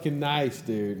fucking nice,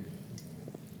 dude.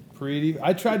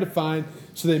 I tried to find.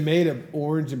 So they made an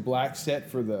orange and black set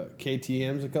for the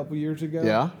KTM's a couple years ago.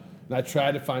 Yeah? And I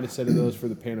tried to find a set of those for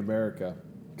the Pan America.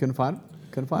 Couldn't find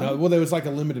it. No, well, there was like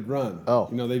a limited run. Oh.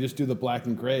 They just do the black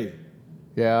and gray.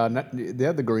 Yeah, they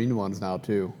have the green ones now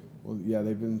too. Well, yeah,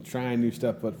 they've been trying new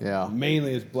stuff, but Yeah.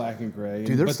 mainly it's black and gray.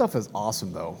 Dude, their But stuff is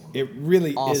awesome though. It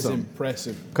really is Awesome.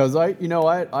 impressive. Because I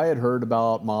had heard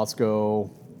about Moscow,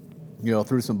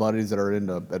 through some buddies that are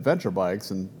into adventure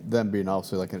bikes, and them being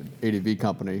obviously like an ADV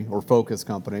company or Focus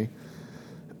company.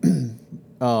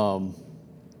 You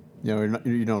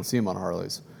don't see them on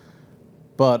Harleys,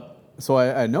 but so I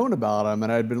had known about them,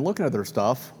 and I'd been looking at their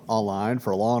stuff online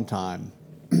for a long time,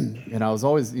 and I was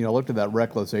always looked at that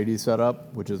Reckless 80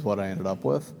 setup, which is what I ended up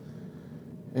with,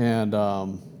 and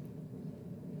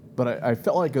but I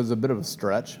felt like it was a bit of a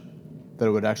stretch that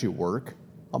it would actually work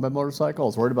on my motorcycle. I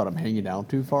was worried about them hanging down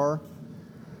too far.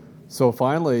 So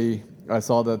finally, I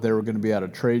saw that they were going to be at a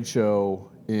trade show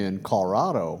in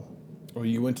Colorado. Oh,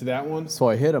 you went to that one? So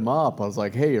I hit them up. I was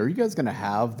like, hey, are you guys going to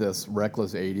have this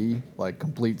Reckless 80, like,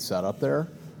 complete setup there?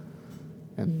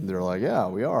 And they're like, yeah,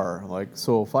 we are. Like,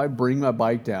 so if I bring my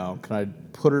bike down, can I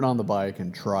put it on the bike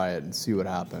and try it and see what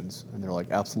happens? And they're like,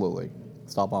 absolutely.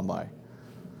 Stop on by.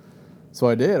 So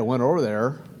I did. I went over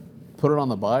there, put it on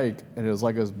the bike, and it was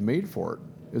like it was made for it.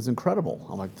 It was incredible.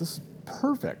 I'm like, this is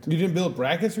perfect. You didn't build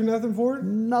brackets or nothing for it?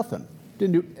 Nothing.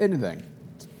 Didn't do anything.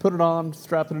 Just put it on,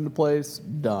 strap it into place,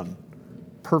 done.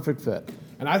 Perfect fit.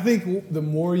 And I think the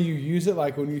more you use it,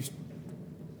 like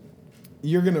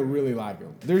you're gonna really like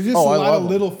them. There's just a lot of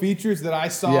little features that I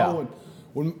saw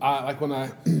when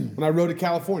I rode to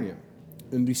California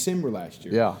in December last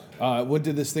year. Yeah. Went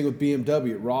to this thing with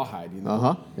BMW at Rawhide, you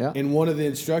know. Yeah. And one of the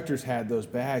instructors had those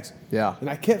bags. Yeah. And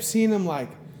I kept seeing them like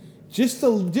just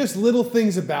little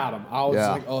things about them. I was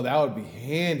Yeah. like, oh, that would be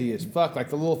handy as fuck. Like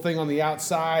the little thing on the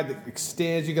outside that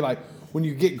extends. You could like when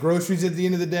you get groceries at the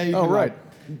end of the day. You can right.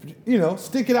 like,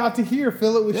 stick it out to here,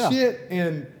 fill it with shit,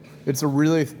 and. It's a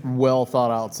really well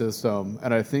thought out system,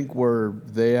 and I think where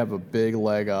they have a big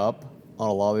leg up on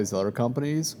a lot of these other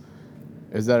companies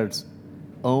is that it's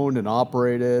owned and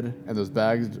operated, and those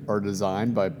bags are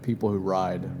designed by people who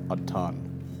ride a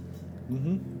ton.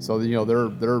 Mm-hmm. So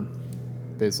they're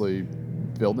basically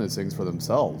building these things for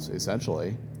themselves,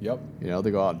 essentially. Yep. They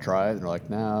go out and try it, and they're like,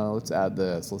 "No, let's add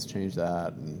this, let's change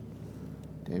that," and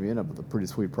damn, you end up with a pretty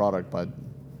sweet product, but.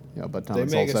 By the time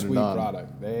it's all said and done. They make a sweet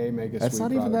product. They make a sweet product. It's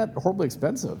not even that horribly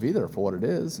expensive either for what it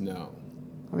is. No.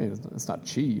 I mean, it's not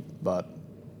cheap, but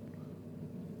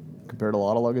compared to a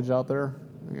lot of luggage out there,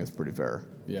 I think it's pretty fair.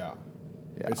 Yeah.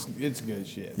 It's good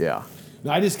shit. Yeah.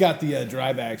 Now, I just got the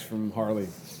dry bags from Harley.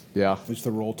 Yeah. It's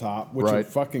the roll top, which are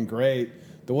fucking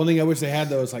great. The one thing I wish they had,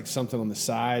 though, is like something on the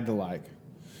side to like...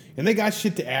 And they got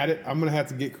shit to add it. I'm going to have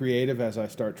to get creative as I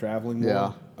start traveling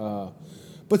more. Yeah.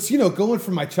 But, going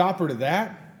from my chopper to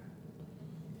that...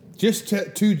 Just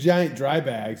two giant dry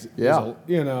bags. Yeah.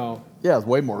 Yeah, it's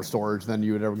way more storage than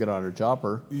you would ever get on your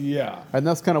chopper. Yeah. And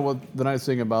that's kind of what the nice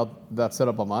thing about that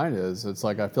setup on mine is. It's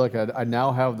like I feel like I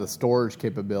now have the storage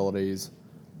capabilities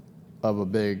of a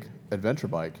big adventure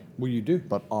bike. Well, you do.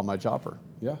 But on my chopper.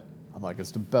 Yeah. I'm like,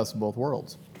 it's the best of both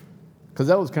worlds. Because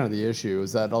that was kind of the issue,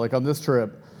 is that like on this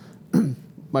trip,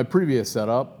 my previous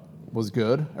setup was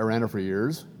good. I ran it for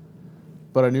years.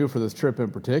 But I knew for this trip in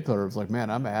particular, it was like, man,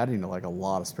 I'm adding to like a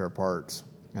lot of spare parts,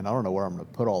 and I don't know where I'm going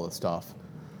to put all this stuff.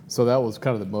 So that was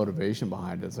kind of the motivation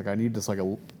behind it. It's like I need just like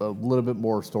a little bit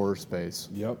more storage space.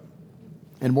 Yep.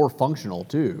 And more functional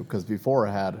too, because before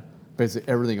I had basically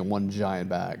everything in one giant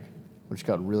bag, which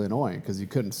got really annoying because you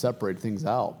couldn't separate things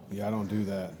out. Yeah, I don't do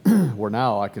that. Where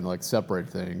now I can like separate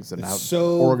things and it's have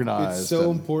organized. It's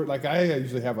so important. Like I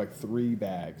usually have like 3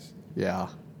 bags. Yeah.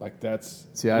 Like that's,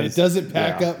 it doesn't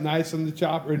pack up nice on the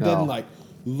chopper. It doesn't like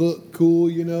look cool,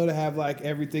 to have like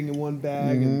everything in one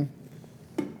bag, and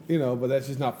but that's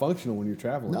just not functional when you're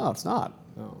traveling. No, it's not.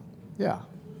 No. Yeah.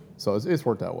 So it's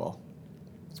worked out well.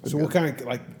 So what kind of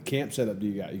like camp setup do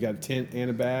you got? You got a tent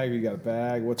and a bag, or you got a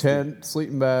bag? What's tent,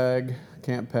 sleeping bag,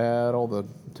 camp pad, all the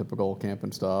typical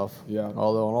camping stuff. Yeah.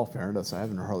 Although in all fairness, I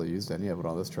haven't hardly used any of it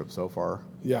on this trip so far.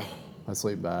 Yeah. My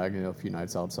sleeping bag, a few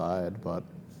nights outside, but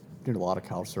did a lot of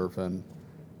couch surfing.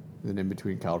 Then in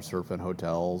between couch surfing,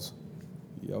 hotels.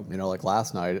 Yep. Like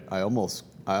last night, I almost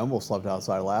slept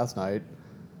outside last night.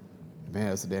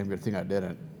 Man, it's a damn good thing I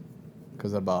didn't.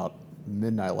 Because about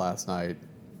midnight last night,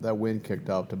 that wind kicked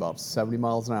up to about 70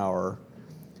 miles an hour.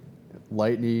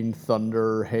 Lightning,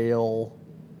 thunder, hail.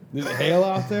 Did it hail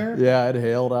out there? Yeah, it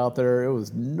hailed out there. It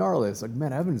was gnarly. It's like,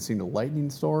 man, I haven't seen a lightning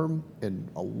storm in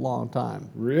a long time.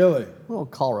 Really? Well,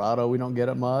 Colorado, we don't get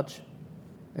it much.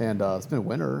 And it's been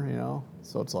winter,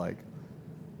 so it's like,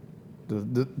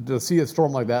 to see a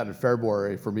storm like that in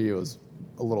February, for me, it was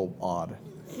a little odd.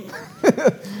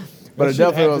 But it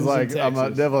definitely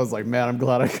was like, man, I'm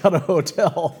glad I got a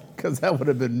hotel, because that would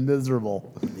have been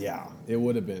miserable. Yeah, it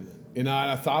would have been.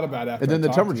 I thought about it after. And then the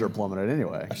temperature plummeted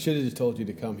anyway. I should have just told you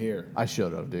to come here. I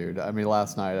should have, dude. I mean,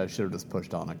 last night I should have just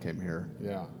pushed on and came here.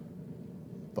 Yeah.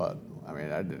 But, I mean,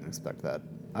 I didn't expect that.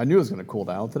 I knew it was going to cool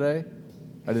down today.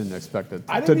 I didn't expect it to do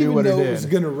what it did. I didn't even know it was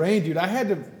going to rain, dude. I had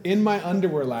to, in my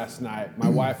underwear last night, my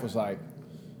wife was like,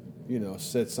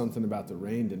 said something about the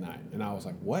rain tonight. And I was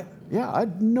like, what? Yeah, I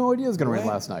had no idea it was going to rain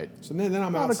last night. So then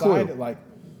I'm outside at like,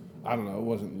 I don't know, it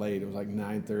wasn't late. It was like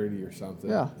 9:30 or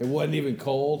something. Yeah. It wasn't even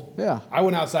cold. Yeah. I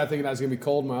went outside thinking I was going to be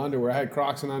cold in my underwear. I had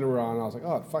Crocs and underwear on. And I was like,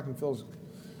 oh, it fucking feels...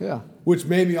 Yeah. Which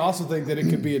made me also think that it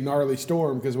could be a gnarly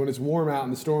storm, because when it's warm out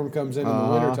and the storm comes in the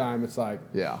wintertime, it's like...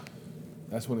 Yeah.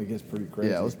 That's when it gets pretty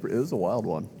crazy. Yeah, it was a wild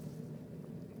one.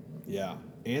 Yeah.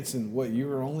 Anson, you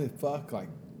were only like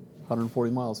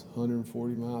 140 miles.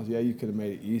 140 miles. Yeah, you could have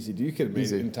made it easy. You could have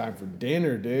made it in time for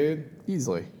dinner, dude.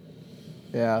 Easily.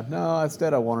 Yeah, no,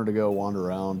 instead I wanted to go wander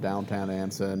around downtown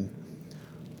Anson,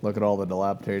 look at all the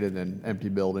dilapidated and empty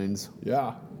buildings.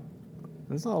 Yeah.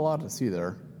 There's not a lot to see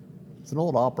there. It's an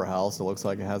old opera house. It looks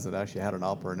like it hasn't actually had an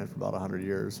opera in it for about 100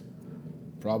 years.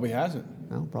 Probably hasn't.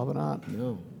 No, probably not.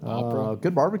 No. Opera.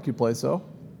 Good barbecue place though.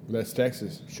 That's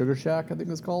Texas. Sugar Shack, I think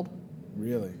it's called.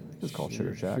 Really? It's called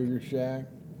Sugar Shack. Sugar Shack.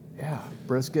 Yeah,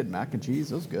 brisket, mac and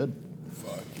cheese. It was good.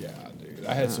 Fuck yeah, dude.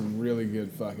 I had some really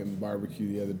good fucking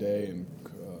barbecue the other day in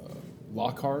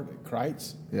Lockhart at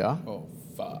Kreitz. Yeah. Oh,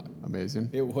 fuck. Amazing.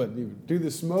 It wasn't even. Dude,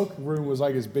 the smoke room was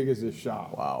like as big as this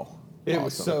shop. Wow. It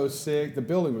was Awesome. so sick. The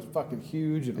building was fucking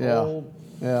huge and Yeah. old.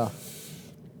 Yeah.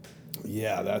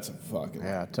 Yeah, that's a fucking.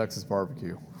 Yeah, Texas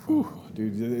barbecue.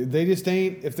 Dude, they just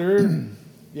ain't. If they're,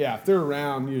 if they're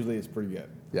around, usually it's pretty good.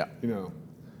 Yeah. You know.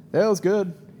 Yeah, it was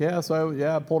good. Yeah, so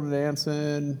I pulled a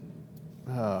Anson,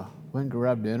 went and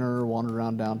grabbed dinner, wandered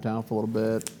around downtown for a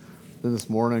little bit. Then this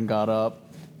morning got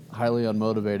up, highly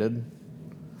unmotivated,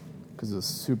 because it's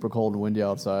super cold and windy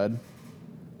outside.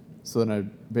 So then I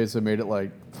basically made it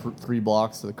like 3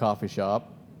 blocks to the coffee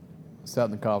shop. Sat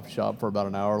in the coffee shop for about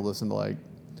an hour, listened to like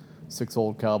 6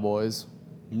 old cowboys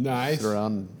Nice. sit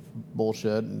around and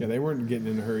bullshit. And Yeah, they weren't getting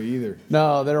in a hurry either.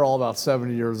 no, they're all about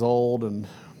 70 years old and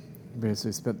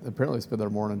basically apparently spent their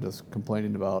morning just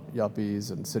complaining about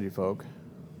yuppies and city folk.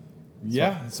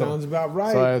 Yeah, sounds about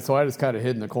right. So I just kind of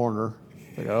hid in the corner.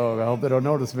 Like, oh, I hope they don't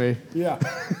notice me. Yeah.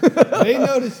 They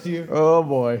noticed you. Oh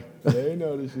boy. They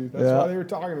noticed you. That's Yeah. why they were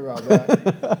talking about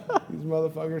that. These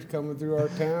motherfuckers coming through our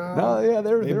town. No, yeah,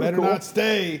 they were better cool. not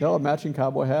stay. No, matching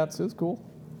cowboy hats. It was cool.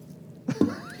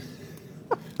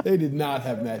 They did not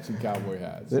have matching cowboy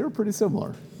hats. They were pretty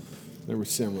similar. They were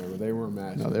similar, but they weren't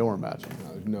matching. No, they weren't matching.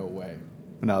 No, there's no way.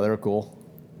 No, they were cool.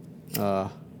 Yeah.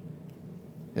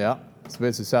 So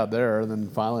basically sat there, and then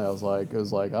finally it was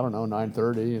like, I don't know,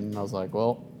 9:30, and I was like,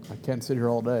 well, I can't sit here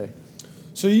all day.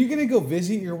 So are you going to go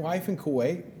visit your wife in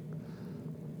Kuwait?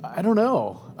 I don't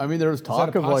know. I mean, there was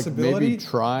talk a of like possibility? maybe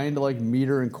trying to like meet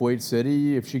her in Kuwait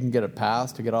City if she can get a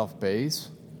pass to get off base.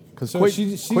 Because So Kuwait,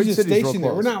 she's Kuwait just City's real stationed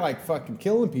there. We're close. not like fucking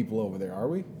killing people over there, are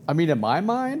we? I mean, in my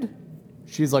mind,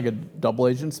 she's like a double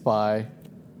agent spy,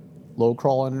 low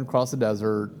crawling across the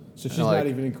desert. So she's and, like, not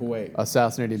even in Kuwait.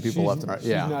 assassinating people She's- left and right.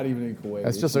 Yeah, She's not even in Kuwait.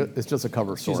 it's just a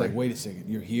cover story. She's like, wait a second,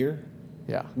 you're here?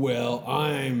 yeah, Well,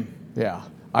 I'm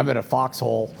I'm in a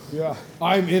foxhole.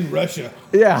 I'm in Russia.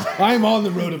 Yeah, I'm on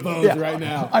the road of bones Yeah. right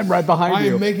now. I'm right behind I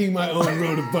you. am making my own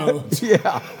road of bones.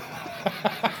 yeah,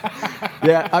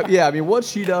 yeah. I mean, what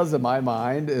she does in my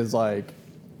mind is like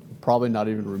probably not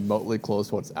even remotely close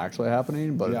to what's actually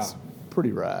happening, but it's Yeah.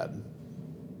 pretty rad.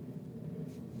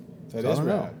 That So I is don't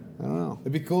know. rad. I don't know.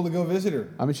 It'd be cool to go visit her.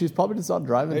 I mean, she's probably just out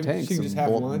driving Maybe tanks she can and just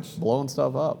have lunch. blowing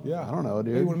stuff up. Yeah. I don't know, Hey,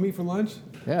 dude. want to meet for lunch?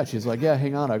 Yeah, she's like, yeah,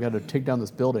 hang on, I got to take down this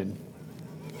building.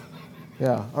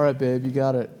 Yeah, all right, babe, you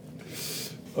got it.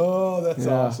 Oh, that's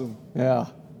Yeah. awesome. Yeah.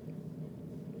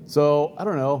 So I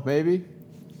don't know. Maybe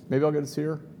I'll get to see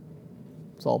her.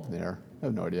 It's all up in the air. I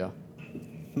have no idea.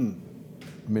 I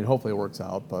mean, hopefully it works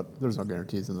out, but there's no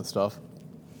guarantees in this stuff.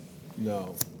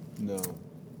 No.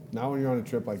 Not when you're on a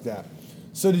trip like that.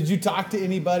 So did you talk to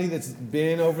anybody that's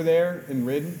been over there and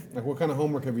ridden? Like, what kind of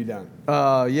homework have you done?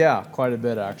 Yeah, quite a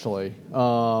bit actually.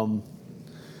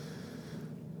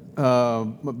 My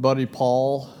buddy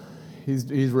Paul, he's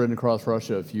ridden across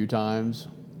Russia a few times,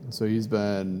 so he's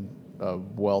been a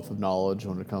wealth of knowledge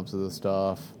when it comes to this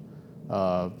stuff.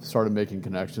 Started making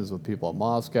connections with people at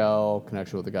Moscow,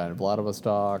 connection with the guy in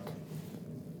Vladivostok,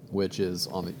 which is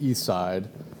on the east side.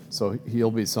 So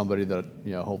he'll be somebody that,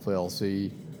 you know, hopefully I'll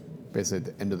see basically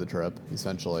at the end of the trip,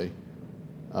 essentially.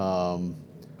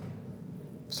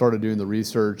 Started doing the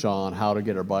research on how to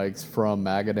get our bikes from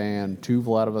Magadan to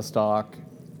Vladivostok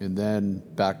and then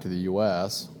back to the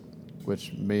U.S.,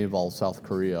 which may involve South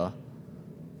Korea.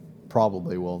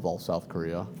 Probably will involve South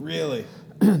Korea. Really?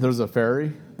 There's a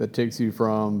ferry that takes you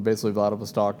from basically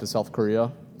Vladivostok to South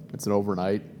Korea. It's an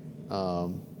overnight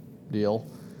deal.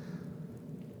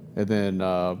 And then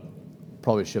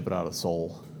probably ship it out of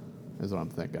Seoul, is what I'm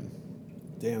thinking.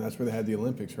 Damn, that's where they had the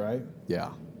Olympics, right?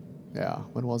 Yeah.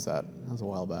 When was that? That was a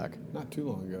while back. Not too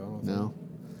long ago. I don't No?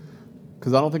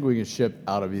 Because I don't think we can ship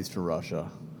out of Eastern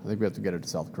Russia. I think we have to get it to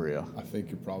South Korea. I think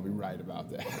you're probably right about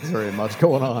that. There's very much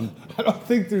going on. I don't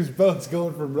think there's boats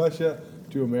going from Russia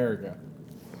to America.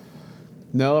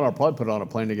 No, and I'll probably put it on a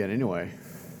plane again anyway.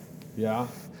 Yeah?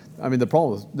 I mean, the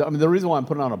reason why I'm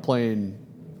putting it on a plane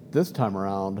this time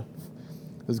around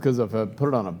is because if I put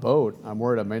it on a boat, I'm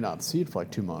worried I may not see it for like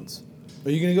 2 months.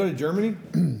 Are you going to go to Germany?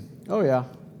 Oh, yeah.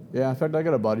 Yeah, in fact, I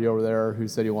got a buddy over there who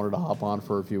said he wanted to hop on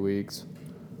for a few weeks.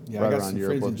 Yeah, Right I got around some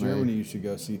Europe friends in with me. Germany you should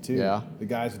go see too. Yeah. The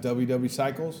guys at WW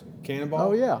Cycles, Cannonball.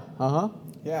 Oh, yeah. Uh-huh.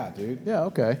 Yeah, dude. Yeah,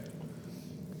 okay.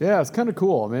 Yeah, it's kind of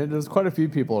cool. I mean, there's quite a few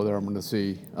people over there I'm going to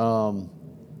see.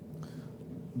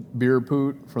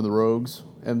 Beerpoot from the Rogues,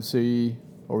 MC,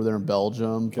 over there in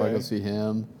Belgium. Probably Okay. go see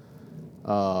him.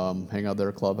 Hang out there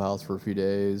at Clubhouse for a few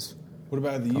days. What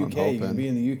about the I'm UK? You hoping. gonna be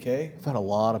in the UK? I've had a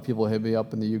lot of people hit me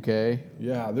up in the UK.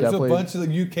 Yeah, there's Definitely. a bunch of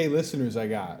the UK listeners I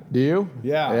got. Do you?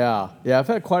 Yeah. Yeah. I've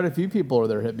had quite a few people over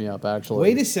there hit me up actually.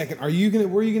 Wait a second. Where are you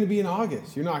gonna be in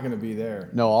August? You're not gonna be there.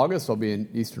 No, August I'll be in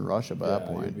Eastern Russia by that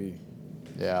point.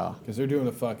 Yeah. Because they're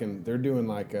doing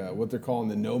like what they're calling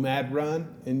the Nomad Run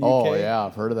in UK. Oh yeah,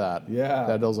 I've heard of that. Yeah.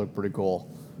 That does look pretty cool.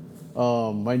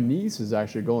 My niece is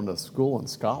actually going to school in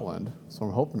Scotland, so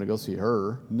I'm hoping to go see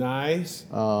her. Nice.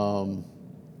 I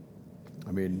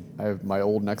mean, I have my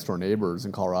old next door neighbors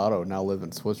in Colorado now live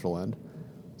in Switzerland,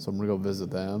 so I'm gonna go visit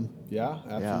them. Yeah,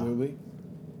 absolutely.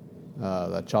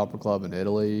 That chopper club in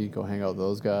Italy, go hang out with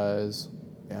those guys.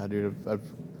 Yeah, dude, I've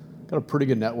got a pretty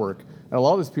good network, and a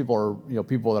lot of these people are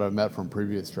people that I've met from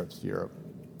previous trips to Europe.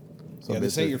 So Yeah,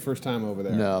 this ain't your first time over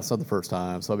there. No, it's not the first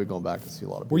time, so I'll be going back to see a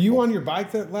lot of people. Were you on your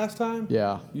bike that last time?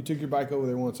 Yeah. You took your bike over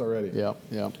there once already? Yeah.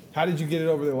 How did you get it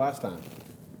over there last time?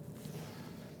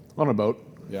 On a boat.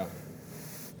 Yeah.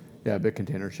 Yeah, a big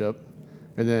container ship.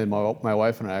 And then my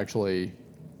wife and I actually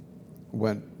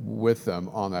went with them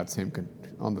on that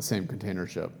on the same container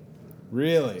ship.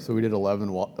 Really? So we did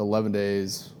 11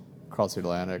 days across the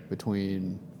Atlantic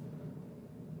between,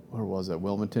 where was it,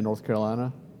 Wilmington, North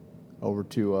Carolina, over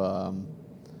to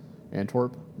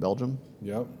Antwerp, Belgium.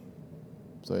 Yep.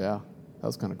 So yeah, that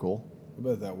was kind of cool. I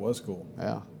bet that was cool.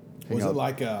 Yeah. Was it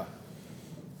like I'm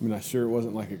sure it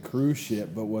wasn't like a cruise ship,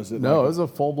 but was it? No, like it was a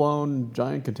full-blown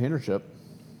giant container ship.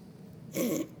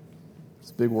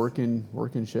 It's a big working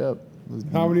ship.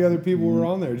 How many other people were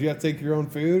on there? Did you have to take your own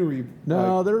food, or were you?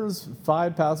 No, there was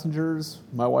 5 passengers,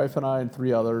 my wife and I, and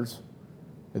 3 others,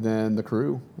 and then the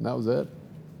crew, and that was it.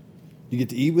 You get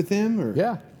to eat with them, or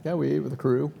Yeah, we ate with the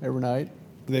crew every night.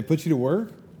 did they put you to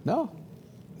work? No,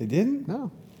 They didn't.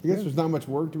 no. I guess there's not much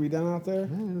work to be done out there.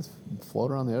 Yeah, just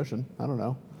float around the ocean. I don't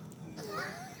know.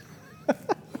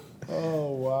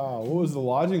 Oh wow! What was the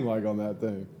lodging like on that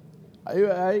thing?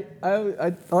 I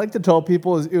like to tell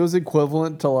people it was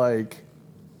equivalent to like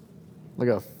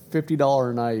a $50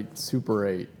 a night Super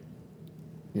 8.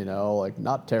 Like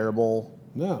not terrible,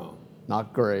 No,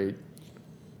 not great.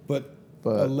 but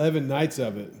But- 11 nights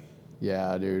of it.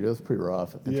 Yeah, dude, it was pretty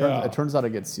rough. Yeah. It turns out I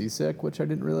get seasick, which I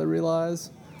didn't really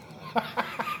realize.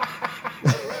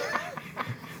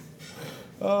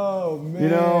 Oh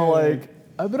man! Like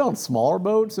I've been on smaller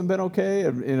boats and been okay,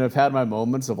 and I've had my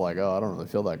moments of like, oh, I don't really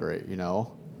feel that great,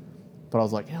 But I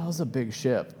was like, this is a big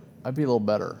ship. I'd be a little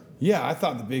better. Yeah, I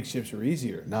thought the big ships were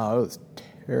easier. No, it was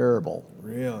terrible.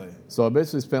 Really? So I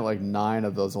basically spent like 9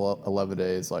 of those 11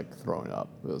 days like throwing up.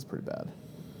 It was pretty bad.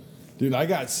 Dude, I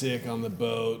got sick on the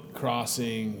boat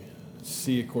crossing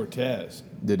Sea of Cortez.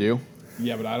 Did you?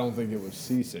 Yeah, but I don't think it was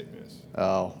seasickness.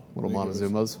 Oh, little I think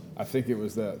it was- Montezumas. I think it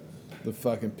was the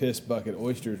fucking piss bucket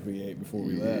oysters we ate before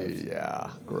we left. Yeah,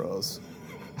 gross.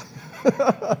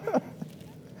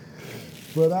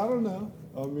 But I don't know.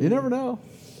 I mean, You never know.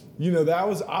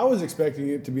 I was expecting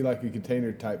it to be like a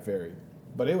container type ferry,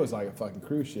 but it was like a fucking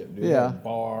cruise ship, dude. It Yeah. had a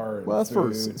bar. And Well, that's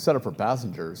for food. set up for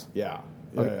passengers. Yeah.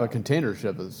 A container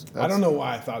ship is. I don't know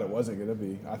why I thought it wasn't going to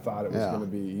be. I thought it was Yeah. going to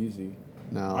be easy.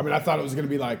 No. I mean, I thought it was going to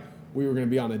be like we were going to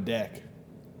be on a deck.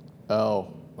 Oh,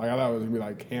 Like I thought it was going to be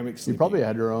like hammock sleeping. you probably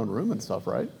had your own room and stuff,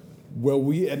 right? Well,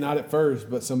 not at first,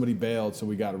 but somebody bailed, so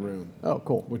we got a room, Oh,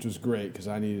 cool. which was great because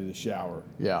I needed a shower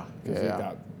Yeah. because Yeah. it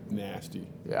got nasty.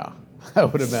 Yeah. I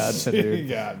would imagine, dude.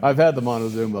 God. I've had the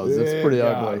Montezumas. It's pretty It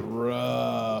got ugly.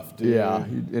 rough, dude. Yeah.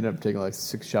 You end up taking like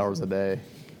 6 showers a day.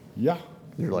 Yeah.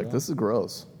 You're like, this is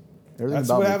gross. Everything That's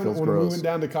about what me happened feels when we gross. went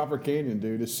down to Copper Canyon,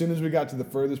 dude. As soon as we got to the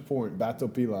furthest point, Bato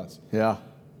Pilas, Yeah.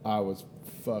 I was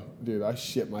dude. I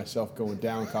shit myself going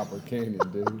down Copper Canyon,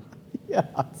 dude. Yeah.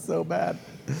 It's so bad.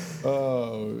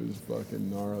 Oh, it was fucking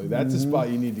gnarly. That's a spot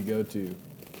you need to go to.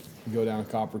 Go down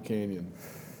Copper Canyon.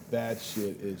 That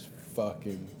shit is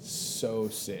fucking so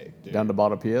sick, dude. Down to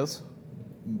Batapias?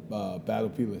 Battle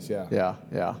Pilas, yeah. Yeah.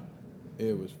 Yeah.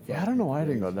 It was. Yeah, I don't know why I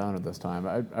didn't go down at this time.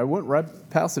 I went right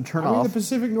past the I mean, turnoff. the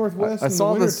Pacific Northwest. I in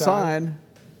saw the the wintertime. sign.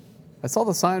 I saw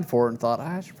the sign for it and thought,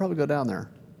 I should probably go down there.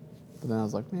 But then I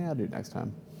was like, yeah, I'll do it next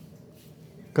time.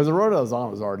 Because the road I was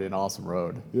on was already an awesome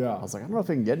road. Yeah. I was like, I don't know if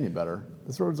it can get any better.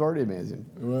 This road's already amazing.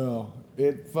 Well,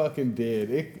 it fucking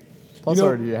did. Plus,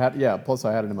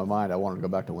 I had it in my mind. I wanted to go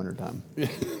back to wintertime.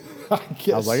 I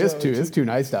guess I was like, so, it's too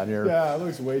nice down here. Yeah, it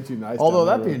looks way too nice. Although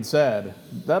down that there. being said,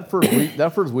 that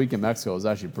first week in Mexico was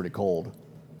actually pretty cold.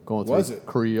 Going through Was it?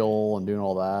 Creole and doing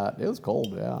all that. It was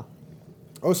cold, yeah.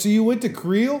 Oh, so you went to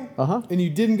Creel? Uh-huh. And you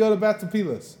didn't go to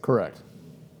Batapilas? Correct.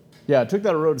 Yeah, I took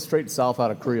that road straight south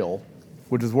out of Creole,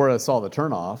 which is where I saw the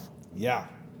turnoff. Yeah.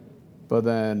 But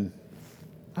then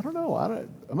I don't know.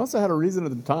 I must have had a reason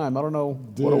at the time. I don't know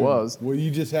what it was. Well,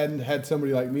 you just hadn't had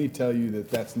somebody like me tell you that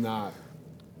that's not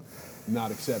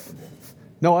acceptable.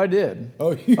 No, I did.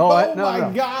 Oh,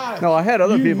 my God. No, I had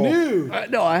other You people. knew.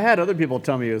 I had other people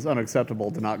tell me it was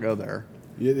unacceptable to not go there,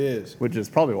 It is. which is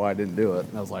probably why I didn't do it.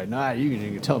 And I was like, nah, you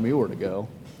can tell me where to go.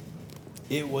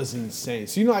 It was insane.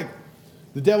 So, like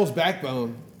the Devil's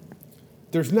Backbone,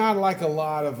 there's not like a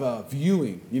lot of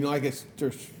viewing. I guess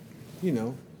there's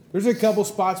a couple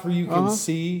spots where you can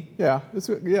see. Yeah, it's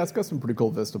got some pretty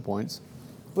cool vista points.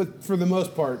 But for the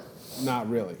most part, not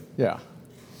really. Yeah.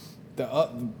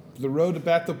 The road to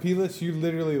Batopilas, you're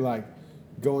literally like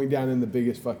going down in the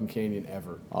biggest fucking canyon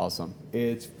ever. Awesome.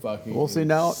 It's fucking We'll see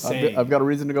now. I've got a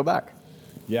reason to go back.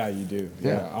 Yeah, you do.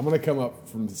 Yeah. I'm going to come up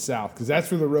from the south because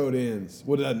that's where the road ends.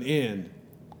 Well, it doesn't end,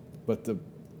 but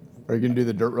Are you going to do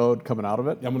the dirt road coming out of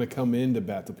it? I'm going to come into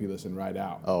Batopilas and ride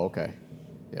out. Oh, okay.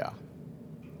 Yeah.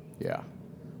 Yeah.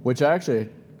 Which I actually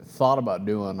thought about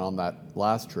doing on that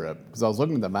last trip because I was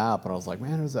looking at the map and I was like,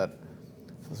 man, there's that.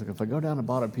 I was like, if I go down to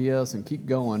Batopilas and keep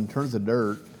going, turns to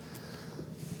dirt.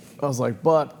 I was like,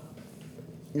 but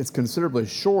it's considerably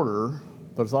shorter,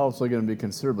 but it's also going to be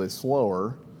considerably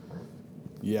slower.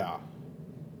 Yeah.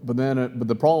 But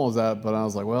the problem was that, but I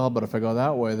was like, well, but if I go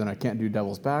that way, then I can't do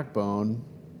Devil's Backbone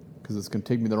because it's going to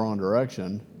take me the wrong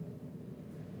direction.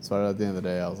 So at the end of the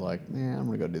day, I was like, man, I'm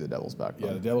going to go do the Devil's Backbone.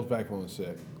 Yeah, the Devil's Backbone is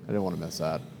sick. I didn't want to miss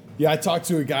that. Yeah, I talked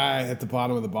to a guy at the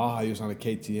bottom of the Baja. He was on a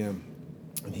KTM,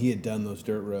 and he had done those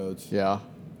dirt roads Yeah.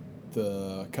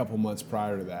 a couple months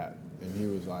prior to that. And he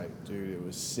was like, dude, it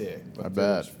was sick. But I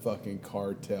there was bet. fucking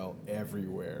cartel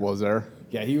everywhere. Was there?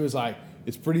 Yeah, he was like,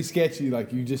 it's pretty sketchy.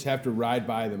 Like, you just have to ride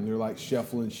by them. They're like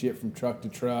shuffling shit from truck to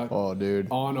truck. Oh, dude.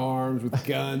 On arms with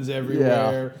guns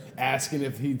everywhere, asking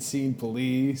if he'd seen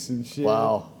police and shit.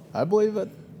 Wow. I believe it.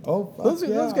 Oh, fuck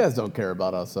Those guys don't care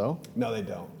about us, though. No, they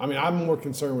don't. I mean, I'm more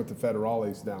concerned with the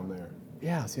federales down there.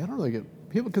 Yeah, see, I don't really get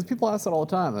people because people ask that all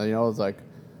the time. And, it's like,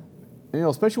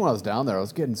 especially when I was down there, I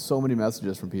was getting so many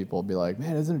messages from people be like,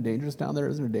 man, isn't it dangerous down there?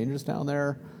 Isn't it dangerous down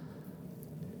there?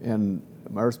 And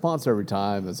my response every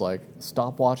time is like,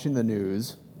 stop watching the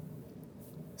news,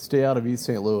 stay out of East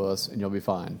St. Louis, and you'll be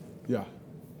fine. Yeah.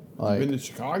 Like, You been to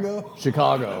Chicago?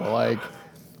 Chicago,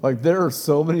 like there are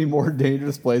so many more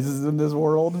dangerous places in this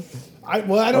world. I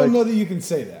don't know that you can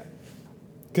say that.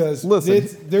 Because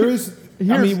Listen, there is...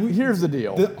 Here's the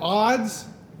deal. The odds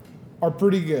are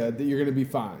pretty good that you're going to be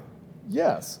fine.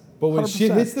 Yes. But when 100%.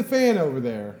 shit hits the fan over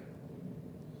there,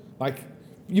 like,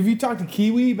 if you talk to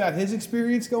Kiwi about his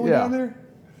experience going down there,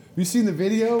 have you seen the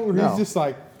video where he's just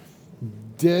like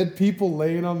dead people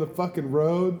laying on the fucking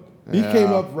road? He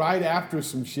came up right after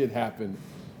some shit happened,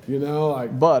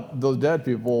 But those dead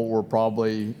people were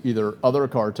probably either other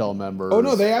cartel members. Oh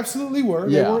no, they absolutely were.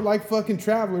 Yeah. They weren't like fucking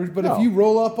travelers. But No. if you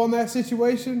roll up on that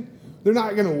situation, they're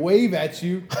not gonna wave at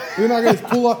you. They're not gonna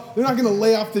pull up. They're not gonna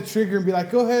lay off the trigger and be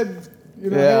like, "Go ahead,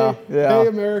 hey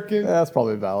American." Yeah, that's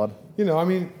probably valid.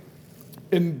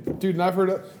 And dude, and I've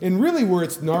heard and really where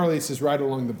it's gnarliest is right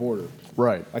along the border.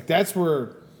 Right. Like that's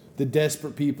where the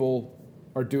desperate people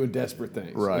are doing desperate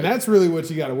things. Right. And that's really what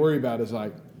you got to worry about is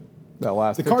like That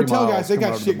last the 50 cartel miles guys. They coming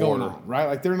got over shit the going border. on, right?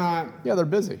 Like they're not. Yeah, they're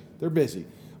busy. They're busy.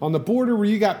 On the border where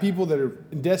you got people that are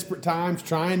in desperate times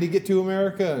trying to get to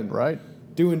America and Right.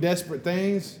 doing desperate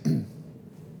things.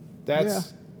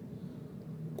 That's.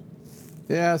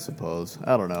 Yeah, I suppose.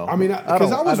 I don't know. I mean,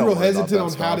 because I was don't real worry about hesitant that on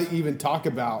how stuff. to even talk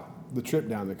about the trip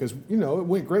down there because it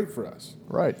went great for us.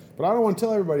 Right. But I don't want to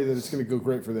tell everybody that it's going to go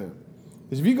great for them.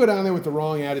 Because if you go down there with the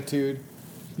wrong attitude,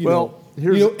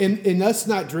 and us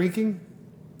not drinking,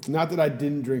 not that I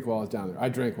didn't drink while I was down there. I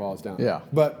drank while I was down there. Yeah.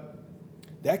 But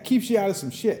that keeps you out of some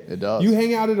shit. It does. You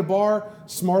hang out at a bar,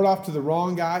 smart off to the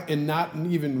wrong guy, and not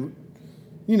even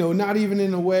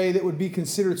in a way that would be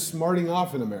considered smarting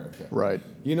off in America. Right.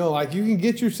 Like you can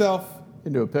get yourself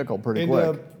Into a pickle pretty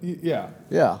quick. Yeah.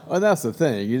 Yeah, and that's the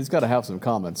thing. You just got to have some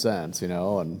common sense, and I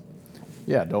wouldn't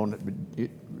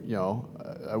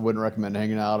recommend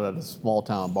hanging out at a small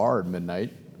town bar at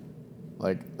midnight.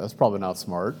 Like that's probably not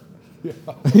smart. Yeah.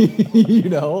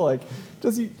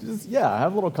 Just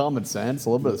have a little common sense, a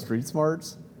little bit of street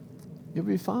smarts. You'll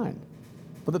be fine.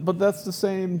 But that's the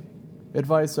same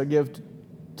advice I give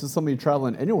to somebody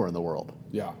traveling anywhere in the world.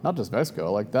 Yeah. Not just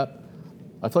Mexico. Like that,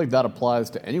 I feel like that applies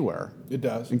to anywhere. It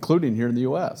does. Including here in the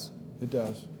U.S. It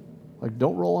does. Like,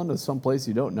 don't roll into some place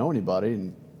you don't know anybody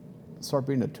and start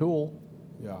being a tool.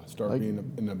 Yeah. Start being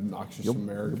an obnoxious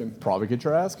American. You'll probably get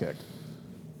your ass kicked.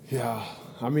 Yeah.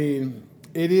 I mean,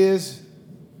 it is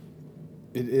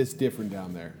different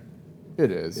down there.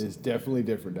 It is. It's definitely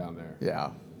different down there.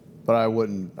 Yeah. But I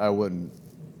wouldn't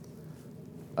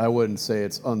I wouldn't say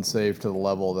it's unsafe to the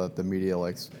level that the media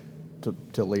likes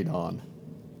to lead on.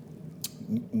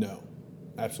 No,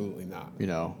 absolutely not. You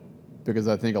know, because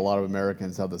I think a lot of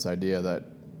Americans have this idea that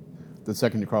the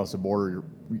second you cross the border,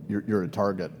 you're a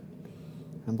target.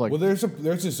 I'm like, Well, there's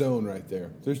a zone right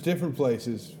there. There's different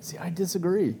places. see, I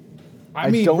disagree. I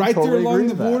mean, don't right totally there along agree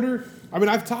the with that. border. I mean,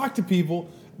 I've talked to people.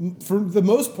 For the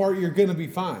most part, you're going to be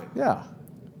fine. Yeah,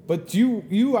 But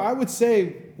you, I would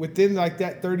say within like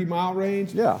that 30-mile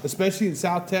range, Yeah. especially in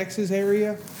South Texas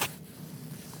area,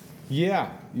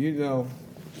 yeah, you know,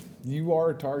 you are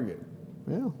a target.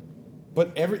 yeah.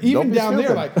 But even be down there,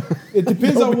 stupid. like it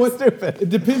depends Don't on be what stupid. it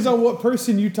depends on what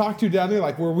person you talk to down there.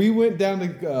 Like where we went down to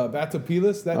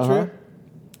Batopilas that Uh-huh. trip,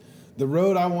 the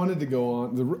road I wanted to go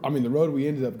on, the road we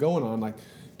ended up going on, like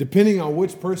depending on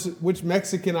which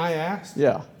Mexican I asked,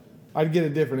 Yeah, I'd get a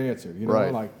different answer. You know,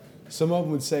 Right. like some of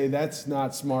them would say that's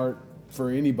not smart for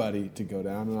anybody to go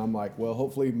down, and I'm like, well,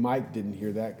 hopefully Mike didn't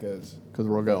hear that because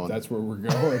we're going. that's where we're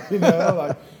going. You know,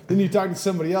 like then you talk to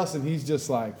somebody else and he's just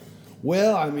like,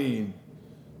 well, I mean,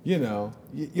 you know,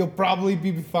 you'll probably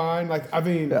be fine. Like, I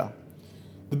mean, Yeah,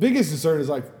 the biggest concern is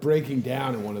like breaking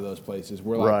down in one of those places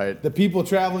where like Right. the people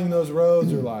traveling those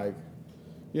roads are like,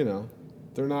 you know,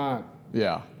 they're not.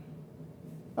 yeah.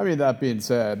 I mean, that being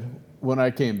said, when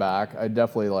I came back, I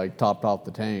definitely like topped off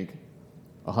the tank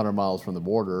 100 miles from the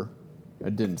border. I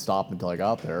didn't stop until I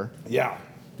got there. Yeah,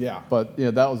 yeah, But you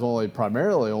know, that was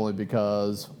primarily only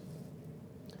because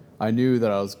I knew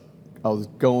that I was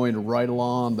going right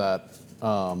along that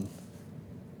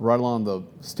right along the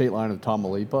state line of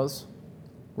Tamaulipas,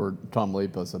 where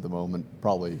Tamaulipas at the moment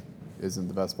probably isn't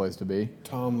the best place to be.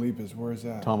 Tom Leapus, where's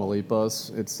that?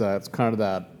 Tamaulipas, it's kind of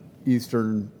that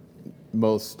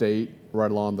easternmost state right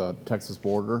along the Texas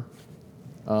border.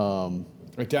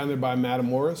 Right down there by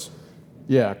Matamoros.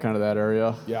 Yeah, kind of that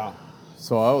area. Yeah,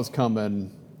 So I was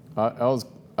coming. I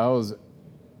was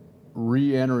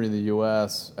re-entering the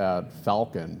U.S. at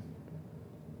Falcon,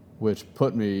 which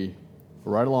put me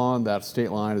right along that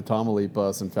state line of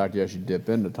Tamaulipas. In fact, you actually dip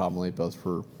into Tamaulipas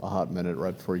for a hot minute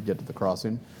right before you get to the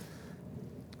crossing.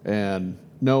 And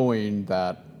knowing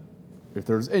that if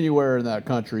there's anywhere in that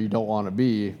country you don't want to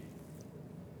be,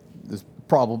 this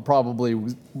probably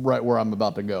right where I'm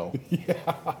about to go.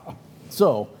 Yeah.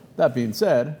 So that being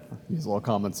said, use a little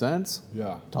common sense.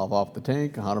 yeah. Top off the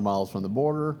tank, 100 miles from the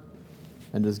border,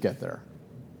 and just get there.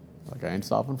 Like, I ain't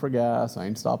stopping for gas. I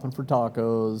ain't stopping for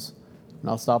tacos. I'm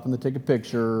not stopping to take a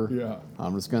picture. Yeah.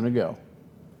 I'm just going to go.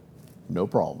 No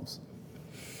problems.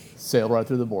 Sailed right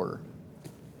through the border.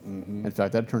 Mm-hmm. In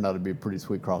fact, that turned out to be a pretty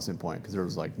sweet crossing point because there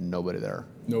was like nobody there.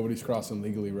 Nobody's crossing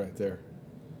legally right there.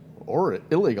 Or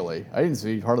illegally. I didn't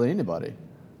see hardly anybody.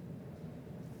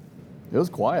 It was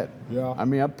quiet. Yeah. I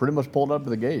mean, I pretty much pulled up to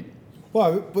the gate.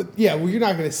 Well, but yeah, well, you're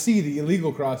not going to see the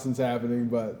illegal crossings happening,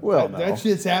 but Well, that, no. that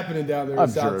shit's happening down there in I'm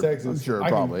South sure- Texas. I'm sure it I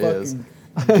can probably is.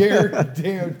 fucking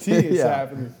guarantee it's Yeah.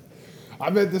 happening. I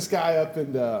met this guy up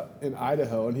in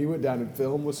Idaho, and he went down and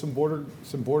filmed with some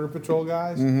border patrol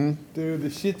guys. Mm-hmm. Dude, the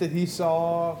shit that he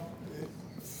saw,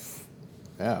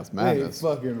 Yeah, it's ain't madness.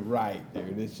 fucking right,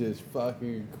 dude. It's just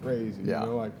fucking crazy. Yeah. You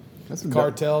know, like That's some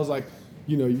cartels, like.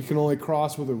 You know, you can only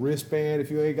cross with a wristband if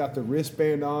you ain't got the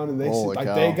wristband on, and Holy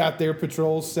cow. they got their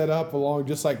patrols set up along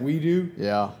just like we do.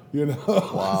 Yeah, You know,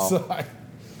 Wow. It's like,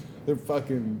 they're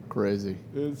fucking. crazy.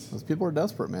 It's, Those people are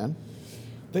desperate, man.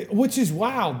 which is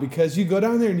wild because you go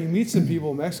down there and you meet some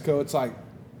people in Mexico. It's like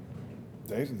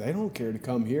they don't care to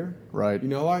come here, Right. You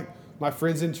know, like my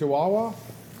friends in Chihuahua,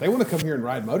 they want to come here and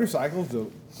ride motorcycles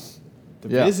to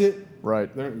Yeah. visit.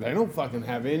 Right. They don't fucking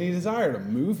have any desire to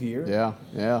move here. Yeah,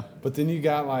 yeah. But then you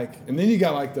got like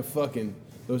the fucking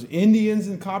those Indians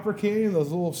in Copper Canyon,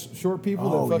 those little short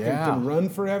people Oh, that fucking yeah. can run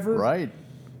forever. Right.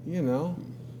 You know.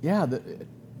 Yeah, they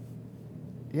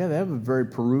have a very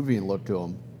Peruvian look to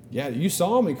them. Yeah, you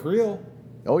saw them in Creel.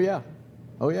 Oh, yeah.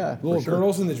 Oh, yeah. for Little sure.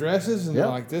 girls in the dresses, and Yeah.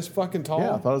 they're like this fucking tall.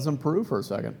 Yeah, I thought it was in Peru for a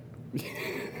second.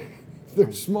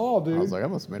 They're small, dude. I was like, I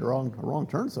must have made a wrong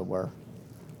turn somewhere.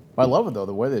 I love it, though.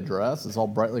 The way they dress is all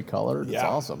brightly colored. It's Yeah.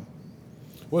 awesome.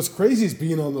 What's crazy is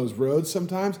being on those roads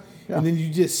sometimes, Yeah. and then you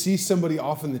just see somebody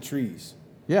off in the trees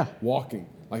Yeah. walking,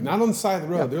 like not on the side of the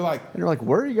road. Yeah. They're like, And you're like,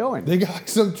 where are you going? they got like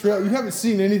some trail. You haven't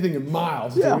seen anything in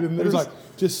miles, Yeah, dude. And there's there's- like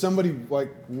just somebody like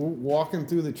walking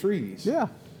through the trees. Yeah.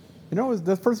 You know,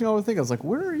 the first thing I would think, I was like,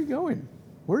 where are you going?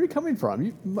 Where are you coming from?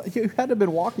 You had to have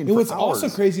been walking And for what's hours. also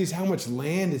crazy is how much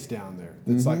land is down there.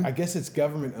 It's like, I guess it's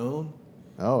government owned.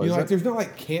 Oh, You is know, like it? there's not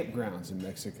like campgrounds in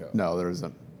Mexico. No, there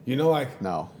isn't. You know, like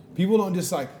No. people don't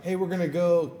just like, hey, we're gonna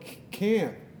go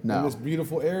camp in No. this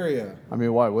beautiful area. I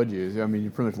mean, why would you? I mean, you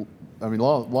pretty much. I mean, a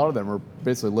lot of them are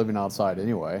basically living outside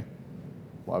anyway.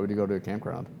 Why would you go to a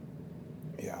campground?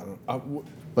 Yeah, I don't.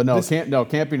 But no,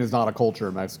 camping is not a culture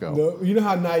in Mexico. No, you know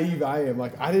how naive I am.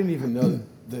 Like, I didn't even know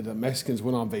that the Mexicans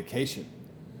went on vacation.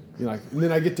 You know, like, and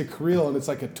then I get to Creel, and it's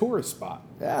like a tourist spot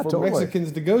Yeah, for totally.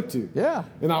 Mexicans to go to. Yeah.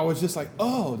 And I was just like,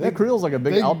 oh. Creel's like a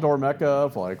big they- outdoor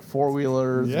mecca for like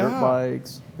four-wheelers, Yeah. dirt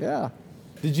bikes. Yeah.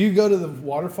 Did you go to the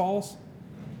waterfalls?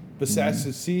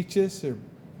 Bassachusetts or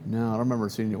No, I don't remember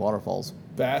seeing any waterfalls.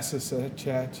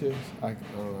 Bassachusetts? I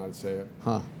don't know how to say it.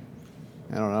 Huh.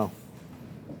 I don't know.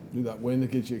 Do that wind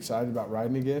that gets you excited about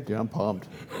riding again? Dude, I'm pumped.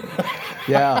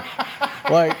 Yeah.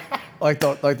 Like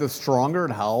the stronger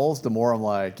it howls, the more I'm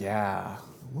like, yeah,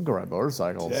 I'm gonna go ride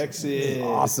motorcycles. Texas.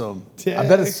 Awesome. I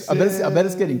bet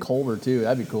it's getting colder too.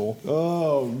 That'd be cool.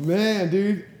 Oh man,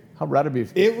 dude. How rad it'd be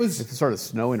if It was- if it started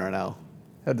snowing right now.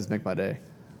 That'd just make my day.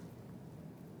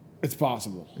 It's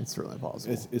possible. It's certainly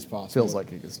possible. It's possible. Feels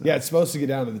like it could snow. Yeah, it's supposed to get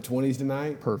down to the 20s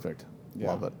tonight. Perfect. Yeah.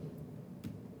 Love it.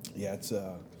 Yeah, it's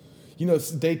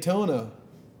it's Daytona.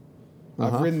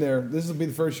 I've ridden there. This will be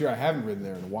the first year I haven't ridden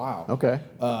there in a while. Okay.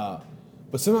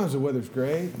 But sometimes the weather's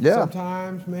great. Yeah.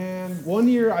 Sometimes, man. One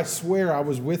year, I swear, I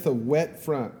was with a wet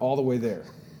front all the way there.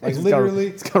 Like It's literally,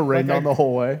 it's gonna rain like down the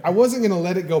whole way. I wasn't gonna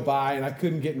let it go by, and I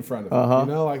couldn't get in front of it.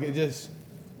 You know, like it just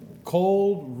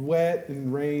cold, wet,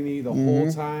 and rainy the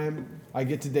whole time. I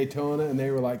get to Daytona, and they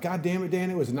were like, "God damn it, Dan!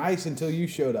 It was nice until you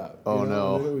showed up." Oh, you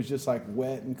know? no. It was just like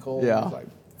wet and cold. Yeah. I was like,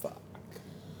 "Fuck."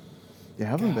 Yeah, I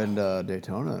haven't been to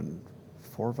Daytona in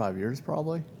 4 or 5 years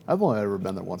probably. I've only ever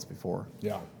been there once before.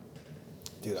 Yeah,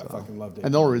 dude, I fucking loved it.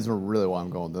 And the only reason really why I'm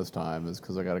going this time is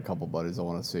because I got a couple buddies I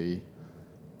want to see.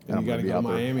 And I'm you gotta gonna be go to out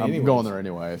there. Miami I'm anyways. going there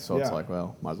anyway, so it's Yeah. like,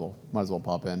 well, might as well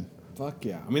pop in. Fuck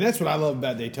yeah! I mean, that's what I love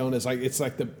about Daytona. It's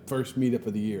like the first meetup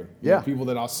of the year. Yeah. People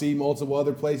that I'll see multiple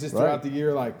other places throughout Right. the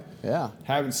year. Like, Yeah.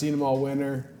 haven't seen them all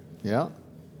winter. Yeah.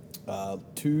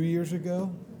 2 years ago,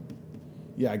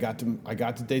 yeah, I got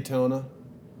to Daytona,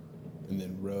 and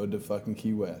then rode to fucking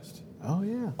Key West. Oh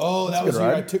yeah. Oh, That's that a was good the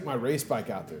year I ride. took my race bike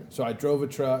out there. So I drove a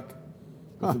truck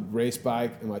with a race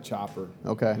bike and my chopper.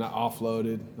 Okay. And I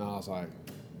offloaded, and I was like,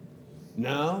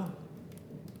 no.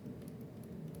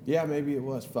 Yeah, maybe it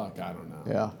was. Fuck, I don't know.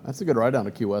 Yeah, that's a good ride down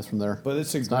to Key West from there. But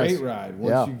it's a nice. great ride.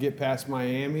 Once Yeah. you get past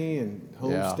Miami and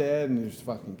Homestead and there's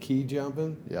fucking key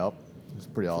jumping, Yep. It's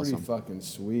pretty awesome. pretty fucking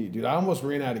sweet. Dude, I almost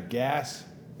ran out of gas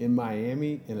in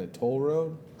Miami in a toll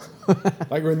road.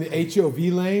 Like we're in the HOV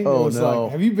lane. Oh, it was no.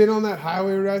 Like, have you been on that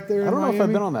highway right there? I don't know if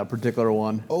I've been on that particular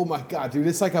one. Oh my God, dude.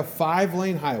 It's like a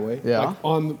 5-lane highway. Yeah. Like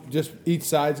on just each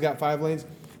side's got 5 lanes.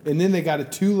 And then they got a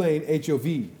 2-lane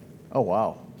HOV. Oh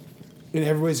wow. And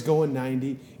everybody's going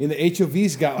 90. And the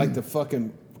HOV's got like the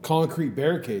fucking concrete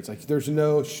barricades. Like there's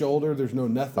no shoulder, there's no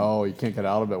nothing. Oh, you can't get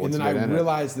out of it and once then you I get in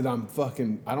realized that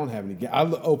I don't have any gas. I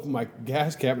open my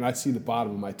gas cap and I see the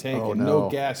bottom of my tank Oh, and no. no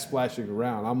gas splashing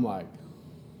around. I'm like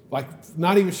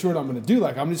not even sure what I'm going to do.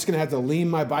 Like I'm just going to have to lean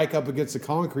my bike up against the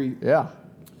concrete it. Yeah.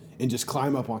 and just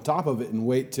climb up on top of it and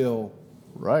wait till,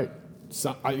 Right.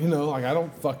 I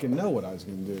don't fucking know what I was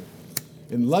going to do.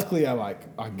 And luckily I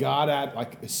got out,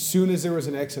 as soon as there was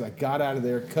an exit, I got out of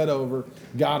there, cut over,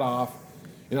 got off,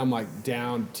 and I'm like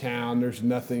downtown. There's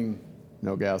nothing.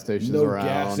 No gas stations No around.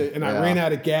 gas, and I Yeah. ran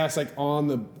out of gas on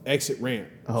the exit ramp.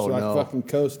 Oh, so no. I fucking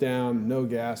coast down, no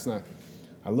gas, and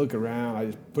I look around. I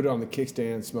just put it on the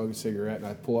kickstand, smoke a cigarette, and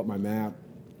I pull up my map.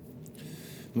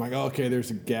 I'm like, oh, okay,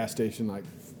 there's a gas station like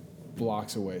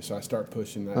blocks away, so I start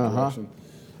pushing that direction.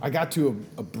 I got to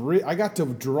a bridge. I got to a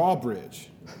drawbridge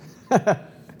that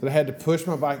I had to push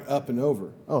my bike up and over.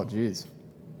 Oh geez.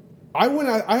 I went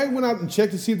out and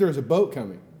checked to see if there was a boat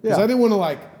coming because Yeah. I didn't want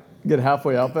to Get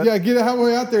halfway up it. Yeah, get it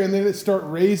halfway out there and then it start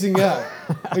raising up.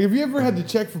 Like, have you ever had to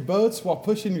check for boats while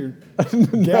pushing your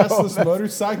gasless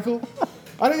motorcycle?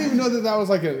 I didn't even know that was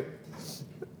like a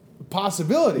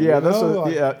possibility. Yeah, you that's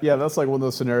know? that's like one of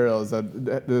those scenarios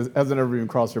that hasn't ever even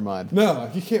crossed your mind. No,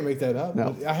 like, you can't make that up.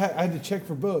 No. But I had to check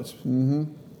for boats. Mm-hmm.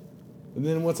 And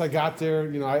then once I got there,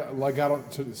 I got on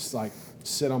to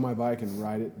sit on my bike and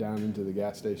ride it down into the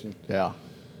gas station. Yeah.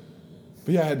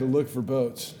 But yeah, I had to look for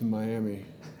boats in Miami.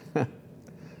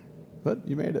 But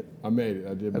you made it. I made it.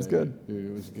 I did. That's make good. it.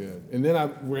 Dude, it was good. And then I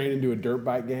ran into a dirt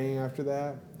bike gang after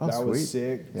that. Oh, that was sweet.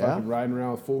 sick. Yeah? Fucking riding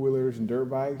around with 4-wheelers and dirt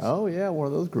bikes. Oh yeah, one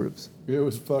of those groups. It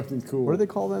was fucking cool. What do they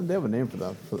call them? They have a name for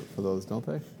them for those, don't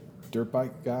they? Dirt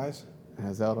bike guys.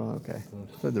 Has that on? Okay.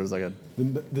 So there's like a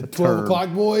The 12 term. o'clock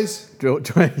boys.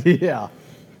 yeah.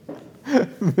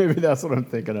 Maybe that's what I'm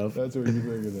thinking of. That's what you're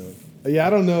thinking of. Yeah, I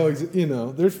don't know.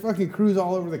 There's fucking crews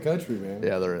all over the country, man.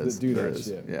 Yeah, there is. That do There that is.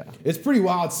 shit. Yeah. It's pretty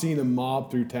wild seeing a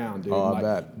mob through town, dude. Oh, I like,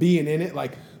 bet. Being in it,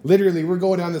 like literally, we're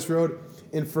going down this road,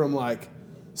 and from like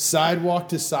sidewalk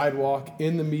to sidewalk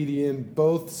in the median,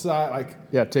 both sides, like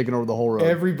Yeah, taking over the whole road.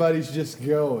 everybody's just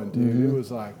going, dude. Mm-hmm. It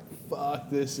was like, fuck,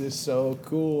 this is so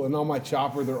cool. And on my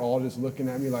chopper, they're all just looking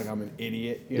at me like I'm an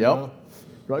idiot. You know?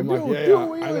 Like, I'm do, like, do a I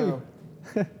wheelie. know.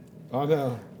 I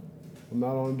know. I'm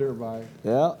not on a dirt bike.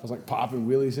 Yeah. I was like popping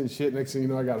wheelies and shit. Next thing you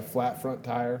know, I got a flat front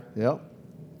tire. Yep.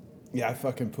 Yeah, I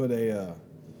fucking put a.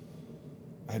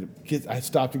 I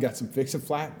stopped and got some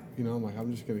Fix-A-Flat. You know, I'm like,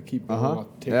 I'm just gonna keep going. Uh-huh. I'll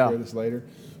take Yeah. care of this later.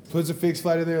 Put some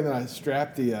Fix-A-Flat in there, and then I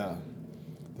strapped the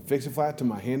Fix-A-Flat to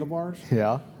my handlebars.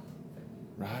 Yeah.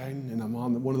 Riding, and I'm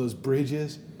on one of those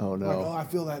bridges. Oh, I'm no. like, oh, I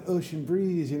feel that ocean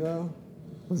breeze. You know.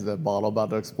 Was that bottle about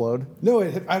to explode? No,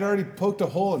 I'd already poked a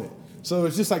hole in it. So it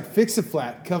was just like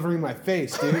Fix-A-Flat covering my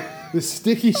face, dude. This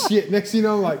sticky shit. Next thing you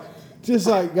know, I'm like, just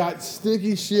like got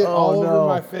sticky shit all no. over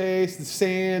my face, the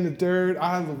sand, the dirt.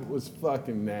 I was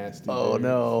fucking nasty. Oh, dude.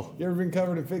 no. You ever been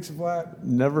covered in Fix-A-Flat?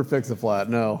 Never Fix-A-Flat,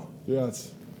 no. Yeah,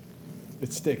 it's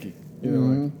sticky. You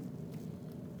know, like,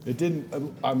 it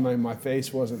didn't, my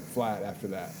face wasn't flat after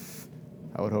that.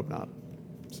 I would hope not.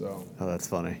 So Oh, that's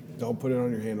funny. don't put it on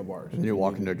your handlebars. And you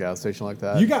walk into a gas station like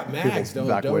that. You got mags, people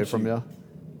don't back away you? from you. You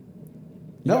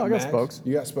No, I got mags? spokes.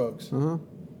 You got spokes.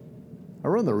 I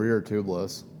run the rear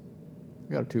tubeless.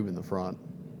 I got a tube in the front.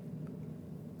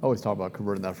 I always talk about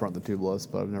converting that front to tubeless,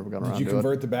 but I've never gotten around Did you to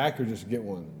convert the back or just get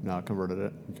one? it. No, I converted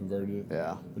it. You converted it?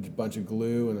 Yeah. With a bunch of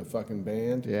glue and a fucking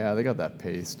band? Yeah, they got that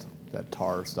paste, that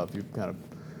tar stuff. You kind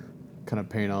of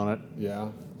paint on it. Yeah.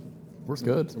 Works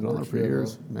good. It's been on there Works for good,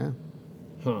 years. huh? Man.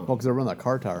 Huh. Well, because I run that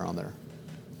car tire on there,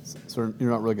 so you're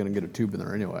not really going to get a tube in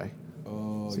there anyway.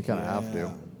 Oh, So you kinda have to.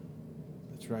 yeah.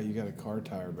 That's right. You got a car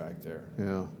tire back there.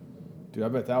 Yeah. Dude, I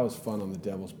bet that was fun on the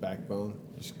Devil's Backbone.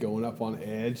 Just going up on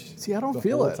edge. See, I don't the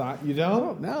feel whole it. time. You I don't?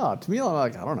 don't know. To me, I'm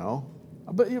like, I don't know.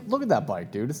 But look at that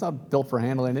bike, dude. It's not built for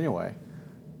handling anyway.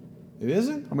 It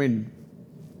isn't? I mean,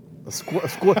 a square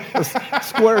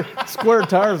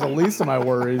tire is the least of my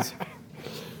worries.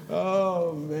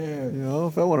 Oh, man. You know,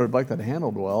 if I wanted a bike that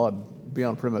handled well, I'd be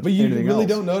on pretty much But you anything really else.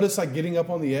 don't notice like getting up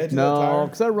on the edge of that No, tire?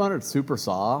 because I run it super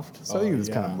soft, so I think Oh, it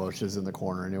just kind yeah. of mushes in the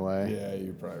corner anyway. Yeah,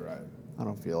 you're probably right. I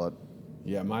don't feel it.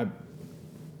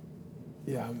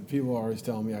 Yeah, people are always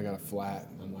telling me I got a flat.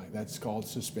 I'm like, that's called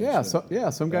suspension.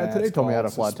 Some guy That's today told me I had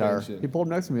a called flat tire. suspension. He pulled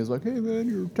next to me. He was like, "Hey man,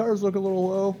 your tires look a little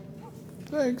low."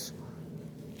 Thanks.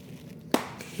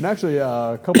 And actually,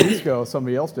 a couple weeks ago,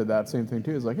 somebody else did that same thing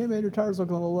too. He's like, "Hey man, your tires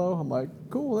look a little low." I'm like,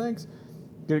 "Cool, thanks."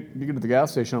 You get to the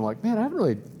gas station. I'm like, "Man,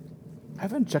 I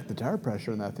haven't checked the tire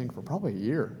pressure in that thing for probably a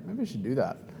year. Maybe I should do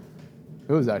that."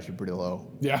 It was actually pretty low.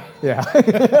 Yeah. Yeah.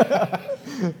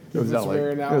 It was it's not like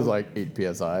wearing out. it was like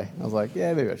 8 psi. I was like,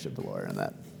 "Yeah, maybe I should put lower in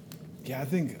that." Yeah, I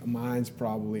think mine's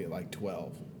probably at like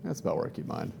 12. That's about where I keep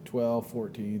mine. 12,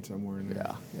 14, somewhere in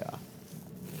there. Yeah.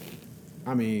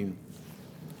 I mean,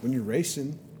 when you're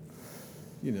racing,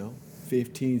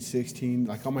 15, 16.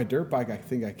 Like on my dirt bike, I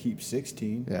think I keep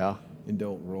 16 Yeah. and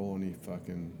don't roll any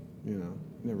fucking,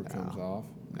 never comes off.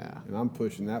 Nah. And I'm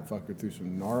pushing that fucker through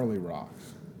some gnarly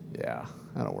rocks. Yeah.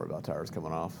 I don't worry about tires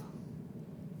coming off.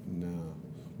 No.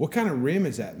 What kind of rim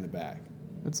is that in the back?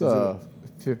 It's Is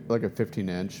like a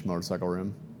 15-inch motorcycle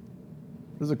rim.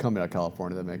 There's a company out of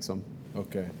California that makes them.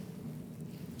 Okay.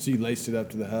 So you laced it up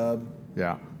to the hub?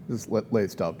 Yeah. Just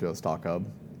laced up to a stock hub.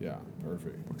 Yeah,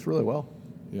 perfect. Works really well.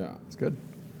 Yeah. It's good.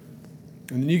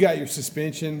 And then you got your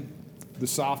suspension, the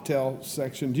soft tail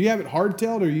section. Do you have it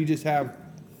hard-tailed or you just have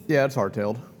Yeah, it's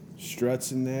hardtailed.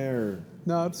 struts in there or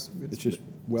No, it's just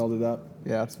welded up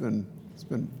yeah, it's been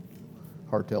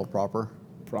hardtailed proper.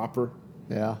 proper?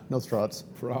 Yeah, no struts.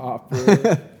 Proper.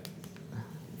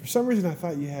 For some reason, I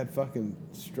thought you had fucking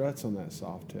struts on that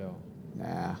soft tail.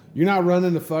 Nah. You're not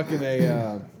running a fucking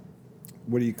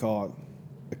what do you call it?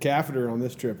 A catheter on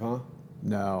this trip, huh?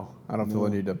 No, I don't feel the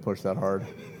need to push that hard.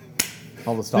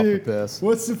 I'll just stop Dude, the piss.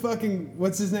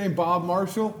 what's his name? Bob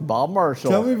Marshall? Bob Marshall.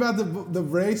 Tell me about the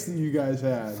race that you guys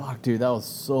had. Fuck, dude, that was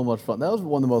so much fun. That was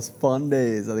one of the most fun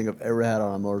days I think I've ever had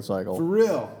on a motorcycle. For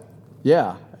real.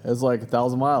 Yeah, it's like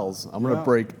 1,000 miles. I'm gonna Yeah.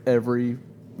 break every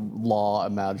law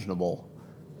imaginable,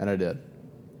 and I did.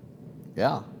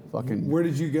 Yeah, fucking Where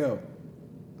did you go?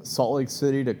 Salt Lake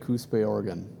City to Coos Bay,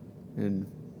 Oregon, in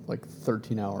like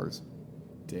 13 hours.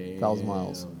 Damn. 1,000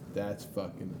 miles. That's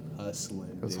fucking hustling.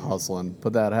 It was dude. hustling.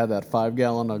 But that had that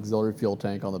 5-gallon auxiliary fuel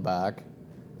tank on the back,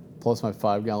 plus my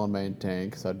 5-gallon main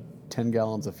tank. So I had 10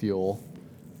 gallons of fuel.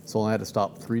 So I only had to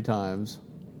stop 3 times.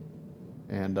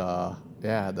 And I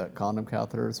had that condom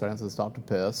catheter, so I didn't have to stop to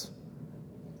piss.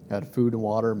 I had food and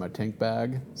water in my tank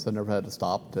bag, so I never had to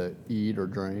stop to eat or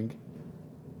drink.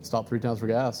 Stop 3 times for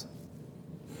gas.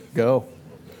 Go.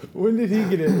 When did he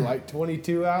get in? Like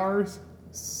 22 hours?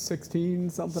 16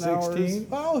 something 16?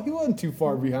 Oh, he wasn't too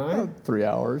far hours. behind. 3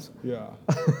 hours. Yeah.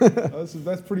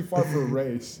 That's pretty far for a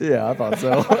race. Yeah, I thought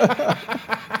so.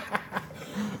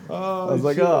 I was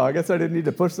like, shit. oh, I guess I didn't need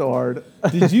to push so hard.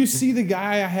 Did you see the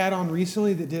guy I had on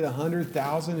recently that did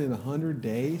 100,000 in 100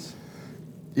 days?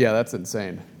 Yeah, that's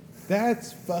insane.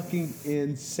 That's fucking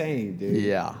insane, dude.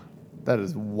 Yeah, that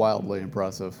is wildly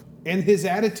impressive. And his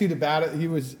attitude about it, he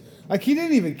was like, he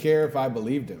didn't even care if I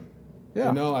believed him. Yeah.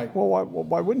 You know, like, well,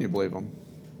 why wouldn't you believe him?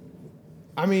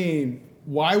 I mean,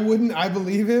 why wouldn't I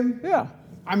believe him? Yeah.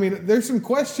 I mean, there's some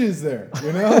questions there,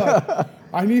 you know? Like,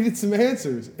 I needed some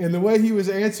answers. And the way he was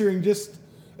answering just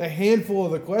a handful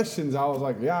of the questions, I was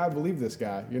like, yeah, I believe this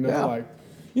guy. You know, Yeah. like,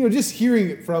 you know, just hearing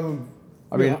it from him.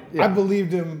 I mean, yeah. I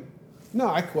believed him. No,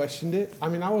 I questioned it. I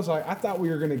mean, I was like, I thought we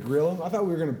were going to grill him. I thought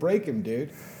we were going to break him, dude.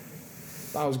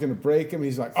 I was going to break him.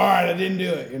 He's like, all right, I didn't do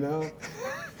it, you know?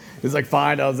 He's like,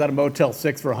 fine, I was at a Motel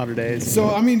 6 for 100 days.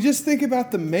 So, I mean, just think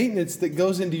about the maintenance that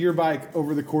goes into your bike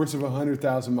over the course of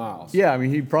 100,000 miles. Yeah, I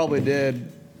mean, he probably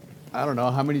did, I don't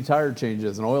know, how many tire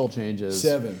changes and oil changes?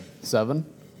 7. 7?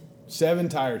 7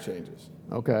 tire changes.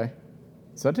 Okay.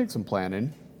 So that takes some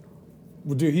planning.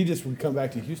 Well, dude, he just would come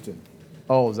back to Houston.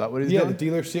 Oh, is that what he's Yeah, doing? the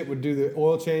dealership would do the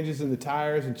oil changes and the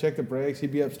tires and check the brakes.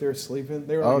 He'd be upstairs sleeping.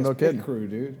 They were Oh, like no his pit kidding. crew,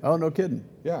 dude. Oh, no kidding.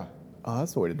 Yeah, Oh,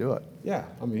 that's the way to do it. yeah.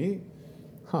 I mean,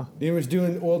 Huh. he was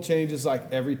doing oil changes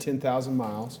like every 10,000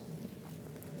 miles.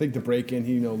 I think the break-in,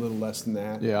 he a little less than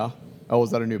that. Yeah. Oh,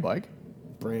 was that a new bike?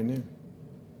 Brand new.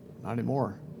 Not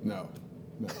anymore. No,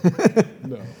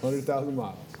 100,000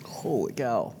 miles Holy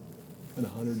cow. in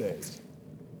 100 days.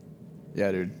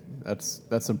 Yeah, dude.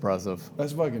 That's impressive.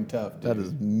 That's fucking tough, dude. That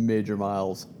is major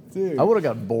miles. Dude. I would have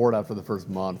got bored after the first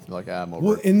month. Like, I'm over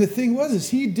Well, it. and the thing was,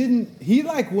 he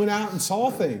like went out and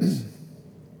saw things.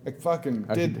 Like fucking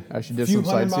actually did a few some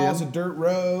hundred miles sightseeing? of dirt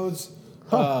roads,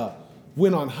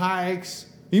 went on hikes.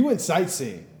 He went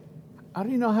sightseeing. I don't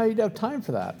even know how you'd have time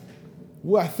for that.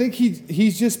 Well, I think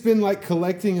he's just been like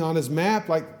collecting on his map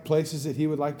like places that he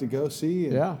would like to go see.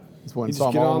 And Yeah. Just went he and saw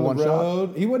just them get all in on one the shot.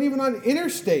 road. He wasn't even on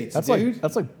interstates, That's dude.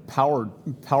 like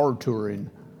power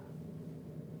touring.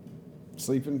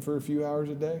 Sleeping for a few hours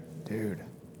a day. Dude.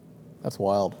 That's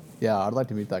wild. Yeah, I'd like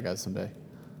to meet that guy someday.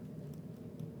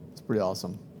 It's pretty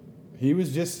awesome. He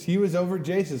was over at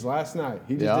Jace's last night.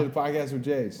 He just Yeah? did a podcast with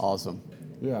Jace. Awesome.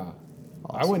 Yeah.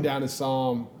 I Awesome. went down and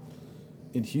saw him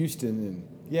in Houston, and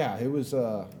yeah, it was.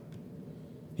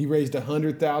 He raised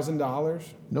 $100,000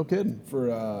 No kidding.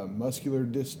 for muscular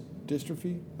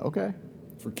dystrophy Okay.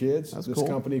 for kids. That's this cool.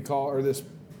 company this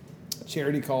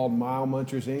charity called Mile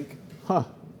Munchers Inc. Huh.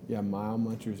 Yeah, Mile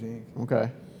Munchers Inc. Okay.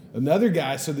 Another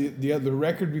guy. So the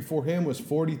record before him was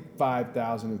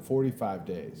 45,000 in 45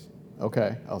 days.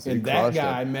 Okay. I'll see. And that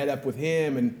guy met up with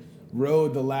him and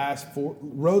rode the last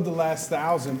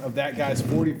 1,000 of that guy's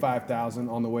 45,000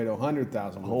 on the way to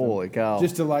 100,000. with him. Holy cow.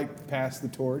 Just to like pass the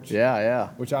torch. Yeah, yeah.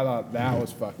 Which I thought that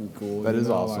was fucking cool. That you is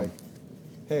know, awesome. Like,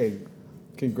 hey,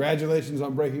 congratulations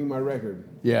on breaking my record.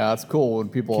 Yeah, that's cool when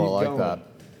people Keep are like going. that.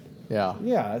 Yeah.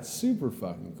 Yeah, that's super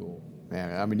fucking cool.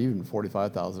 Man, I mean, even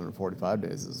 45,000 in 45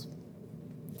 days is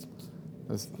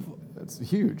that's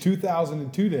huge.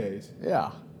 2,002 days.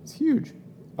 Yeah, it's huge.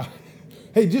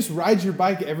 Hey, just ride your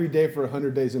bike every day for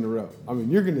 100 days in a row. I mean,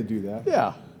 you're going to do that.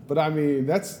 Yeah. But I mean,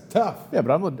 that's tough. Yeah,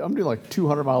 but I'm doing like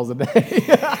 200 miles a day.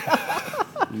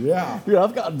 Yeah. Dude,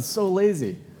 I've gotten so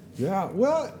lazy. Yeah.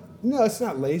 Well, no, it's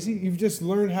not lazy. You've just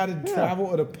learned how to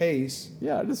travel at a pace.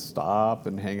 Yeah, I just stop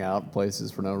and hang out in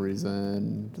places for no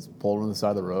reason. Just pull on the side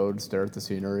of the road, stare at the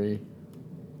scenery.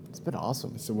 It's been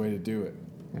awesome. It's the way to do it.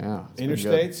 Yeah. it's been good.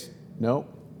 Interstates?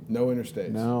 Nope. No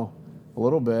interstates. No. A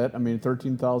little bit. I mean,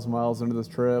 13,000 miles into this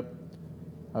trip,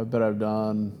 I bet I've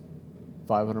done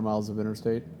 500 miles of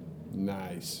interstate.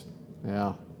 Nice.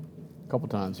 Yeah. A couple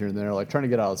times here and there. Like trying to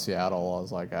get out of Seattle, I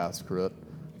was like, screw it.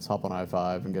 Let's hop on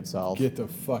I-5 and get south. Get the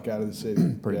fuck out of the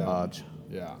city. Pretty Yeah. much.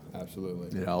 Yeah,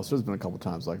 absolutely. You know, so there's been a couple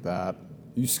times like that.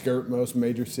 You skirt most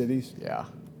major cities? Yeah.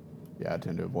 Yeah, I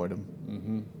tend to avoid them.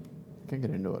 Mm-hmm. Can't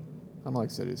get into it. I don't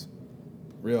like cities.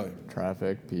 Really?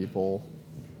 Traffic, people,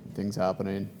 things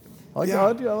happening. I Yeah.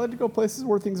 like to go places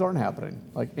where things aren't happening,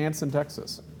 like Anson,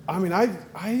 Texas. I mean, I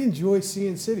enjoy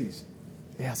seeing cities.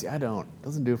 Yeah, see, I don't.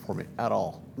 Doesn't do it for me at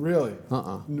all. Really?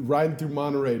 Uh-uh. Riding through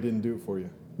Monterey didn't do it for you.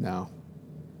 No.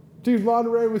 Dude,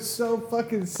 Monterey was so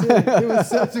fucking sick. It was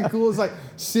such a cool. It's like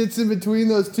sits in between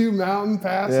those two mountain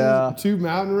passes, Yeah. two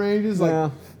mountain ranges. Like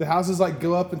Yeah. the houses like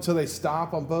go up until they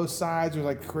stop on both sides. There's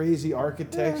like crazy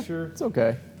architecture. It's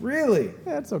okay. Really?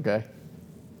 Yeah, it's okay.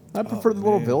 I prefer the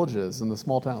little man. villages and the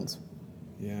small towns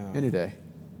Yeah. any day.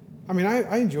 I mean,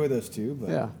 I enjoy those too, but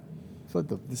Yeah. feel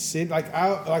like the city,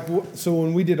 so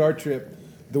when we did our trip,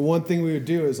 the one thing we would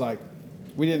do is like,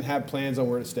 we didn't have plans on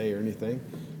where to stay or anything,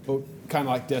 but kind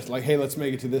of like this, like, hey, let's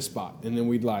make it to this spot, and then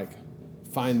we'd like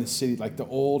find the city, like the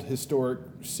old historic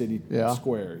city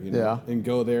square, you know, and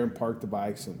go there and park the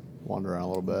bikes and wander around a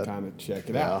little bit, kind of check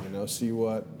it out, you know,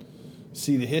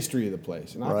 see the history of the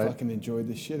place, and I fucking enjoyed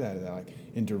the shit out of that. Like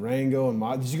in Durango and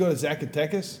did you go to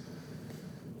Zacatecas?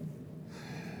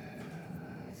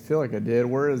 I feel like I did.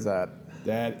 Where is that?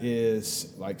 That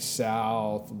is like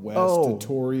southwest of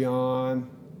Torreon.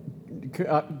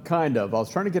 Kind of. I was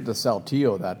trying to get to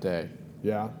Saltillo that day.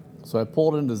 Yeah. So I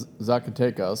pulled into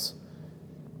Zacatecas,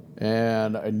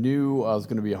 and I knew I was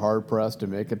going to be hard pressed to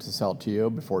make it to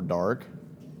Saltillo before dark.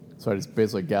 So I just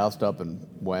basically gassed up and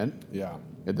went. Yeah.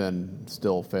 And then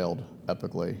still failed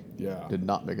epically. Yeah. Did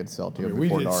not make it to Saltillo I mean,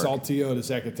 before dark. We did Saltillo to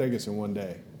Zacatecas in one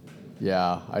day.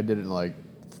 Yeah, I did it in like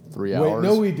 3 hours. Wait,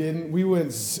 no, we didn't. We went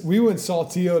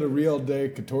Saltillo to Real de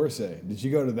Catorce. Did you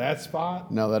go to that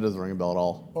spot? No, that doesn't ring a bell at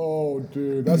all. Oh,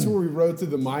 dude, that's where we rode through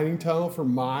the mining tunnel for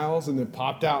miles and then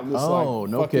popped out in this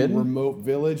fucking remote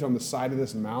village on the side of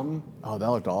this mountain. Oh, that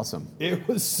looked awesome. It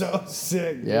was so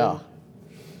sick. Yeah. Dude.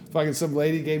 Fucking some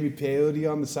lady gave me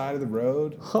peyote on the side of the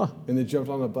road, and then jumped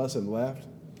on the bus and left.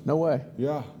 No way.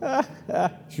 Yeah.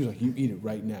 She was like, "You eat it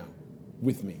right now,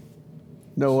 with me."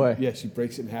 No way. Yeah, she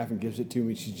breaks it in half and gives it to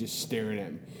me. She's just staring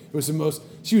at me. It was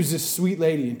she was this sweet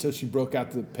lady until she broke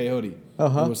out the peyote.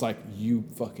 And was like, "You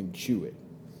fucking chew it."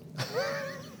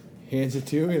 Hands it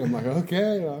to me, and I'm like,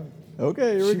 "Okay."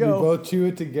 Okay, here we go. We both chew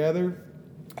it together.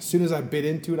 As soon as I bit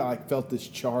into it, I felt this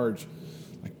charge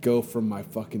go from my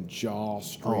fucking jaw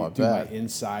straight through my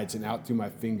insides and out through my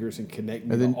fingers and connect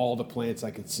me to all the plants I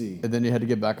could see. And then you had to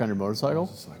get back on your motorcycle? I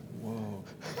was just like, whoa.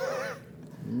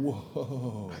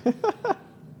 Whoa.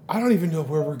 I don't even know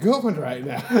where we're going right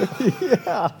now.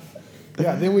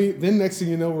 Yeah, then next thing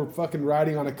you know, we're fucking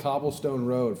riding on a cobblestone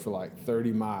road for like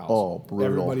 30 miles. Oh, brutal.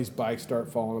 Everybody's bikes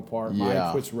start falling apart.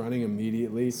 Mine quits running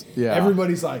immediately. Yeah.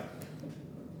 Everybody's like,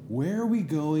 where are we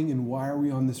going and why are we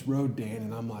on this road, Dan?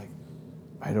 And I'm like,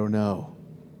 I don't know.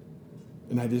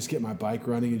 And I just get my bike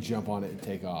running and jump on it and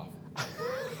take off.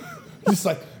 Just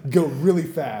like go really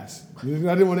fast. I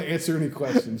didn't want to answer any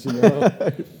questions, you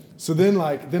know? So then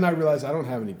I realized I don't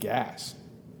have any gas.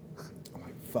 I'm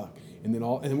like, fuck. And then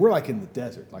we're like in the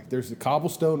desert. Like there's the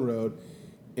cobblestone road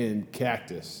and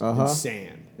cactus and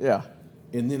sand. Yeah.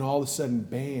 And then all of a sudden,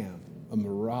 bam, a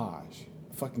Mirage.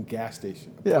 A fucking gas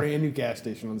station. A brand new gas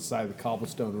station on the side of the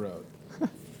cobblestone road.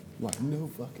 I'm like, no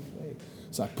fucking way.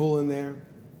 So I pull in there,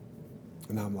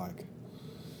 and I'm like,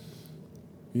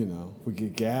 you know, we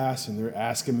get gas, and they're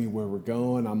asking me where we're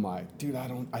going. I'm like, dude,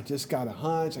 I just got a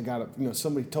hunch.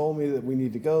 Somebody told me that we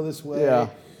need to go this way. Yeah.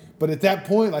 But at that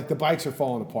point, like, the bikes are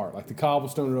falling apart. Like, the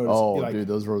cobblestone road is... Oh, like, dude,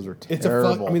 those roads are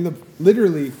terrible.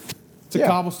 Literally, it's a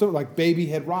cobblestone, like baby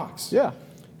head rocks. Yeah.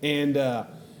 And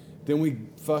then we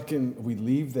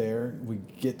leave there. We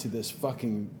get to this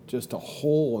fucking, just a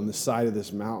hole in the side of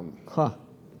this mountain.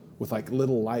 With like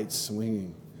little lights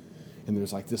swinging. And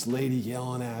there's like this lady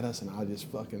yelling at us, and I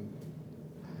just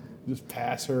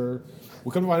pass her.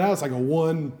 We come to find out it's like a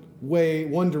one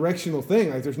directional thing.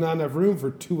 Like there's not enough room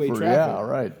for two-way traffic. Yeah,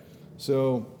 right.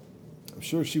 So I'm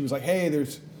sure she was like, hey,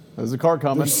 there's a car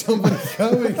coming. There's somebody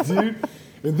coming, dude.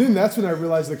 And then that's when I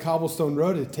realized the cobblestone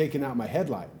road had taken out my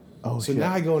headlight. Oh, so shit.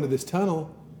 now I go into this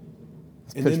tunnel.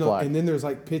 It's pitch black. And then there's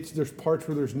like there's parts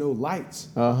where there's no lights.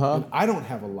 Uh-huh. And I don't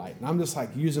have a light. And I'm just like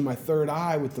using my third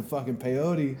eye with the fucking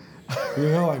peyote. You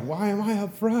know, like, why am I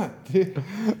up front? And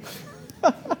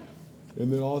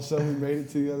then all of a sudden we made it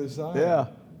to the other side. Yeah.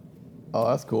 Oh,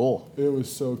 that's cool. It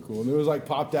was so cool. And it was like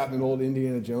popped out in an old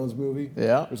Indiana Jones movie.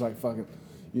 Yeah. It was like fucking,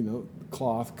 you know,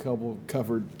 cloth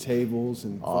covered tables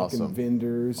and fucking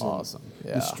vendors. Awesome.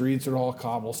 Yeah. The streets are all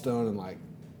cobblestone and like,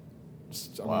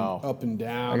 up and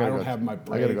down. I don't have my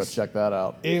brakes. I gotta go check that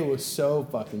out. It was so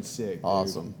fucking sick.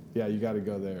 Awesome. Dude. Yeah, you got to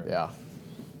go there. Yeah.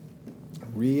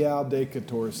 Real de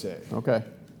Catorce. Okay.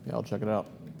 Yeah, I'll check it out.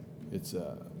 It's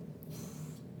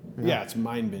it's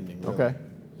mind bending. Really. Okay.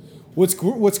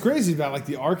 What's crazy about like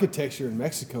the architecture in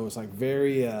Mexico is like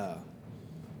very,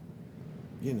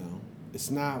 you know,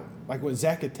 it's not like when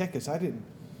Zacatecas.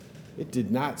 It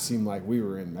did not seem like we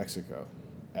were in Mexico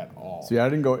at all. See, I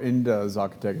didn't go into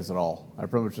Zacatecas at all. I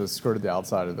pretty much just skirted the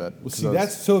outside of it. Well, see,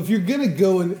 so if you're gonna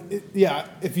go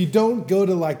if you don't go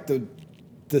to like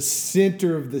the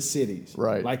center of the cities,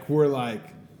 right? Like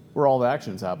where all the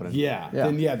action's happening. Yeah.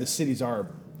 Then the cities are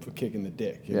kicking the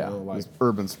dick. You know, like it's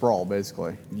urban sprawl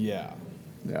basically. Yeah.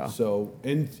 Yeah. So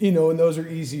and those are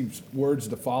easy words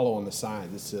to follow on the sign.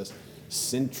 It says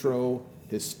Centro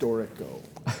Historico.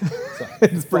 So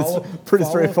It's pretty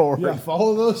straightforward. Yeah,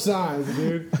 follow those signs,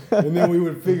 dude. And then we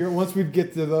would figure, once we'd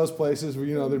get to those places, where,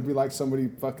 there'd be like somebody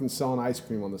fucking selling ice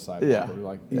cream on the side. Yeah. We'd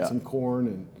like eat Yeah. some corn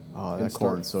and, that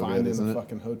corn's so good, finding isn't a it?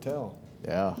 fucking hotel.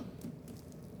 Yeah.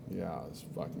 Yeah, it's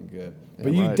fucking good. Yeah,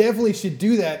 But you right. definitely should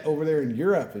do that over there in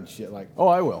Europe and shit. Like, Oh,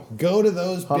 I will. go to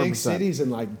those big 100%. cities and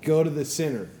like go to the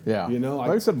center. Yeah.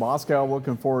 Like I said, Moscow.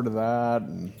 Looking forward to that.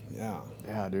 And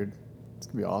yeah, dude, it's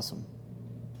gonna be awesome.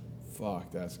 fuck,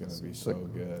 that's gonna be so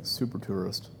good. Super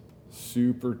tourist.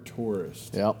 Super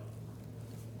tourist. Yep.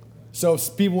 So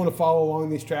if people want to follow along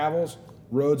these travels,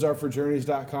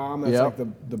 roadsareforjourneys.com. That's Yep.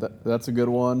 like the That's a good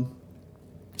one.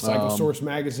 Cycle Source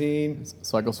magazine.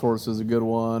 Cycle Source is a good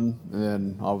one, and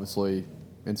then obviously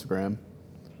Instagram.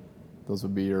 Those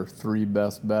would be your 3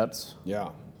 best bets. Yeah.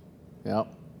 Yep.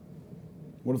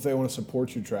 What if they want to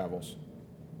support your travels?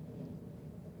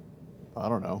 I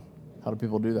don't know. How do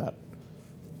people do that?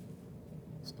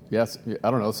 Yes,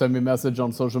 I don't know. Send me a message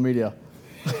on social media.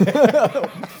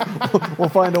 We'll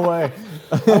find a way.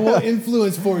 I will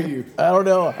influence for you. I don't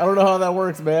know how that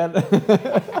works, man.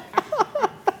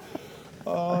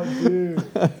 Oh,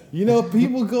 dude.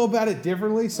 People go about it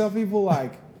differently. Some people I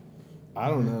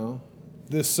don't know.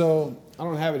 I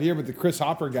don't have it here, but the Chris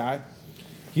Hopper guy,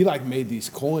 he made these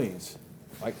coins.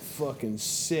 Fucking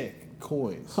sick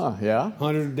coins. Huh, yeah?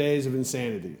 100 Days of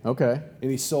Insanity. Okay. And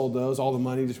he sold those. All the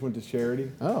money just went to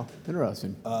charity. Oh,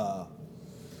 interesting. But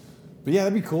yeah,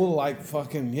 that'd be cool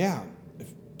to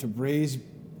to raise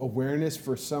awareness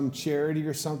for some charity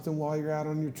or something while you're out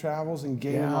on your travels and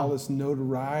gaining Yeah. all this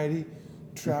notoriety,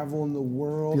 traveling the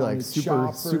world. Be on like a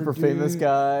super chopper, famous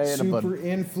guy and super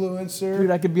influencer.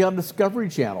 Dude, I could be on Discovery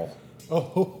Channel.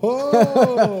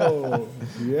 Oh,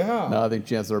 yeah. No, I think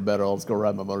chances are better. I'll just go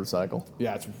ride my motorcycle.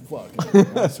 Yeah,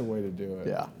 that's the way to do it.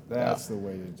 Yeah, That's the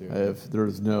way to do it. If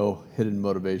there's no hidden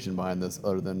motivation behind this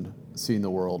other than seeing the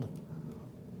world,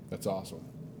 That's awesome.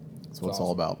 that's what it's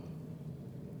all about.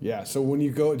 Yeah, so when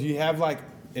you go, do you have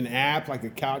an app, like a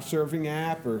couch surfing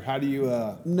app, or how do you,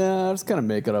 Nah, I just kind of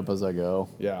make it up as I go.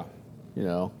 yeah.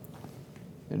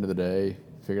 End of the day,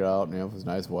 figure it out. If it's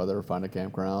nice weather, find a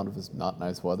campground. If it's not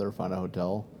nice weather, find a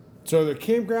hotel. So are there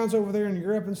campgrounds over there in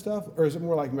Europe and stuff, or is it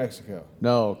more like Mexico?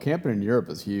 No, camping in Europe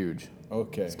is huge.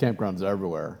 Okay. There's campgrounds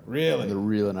everywhere. Really? And they're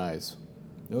really nice.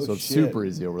 No so it's shit. super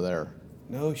easy over there.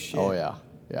 No shit. Oh, yeah.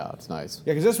 Yeah, it's nice.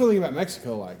 Yeah, because that's one thing about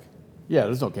Mexico, Yeah,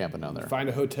 there's no camping down there. find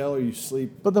a hotel or you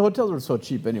sleep. But the hotels are so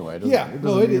cheap anyway. It doesn't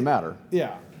it even is. matter.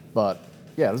 Yeah. But,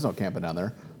 yeah, there's no camping down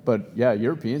there. But, yeah,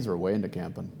 Europeans are way into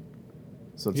camping.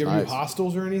 So it's You ever nice. do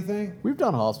hostels or anything? We've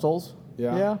done hostels.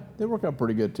 Yeah. Yeah, they work out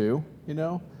pretty good too,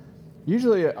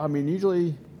 Usually,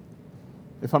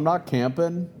 if I'm not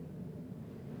camping,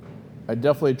 I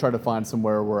definitely try to find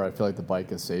somewhere where I feel like the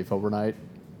bike is safe overnight.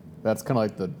 That's kind of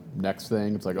like the next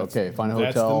thing. It's like, okay, find a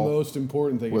That's hotel the most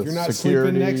important thing. with If you're not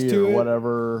security sleeping next to or it,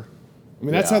 whatever.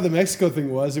 that's Yeah. how the Mexico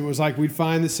thing was. It was we'd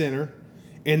find the center,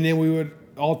 and then we would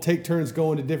all take turns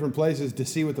going to different places to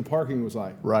see what the parking was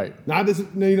like. Right. Not this,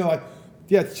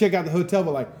 check out the hotel,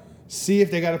 but see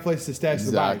if they got a place to stash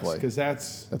the bikes, Exactly. because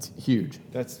That's huge.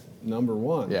 that's number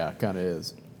one. Yeah, it kind of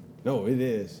is. No, it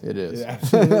is. It is. It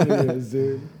absolutely is,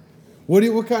 dude.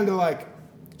 What kind of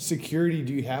security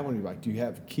do you have on your bike? Do you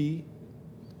have a key?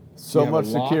 So you have much a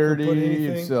lock or put security.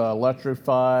 anything? It's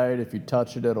electrified. If you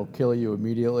touch it, it'll kill you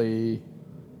immediately.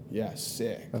 Yeah,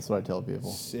 sick. That's what I tell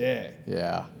people. Sick.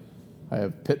 Yeah. I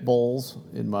have pit bulls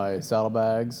in my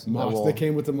saddlebags. They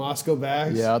came with the Moscow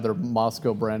bags? Yeah, they're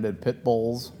Moscow branded pit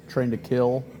bulls, trained to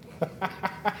kill.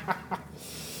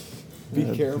 Be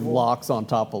careful. Locks on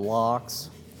top of locks.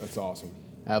 That's awesome.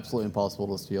 Absolutely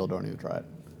impossible to steal. Don't even try it.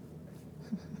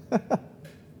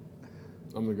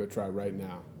 I'm going to go try right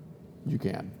now. You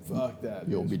can. Fuck that.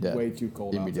 You'll It's be dead. way too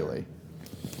cold immediately. out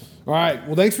there. All right.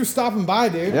 Well, thanks for stopping by,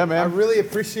 dude. Yeah, man. I really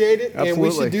appreciate it. And we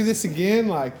Absolutely. should do this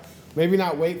again. Maybe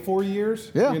not wait 4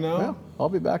 years. Yeah. You know? Yeah. I'll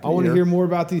be back. I want to hear more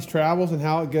about these travels and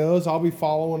how it goes. I'll be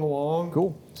following along.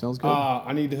 Cool. Sounds good.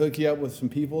 I need to hook you up with some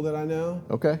people that I know,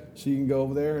 Okay. so you can go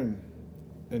over there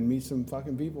and meet some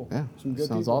fucking people. Yeah. Some good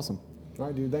Sounds people. awesome. All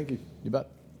right, dude. Thank you. You bet.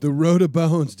 The Road to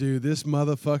Bones, dude. This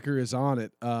motherfucker is on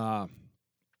it.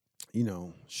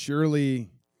 Surely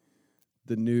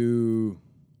the new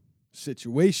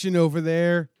situation over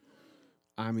there.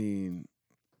 I mean,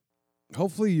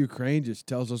 hopefully Ukraine just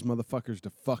tells those motherfuckers to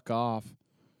fuck off.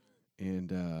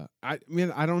 And I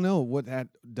don't know what that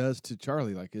does to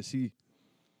Charlie. Is he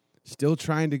still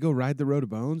trying to go ride the Road to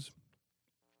Bones?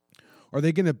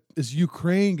 Is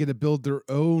Ukraine gonna build their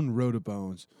own Road to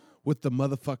Bones with the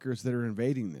motherfuckers that are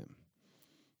invading them?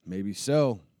 Maybe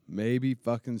so. Maybe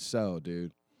fucking so,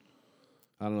 dude.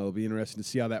 I don't know. It'll be interesting to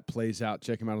see how that plays out.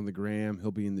 Check him out on the gram. He'll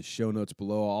be in the show notes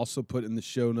below. I'll also put in the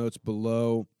show notes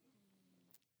below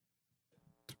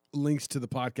links to the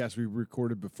podcast we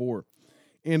recorded before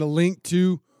and a link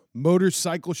to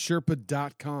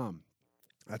motorcyclesherpa.com.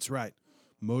 That's right,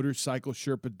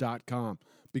 motorcyclesherpa.com,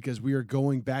 because we are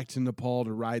going back to Nepal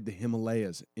to ride the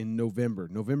Himalayas in November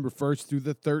 1st through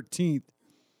the 13th.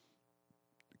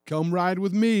 Come ride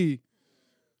with me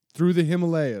through the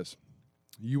Himalayas.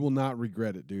 You will not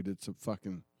regret it, dude. It's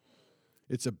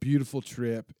a beautiful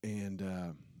trip,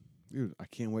 and dude, I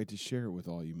can't wait to share it with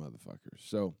all you motherfuckers.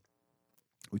 So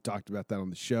we talked about that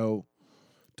on the show,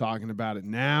 talking about it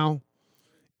now,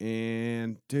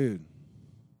 and dude,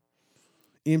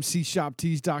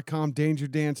 mcshoptees.com,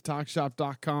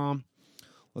 dangerdancetalkshop.com.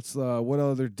 Let's what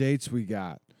other dates we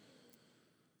got?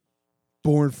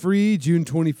 Born Free, June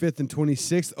 25th and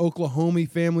 26th. Oklahoma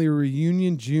Family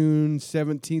Reunion, June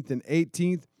 17th and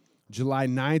 18th. July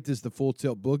 9th is the Full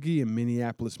Tilt Boogie in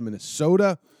Minneapolis,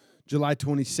 Minnesota. July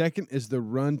 22nd is the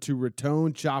Run to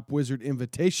Raton Chop Wizard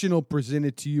Invitational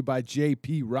presented to you by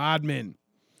J.P. Rodman.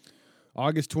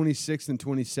 August 26th and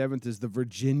 27th is the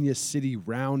Virginia City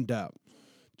Roundup.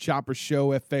 Chopper Show,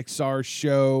 FXR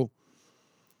Show,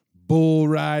 bull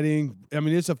riding. I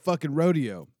mean, it's a fucking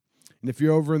rodeo. And if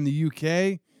you're over in the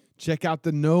UK, check out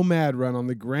the Nomad Run on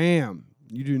the gram.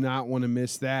 You do not want to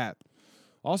miss that.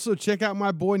 Also, check out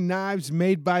my boy Knives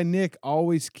Made by Nick,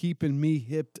 always keeping me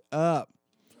hipped up.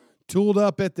 Tooled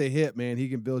up at the hip, man. He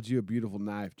can build you a beautiful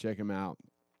knife. Check him out.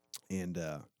 And,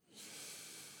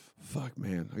 fuck,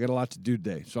 man, I got a lot to do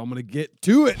today, so I'm going to get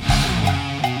to it.